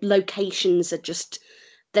locations are just,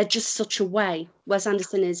 they're just such a way. Wes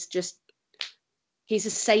Anderson is just, he's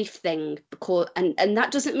a safe thing, because and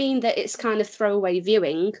that doesn't mean that it's kind of throwaway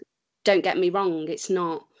viewing. Don't get me wrong, it's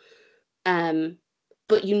not.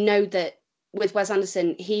 But you know that with Wes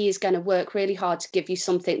Anderson, he is going to work really hard to give you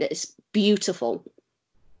something that is beautiful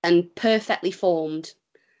and perfectly formed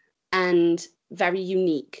and very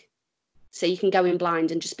unique. So you can go in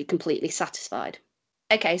blind and just be completely satisfied.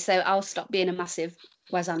 Okay, so I'll stop being a massive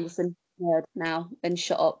Wes Anderson nerd now and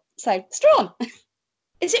shut up. So, Strawn,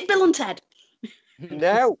 is it Bill and Ted?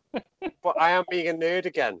 No, but I am being a nerd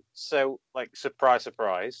again. So, like, surprise,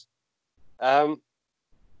 surprise.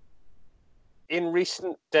 In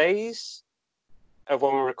recent days of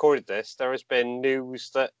when we recorded this, there has been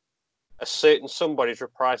news that a certain somebody is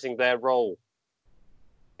reprising their role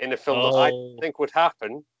in a film that I didn't think would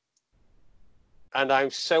happen. And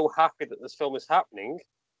I'm so happy that this film is happening.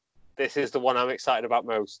 This is the one I'm excited about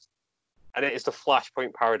most. And it is the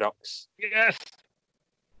Flashpoint Paradox. Yes.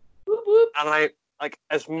 Whoop, whoop. And I like,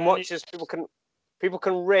 as much as people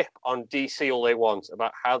can rip on DC all they want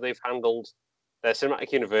about how they've handled their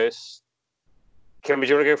cinematic universe. Kimber, do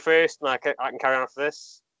you want to go first, and I can carry on after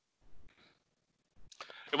this?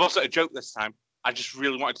 It wasn't a joke this time. I just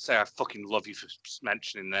really wanted to say I fucking love you for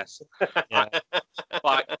mentioning this. Yeah.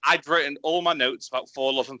 Like, I'd written all my notes about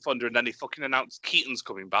Thor: Love and Thunder, and then he fucking announced Keaton's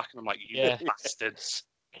coming back, and I'm like, you bastards.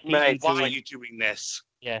 Mate, Why are you doing this?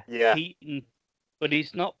 Yeah. Yeah. Keaton, but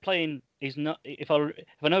he's not playing. He's not. If I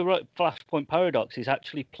know right, Flashpoint Paradox. He's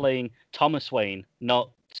actually playing Thomas Wayne,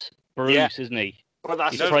 not Bruce, isn't he? But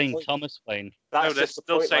that's He's just playing the point. Thomas Wayne. That's No, they're just the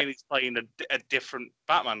still point, saying like, he's playing a different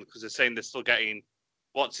Batman, because they're saying they're still getting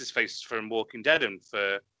what's his face from Walking Dead and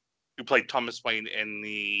who played Thomas Wayne in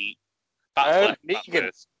the Negan.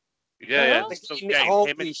 Batman. Yeah, they're still getting him.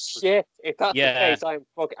 Holy shit! If that's the case,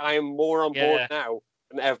 I am more on board now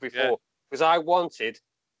than ever before, because I wanted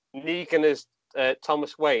Negan as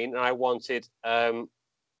Thomas Wayne, and I wanted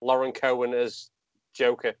Lauren Cohen as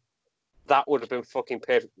Joker. That would have been fucking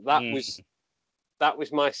perfect. That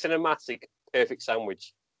was my cinematic perfect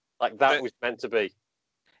sandwich. Like, that was meant to be.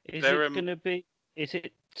 Is it going to be? Is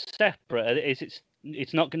it separate? Is it?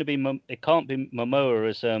 It's not going to be. It can't be Momoa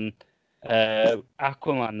as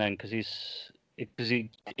Aquaman then, because it's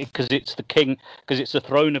the king, because it's the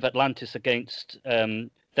throne of Atlantis against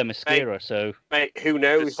Themyscira. So, mate, who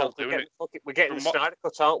knows? We're getting the Snyder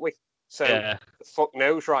Cut, aren't we? So the fuck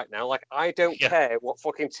knows right now. Like, I don't care what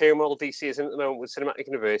fucking turmoil DC is in at the moment with cinematic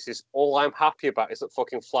universes. All I'm happy about is that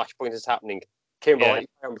fucking Flashpoint is happening. Kimber, I'll let you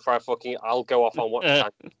go before I'll go off on what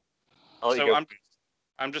time.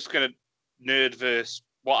 I'm just gonna nerd verse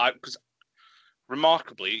because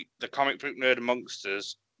remarkably, the comic book nerd amongst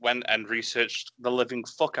us went and researched the living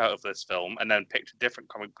fuck out of this film and then picked a different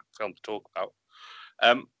comic book film to talk about.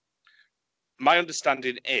 My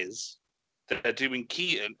understanding is that they're doing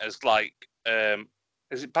Keaton as like,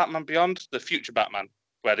 is it Batman Beyond? The future Batman,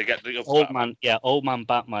 where they get the other old Batman. man, old man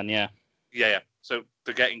Batman, yeah. So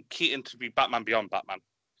they're getting Keaton to be Batman Beyond Batman.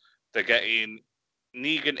 They're getting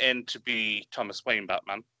Negan in to be Thomas Wayne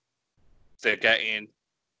Batman.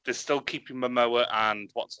 they're still keeping Momoa and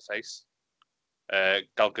what's her face,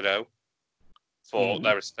 Gal Gadot, for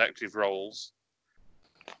their respective roles,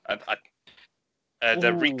 and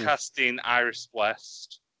they're recasting Iris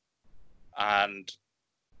West, and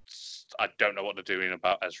I don't know what they're doing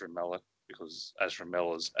about Ezra Miller, because Ezra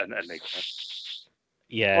Miller's an enigma.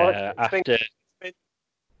 Yeah, well,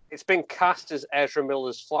 it's been cast as Ezra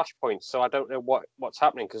Miller's Flashpoint, so I don't know what's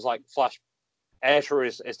happening, because like Ezra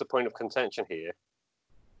is the point of contention here.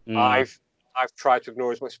 I've tried to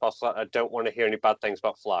ignore as much as possible. I don't want to hear any bad things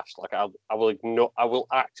about Flash. Like I will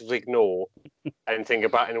actively ignore anything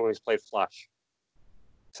about anyone who's played Flash.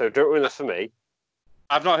 So don't ruin this for me.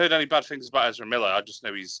 I've not heard any bad things about Ezra Miller. I just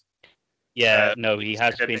know he's. Yeah, no, he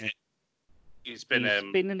has been. He's been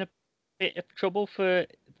in a bit of trouble for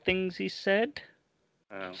things he said.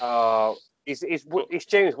 He's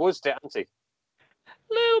James Woods, isn't he?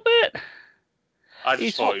 A little bit. I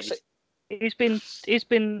just thought he was. He's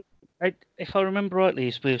been. If I remember rightly,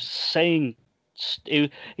 he was saying he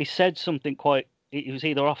said something quite. He was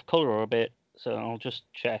either off color or a bit. So I'll just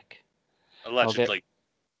check. Allegedly.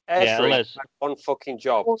 Ezra had one fucking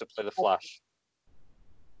job to play the Flash.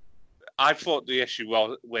 I thought the issue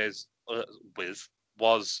was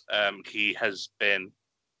he has been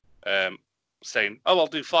saying, "Oh, I'll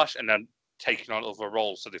do Flash," and then taking on other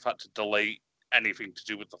roles, so they've had to delay anything to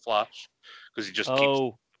do with the Flash because he just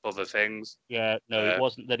keeps other things. Yeah, no, it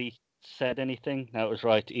wasn't that he said anything. That was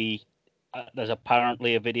right. There's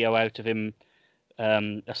apparently a video out of him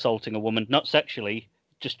assaulting a woman, not sexually,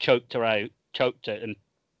 just choked her, and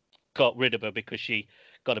got rid of her because she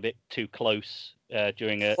got a bit too close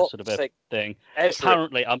during a sort of a thing.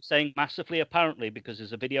 Apparently, I'm saying massively apparently because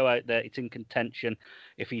there's a video out there. It's in contention.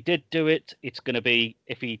 If he did do it, it's going to be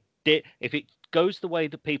if it goes the way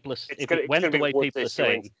that people are. If it went the way people are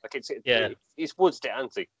saying, like it's Woods,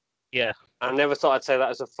 isn't he? Yeah. I never thought I'd say that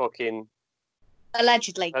as a fucking.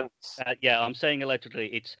 Allegedly. Yeah, I'm saying allegedly.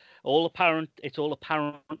 It's all apparent. It's all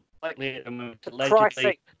apparent.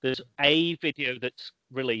 Allegedly, there's a video that's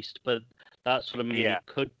released, but that's what I mean. It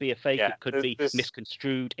could be a fake. It could be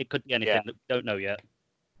misconstrued. It could be anything that we don't know yet.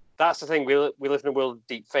 That's the thing. We live in a world of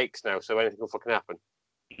deep fakes now, so anything will fucking happen.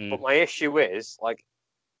 But my issue is, like,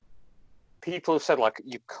 people have said, like,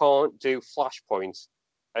 you can't do Flashpoint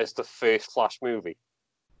as the first Flash movie.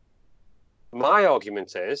 My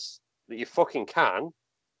argument is that you fucking can,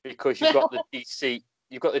 because you've got the DC.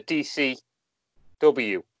 You've got the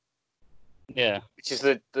DCW. Yeah. Which is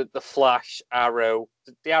the Flash, Arrow,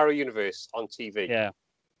 the Arrow universe on TV. Yeah.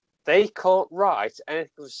 They can't write anything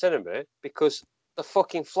for cinema because the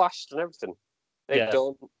fucking Flash and everything. They've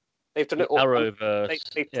done it all.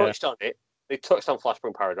 Arrowverse. They touched on it. They touched on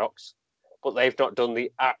Flashpoint Paradox, but they've not done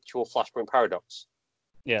the actual Flashpoint Paradox.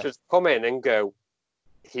 Yeah. Just come in and go,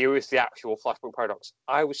 here is the actual Flashpoint Paradox.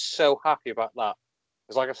 I was so happy about that.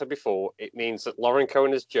 Because like I said before, it means that Lauren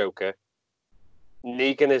Cohen is Joker,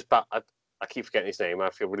 Negan is Batman. I keep forgetting his name. I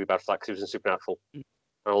feel really bad for that because he was in Supernatural.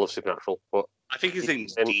 I love Supernatural, but I think his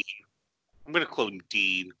name's Dean. I'm going to call him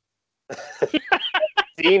Dean.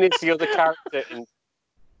 Dean is the other character.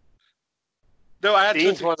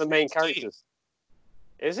 Dean's one of the main characters.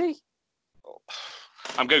 Is he?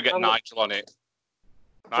 I'm going to get Nigel on it.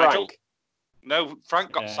 Frank. Nigel? No,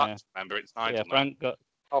 Frank got sacked. Remember, it's Nigel. Yeah, Frank got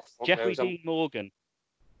Jeffrey Dean Morgan.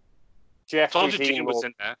 Told you Dean was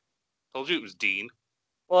in there. Told you it was Dean.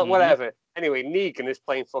 Well, whatever. Anyway, Negan is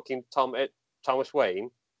playing fucking Thomas Wayne.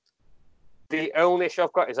 The only issue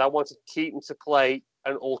I've got is I wanted Keaton to play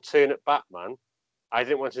an alternate Batman. I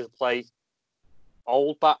didn't want him to play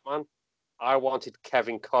old Batman. I wanted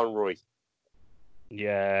Kevin Conroy.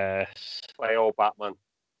 Yes. Play old Batman.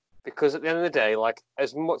 Because at the end of the day, like,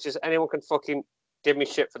 as much as anyone can fucking give me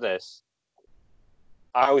shit for this,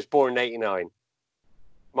 I was born in 1989.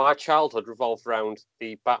 My childhood revolved around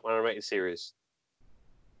the Batman animated series.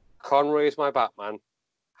 Conroy is my Batman.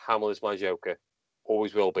 Hamill is my Joker.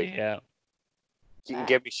 Always will be. Yeah. You can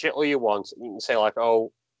give me shit all you want. You can say, like,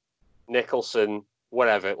 oh, Nicholson,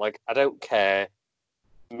 whatever. Like, I don't care.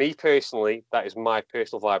 Me personally, that is my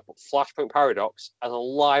personal vibe. But Flashpoint Paradox, as a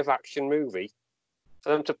live-action movie, for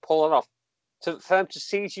them to pull it off, for them to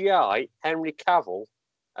CGI Henry Cavill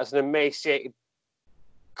as an emaciated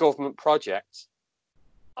government project,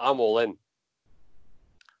 I'm all in.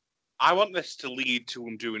 I want this to lead to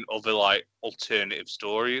him doing other, like, alternative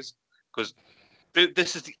stories, because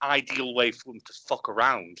this is the ideal way for them to fuck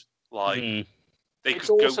around. Like, they it's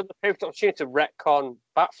could also the perfect opportunity to retcon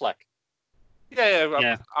Batfleck.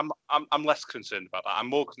 Yeah. I'm less concerned about that. I'm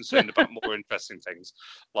more concerned about more interesting things.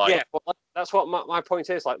 Like, yeah, well, that's what my point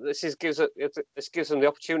is. Like, this gives them the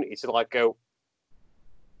opportunity to, like, go.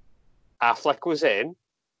 Affleck was in,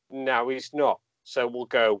 now he's not. So we'll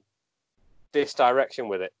go this direction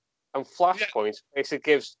with it. And Flashpoint basically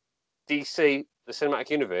gives DC, the cinematic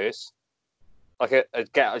universe, like a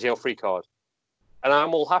get out of jail free card. And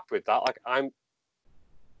I'm all happy with that. Like, I'm,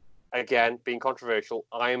 again, being controversial,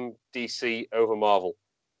 I'm DC over Marvel.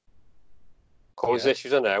 Cause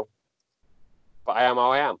issues, I know. But I am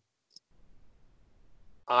how I am.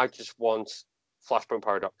 I just want Flashpoint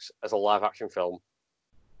Paradox as a live action film.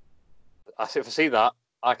 If I see that,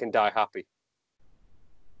 I can die happy.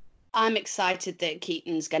 I'm excited that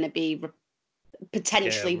Keaton's going to be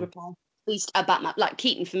potentially replaced, at least a Batman. Like,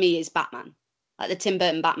 Keaton for me is Batman. Like, the Tim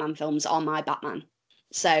Burton Batman films are my Batman.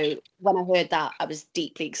 So when I heard that, I was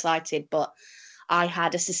deeply excited, but I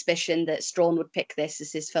had a suspicion that Strawn would pick this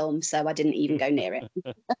as his film, so I didn't even go near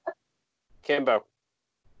it. Kimbo.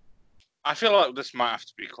 I feel like this might have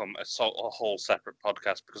to become a whole separate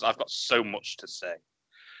podcast because I've got so much to say.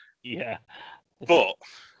 Yeah. But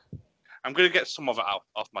I'm going to get some of it out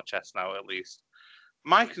off my chest now, at least.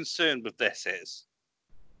 My concern with this is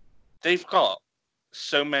they've got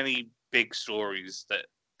so many big stories that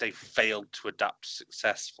they failed to adapt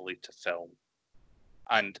successfully to film.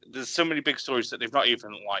 And there's so many big stories that they've not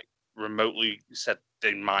even, like, remotely said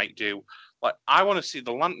they might do. Like, I want to see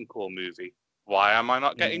the Lantern Corps movie. Why am I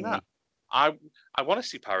not getting that? I want to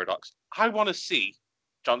see Paradox. I want to see,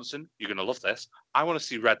 Johnson, you're going to love this, I want to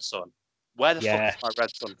see Red Son. Where the fuck is my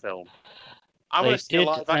Red Son film? I want to see a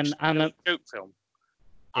live action joke film.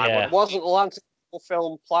 Yeah. Wasn't the Lantern Corps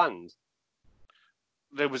film planned?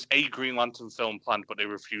 There was a Green Lantern film planned, but they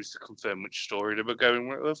refused to confirm which story they were going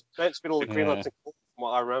with. It's been the Green Lantern Corps, from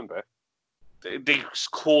what I remember. They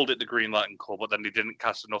called it the Green Lantern Corps, but then they didn't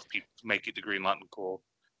cast enough people to make it the Green Lantern Corps.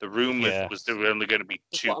 The rumour was there were only going to be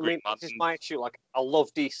two Green Lanterns. This is my issue. Like, I love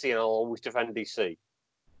DC and I'll always defend DC,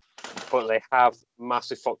 but they have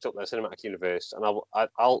massively fucked up their cinematic universe, and I'll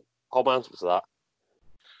hold my hands up to that.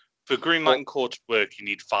 For Green Lantern Corps to work, you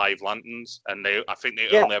need 5 lanterns, and I think they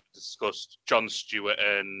only ever discussed Jon Stewart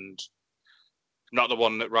and not the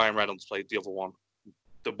one that Ryan Reynolds played, the other one,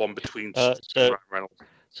 the one between Ryan Reynolds.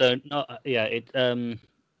 So not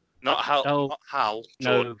not Hal. Oh, not Hal.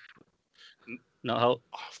 No. Not Hal.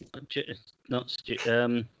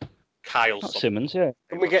 Kyle. Not Simmons. Yeah.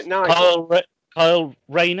 Can we get Nigel? Kyle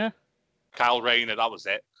Rayner. Kyle Rayner. That was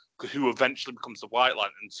it. Who eventually becomes the White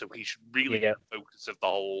Lantern, so he should really be the focus of the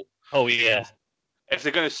whole. Oh yeah. If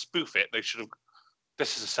they're going to spoof it, they should have.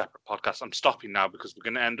 This is a separate podcast. I'm stopping now because we're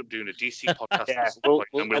going to end up doing a DC podcast at some point,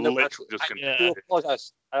 and we're literally just going to.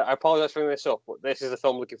 I apologize for bringing this up, but this is the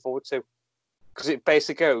film I'm looking forward to because it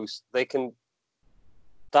basically goes. They can.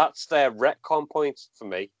 That's their retcon point for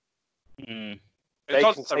me. Mm. They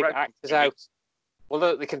can take actors out.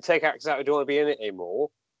 Well, they can take actors out who don't want to be in it anymore,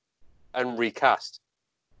 and recast.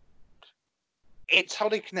 It's how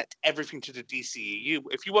they connect everything to the DCEU.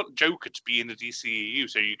 If you want Joker to be in the DCEU,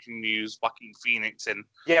 so you can use Joaquin Phoenix in.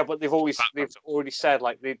 Yeah, but they've already said,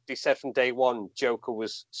 like they said from day one, Joker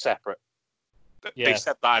was separate. They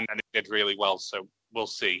said that, and then it did really well. So we'll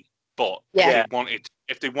see. But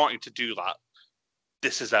if they wanted to do that,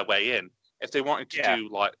 this is their way in. If they wanted to do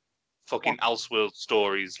like fucking Elseworld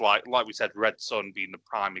stories, like we said, Red Son being the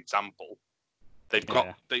prime example, they've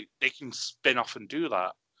got they can spin off and do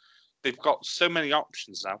that. They've got so many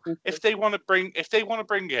options now. If they want to bring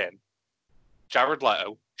in Jared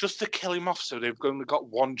Leto just to kill him off, so they've only got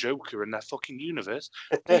one Joker in their fucking universe,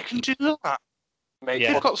 they can do that. Mate,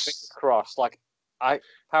 they've got cross. Like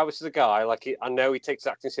Powers is the guy. Like I know he takes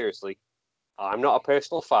acting seriously. I'm not a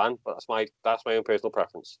personal fan, but that's my own personal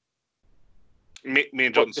preference. Me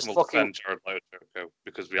and Johnson will defend Jared Leto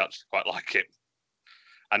because we actually quite like him.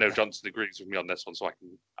 I know Johnson agrees with me on this one, so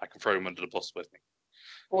I can throw him under the bus with me.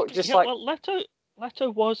 Well,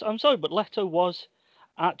 Leto was. I'm sorry, but Leto was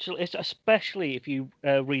actually, especially if you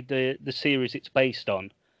read the series it's based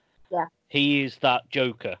on. Yeah, he is that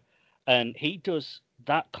Joker, and he does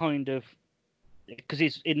that kind of.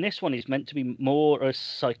 Because in this one, he's meant to be more a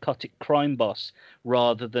psychotic crime boss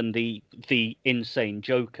rather than the insane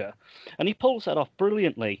Joker, and he pulls that off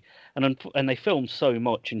brilliantly. And they filmed so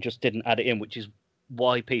much and just didn't add it in, which is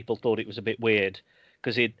why people thought it was a bit weird.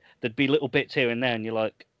 Because there'd be little bits here and there, and you're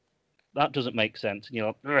like, that doesn't make sense. And you're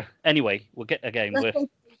like, ugh. Anyway, we'll get again.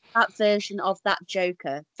 That version of that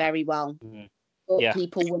Joker very well. But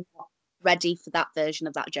people were not ready for that version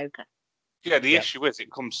of that Joker. Yeah, the issue is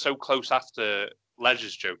it comes so close after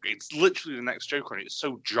Ledger's Joker. It's literally the next Joker, and it's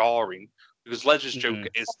so jarring because Ledger's Joker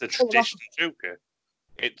is the traditional Joker.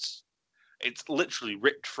 It's literally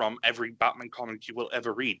ripped from every Batman comic you will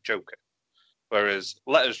ever read, Joker. Whereas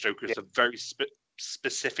Leto's Joker is a very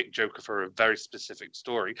specific Joker for a very specific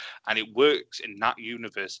story, and it works in that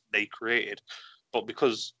universe they created. But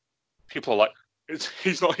because people are like,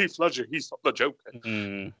 he's not Heath Ledger, he's not the Joker,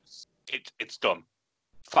 it's dumb.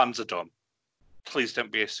 Fans are dumb. Please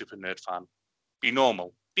don't be a super nerd fan. Be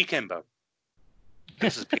normal. Be Kimbo.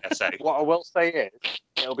 This is PSA. What I will say is,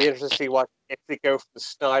 it'll be interesting to see what if they go for the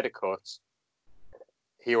Snyder cut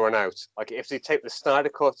here on out. Like, if they take the Snyder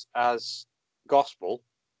cut as gospel,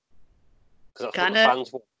 because that's what the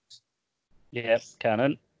fans want. Yep,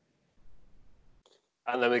 canon.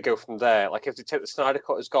 And then we go from there. Like, if they take the Snyder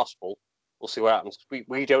cut as gospel, we'll see what happens.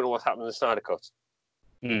 We don't know what's happening in the Snyder cut.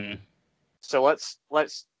 So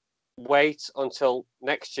let's wait until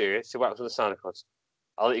next year to see what happens with the Snyder cut.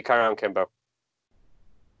 I'll let you carry on, Kimbo.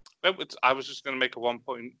 I was just going to make a 1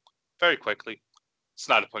 point very quickly.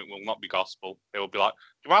 Snyder Point will not be gospel. They will be like,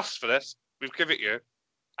 you asked for this, we've given it you.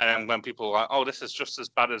 And then when people are like, oh, this is just as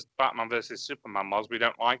bad as Batman versus Superman was, we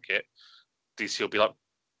don't like it, DC will be like,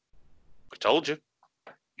 we told you.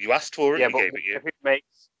 You asked for it, we gave it you.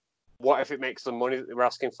 What if it makes the money that they were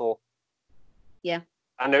asking for? Yeah.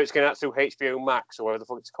 I know it's going out through HBO Max or whatever the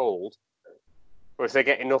fuck it's called, but if they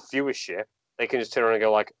get enough viewership, they can just turn around and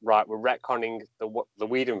go like, right, we're retconning the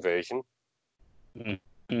Whedon version. Mm.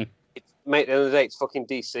 Mate, at the end of the day, it's fucking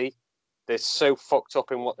DC. They're so fucked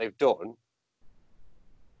up in what they've done.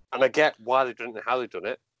 And I get why they've done it and how they've done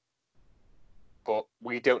it. But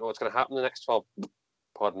we don't know what's going to happen in the next 12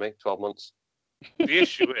 months. The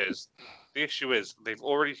issue is they've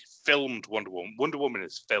already filmed Wonder Woman. Wonder Woman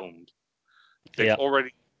is filmed. They've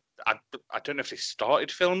already... I don't know if they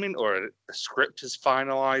started filming or the script is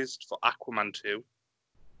finalised for Aquaman 2.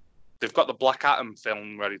 They've got the Black Adam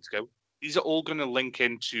film ready to go. These are all going to link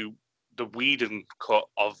into the Whedon cut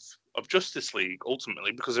of Justice League,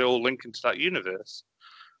 ultimately, because they all link into that universe.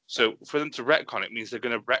 So for them to retcon it means they're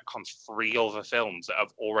going to retcon 3 other films that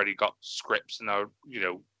have already got scripts and are,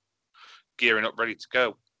 gearing up, ready to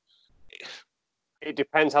go. It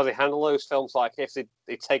depends how they handle those films. Like, if they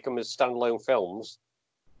take them as standalone films,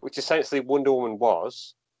 which essentially Wonder Woman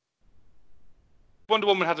was. Wonder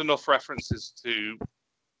Woman had enough references to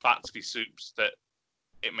Bats v Soups that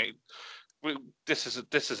it made. This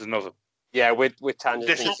is another. Yeah, with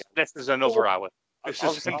tangents. This is another hour. I'll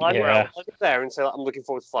get there and say I'm looking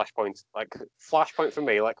forward to Flashpoint. Like, Flashpoint for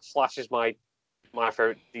me, like, Flash is my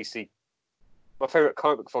favorite DC, my favorite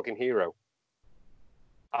comic book fucking hero.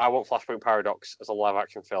 I want Flashpoint Paradox as a live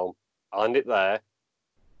action film. I'll end it there.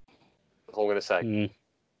 That's all I'm going to say.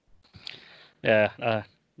 Yeah,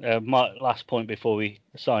 my last point before we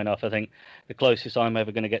sign off, I think the closest I'm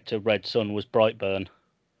ever going to get to Red Sun was Brightburn.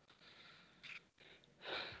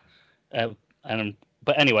 But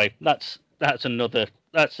anyway, that's another.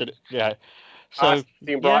 Yeah. So I've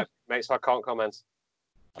seen Bright, mate, so I can't comment.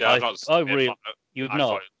 Yeah, you've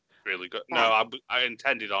not. Really good. No, I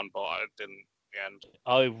intended on, but I didn't. In the end.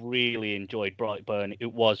 I really enjoyed Brightburn.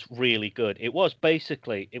 It was really good. It was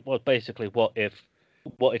basically what if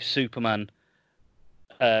Superman.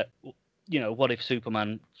 What if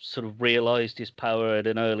Superman sort of realized his power at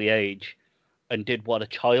an early age and did what a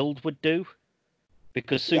child would do?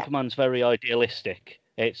 Because Superman's very idealistic.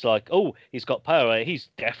 It's like, oh, he's got power. He's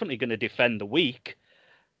definitely going to defend the weak.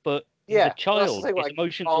 But he's a child. His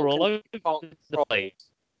emotions are all over the place.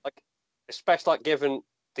 Like, especially given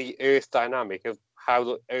the Earth dynamic of how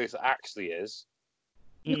the Earth actually is,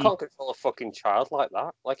 you can't control a fucking child like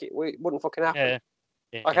that. Like, it wouldn't fucking happen.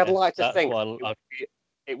 Yeah, I'd like to think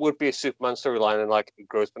it would be a Superman storyline, and like he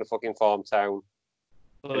grows up in a fucking farm town,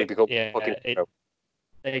 and he becomes fucking hero.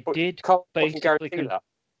 They but did basically that.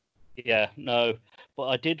 Yeah, no, but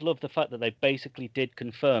I did love the fact that they basically did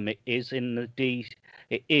confirm it is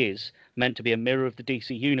it is meant to be a mirror of the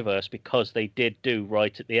DC universe, because they did do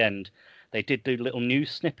right at the end. They did do little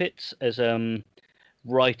news snippets as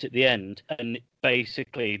right at the end, and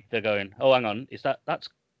basically they're going, oh, hang on, that's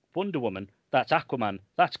Wonder Woman, that's Aquaman,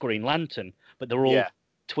 that's Green Lantern, but they're all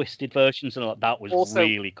twisted versions, and that was also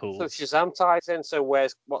really cool. So Shazam ties in. So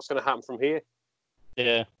what's going to happen from here?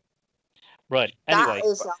 Yeah. Right. Anyway, that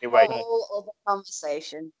is a whole other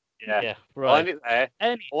conversation. Yeah. Right. I'll end it there.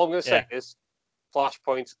 All I'm going to say is,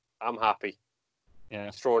 Flashpoint. I'm happy. Yeah.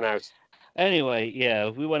 It's drawn out. Anyway,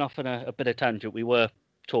 we went off on a bit of tangent. We were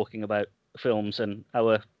talking about films and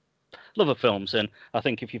our love of films, and I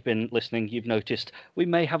think if you've been listening, you've noticed we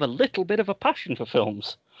may have a little bit of a passion for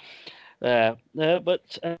films. But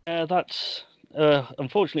that's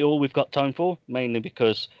unfortunately all we've got time for, mainly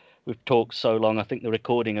because we've talked so long. I think the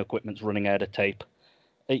recording equipment's running out of tape.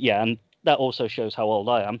 And that also shows how old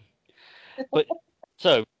I am. But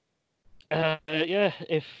so,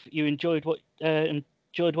 if you enjoyed what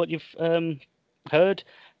you've heard.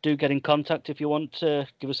 Do get in contact if you want to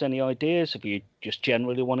give us any ideas. If you just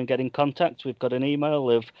generally want to get in contact, we've got an email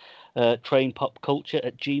of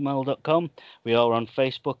trainpopculture@gmail.com. We are on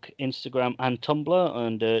Facebook, Instagram, and Tumblr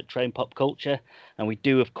under Train Pop Culture, and we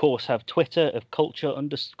do, of course, have Twitter of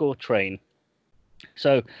culture_train.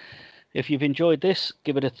 So if you've enjoyed this,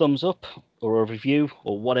 give it a thumbs up or a review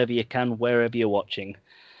or whatever you can wherever you're watching.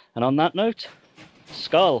 And on that note,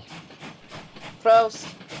 Skull. Prost.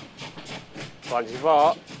 Thank you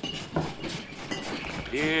for.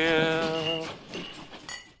 Yeah.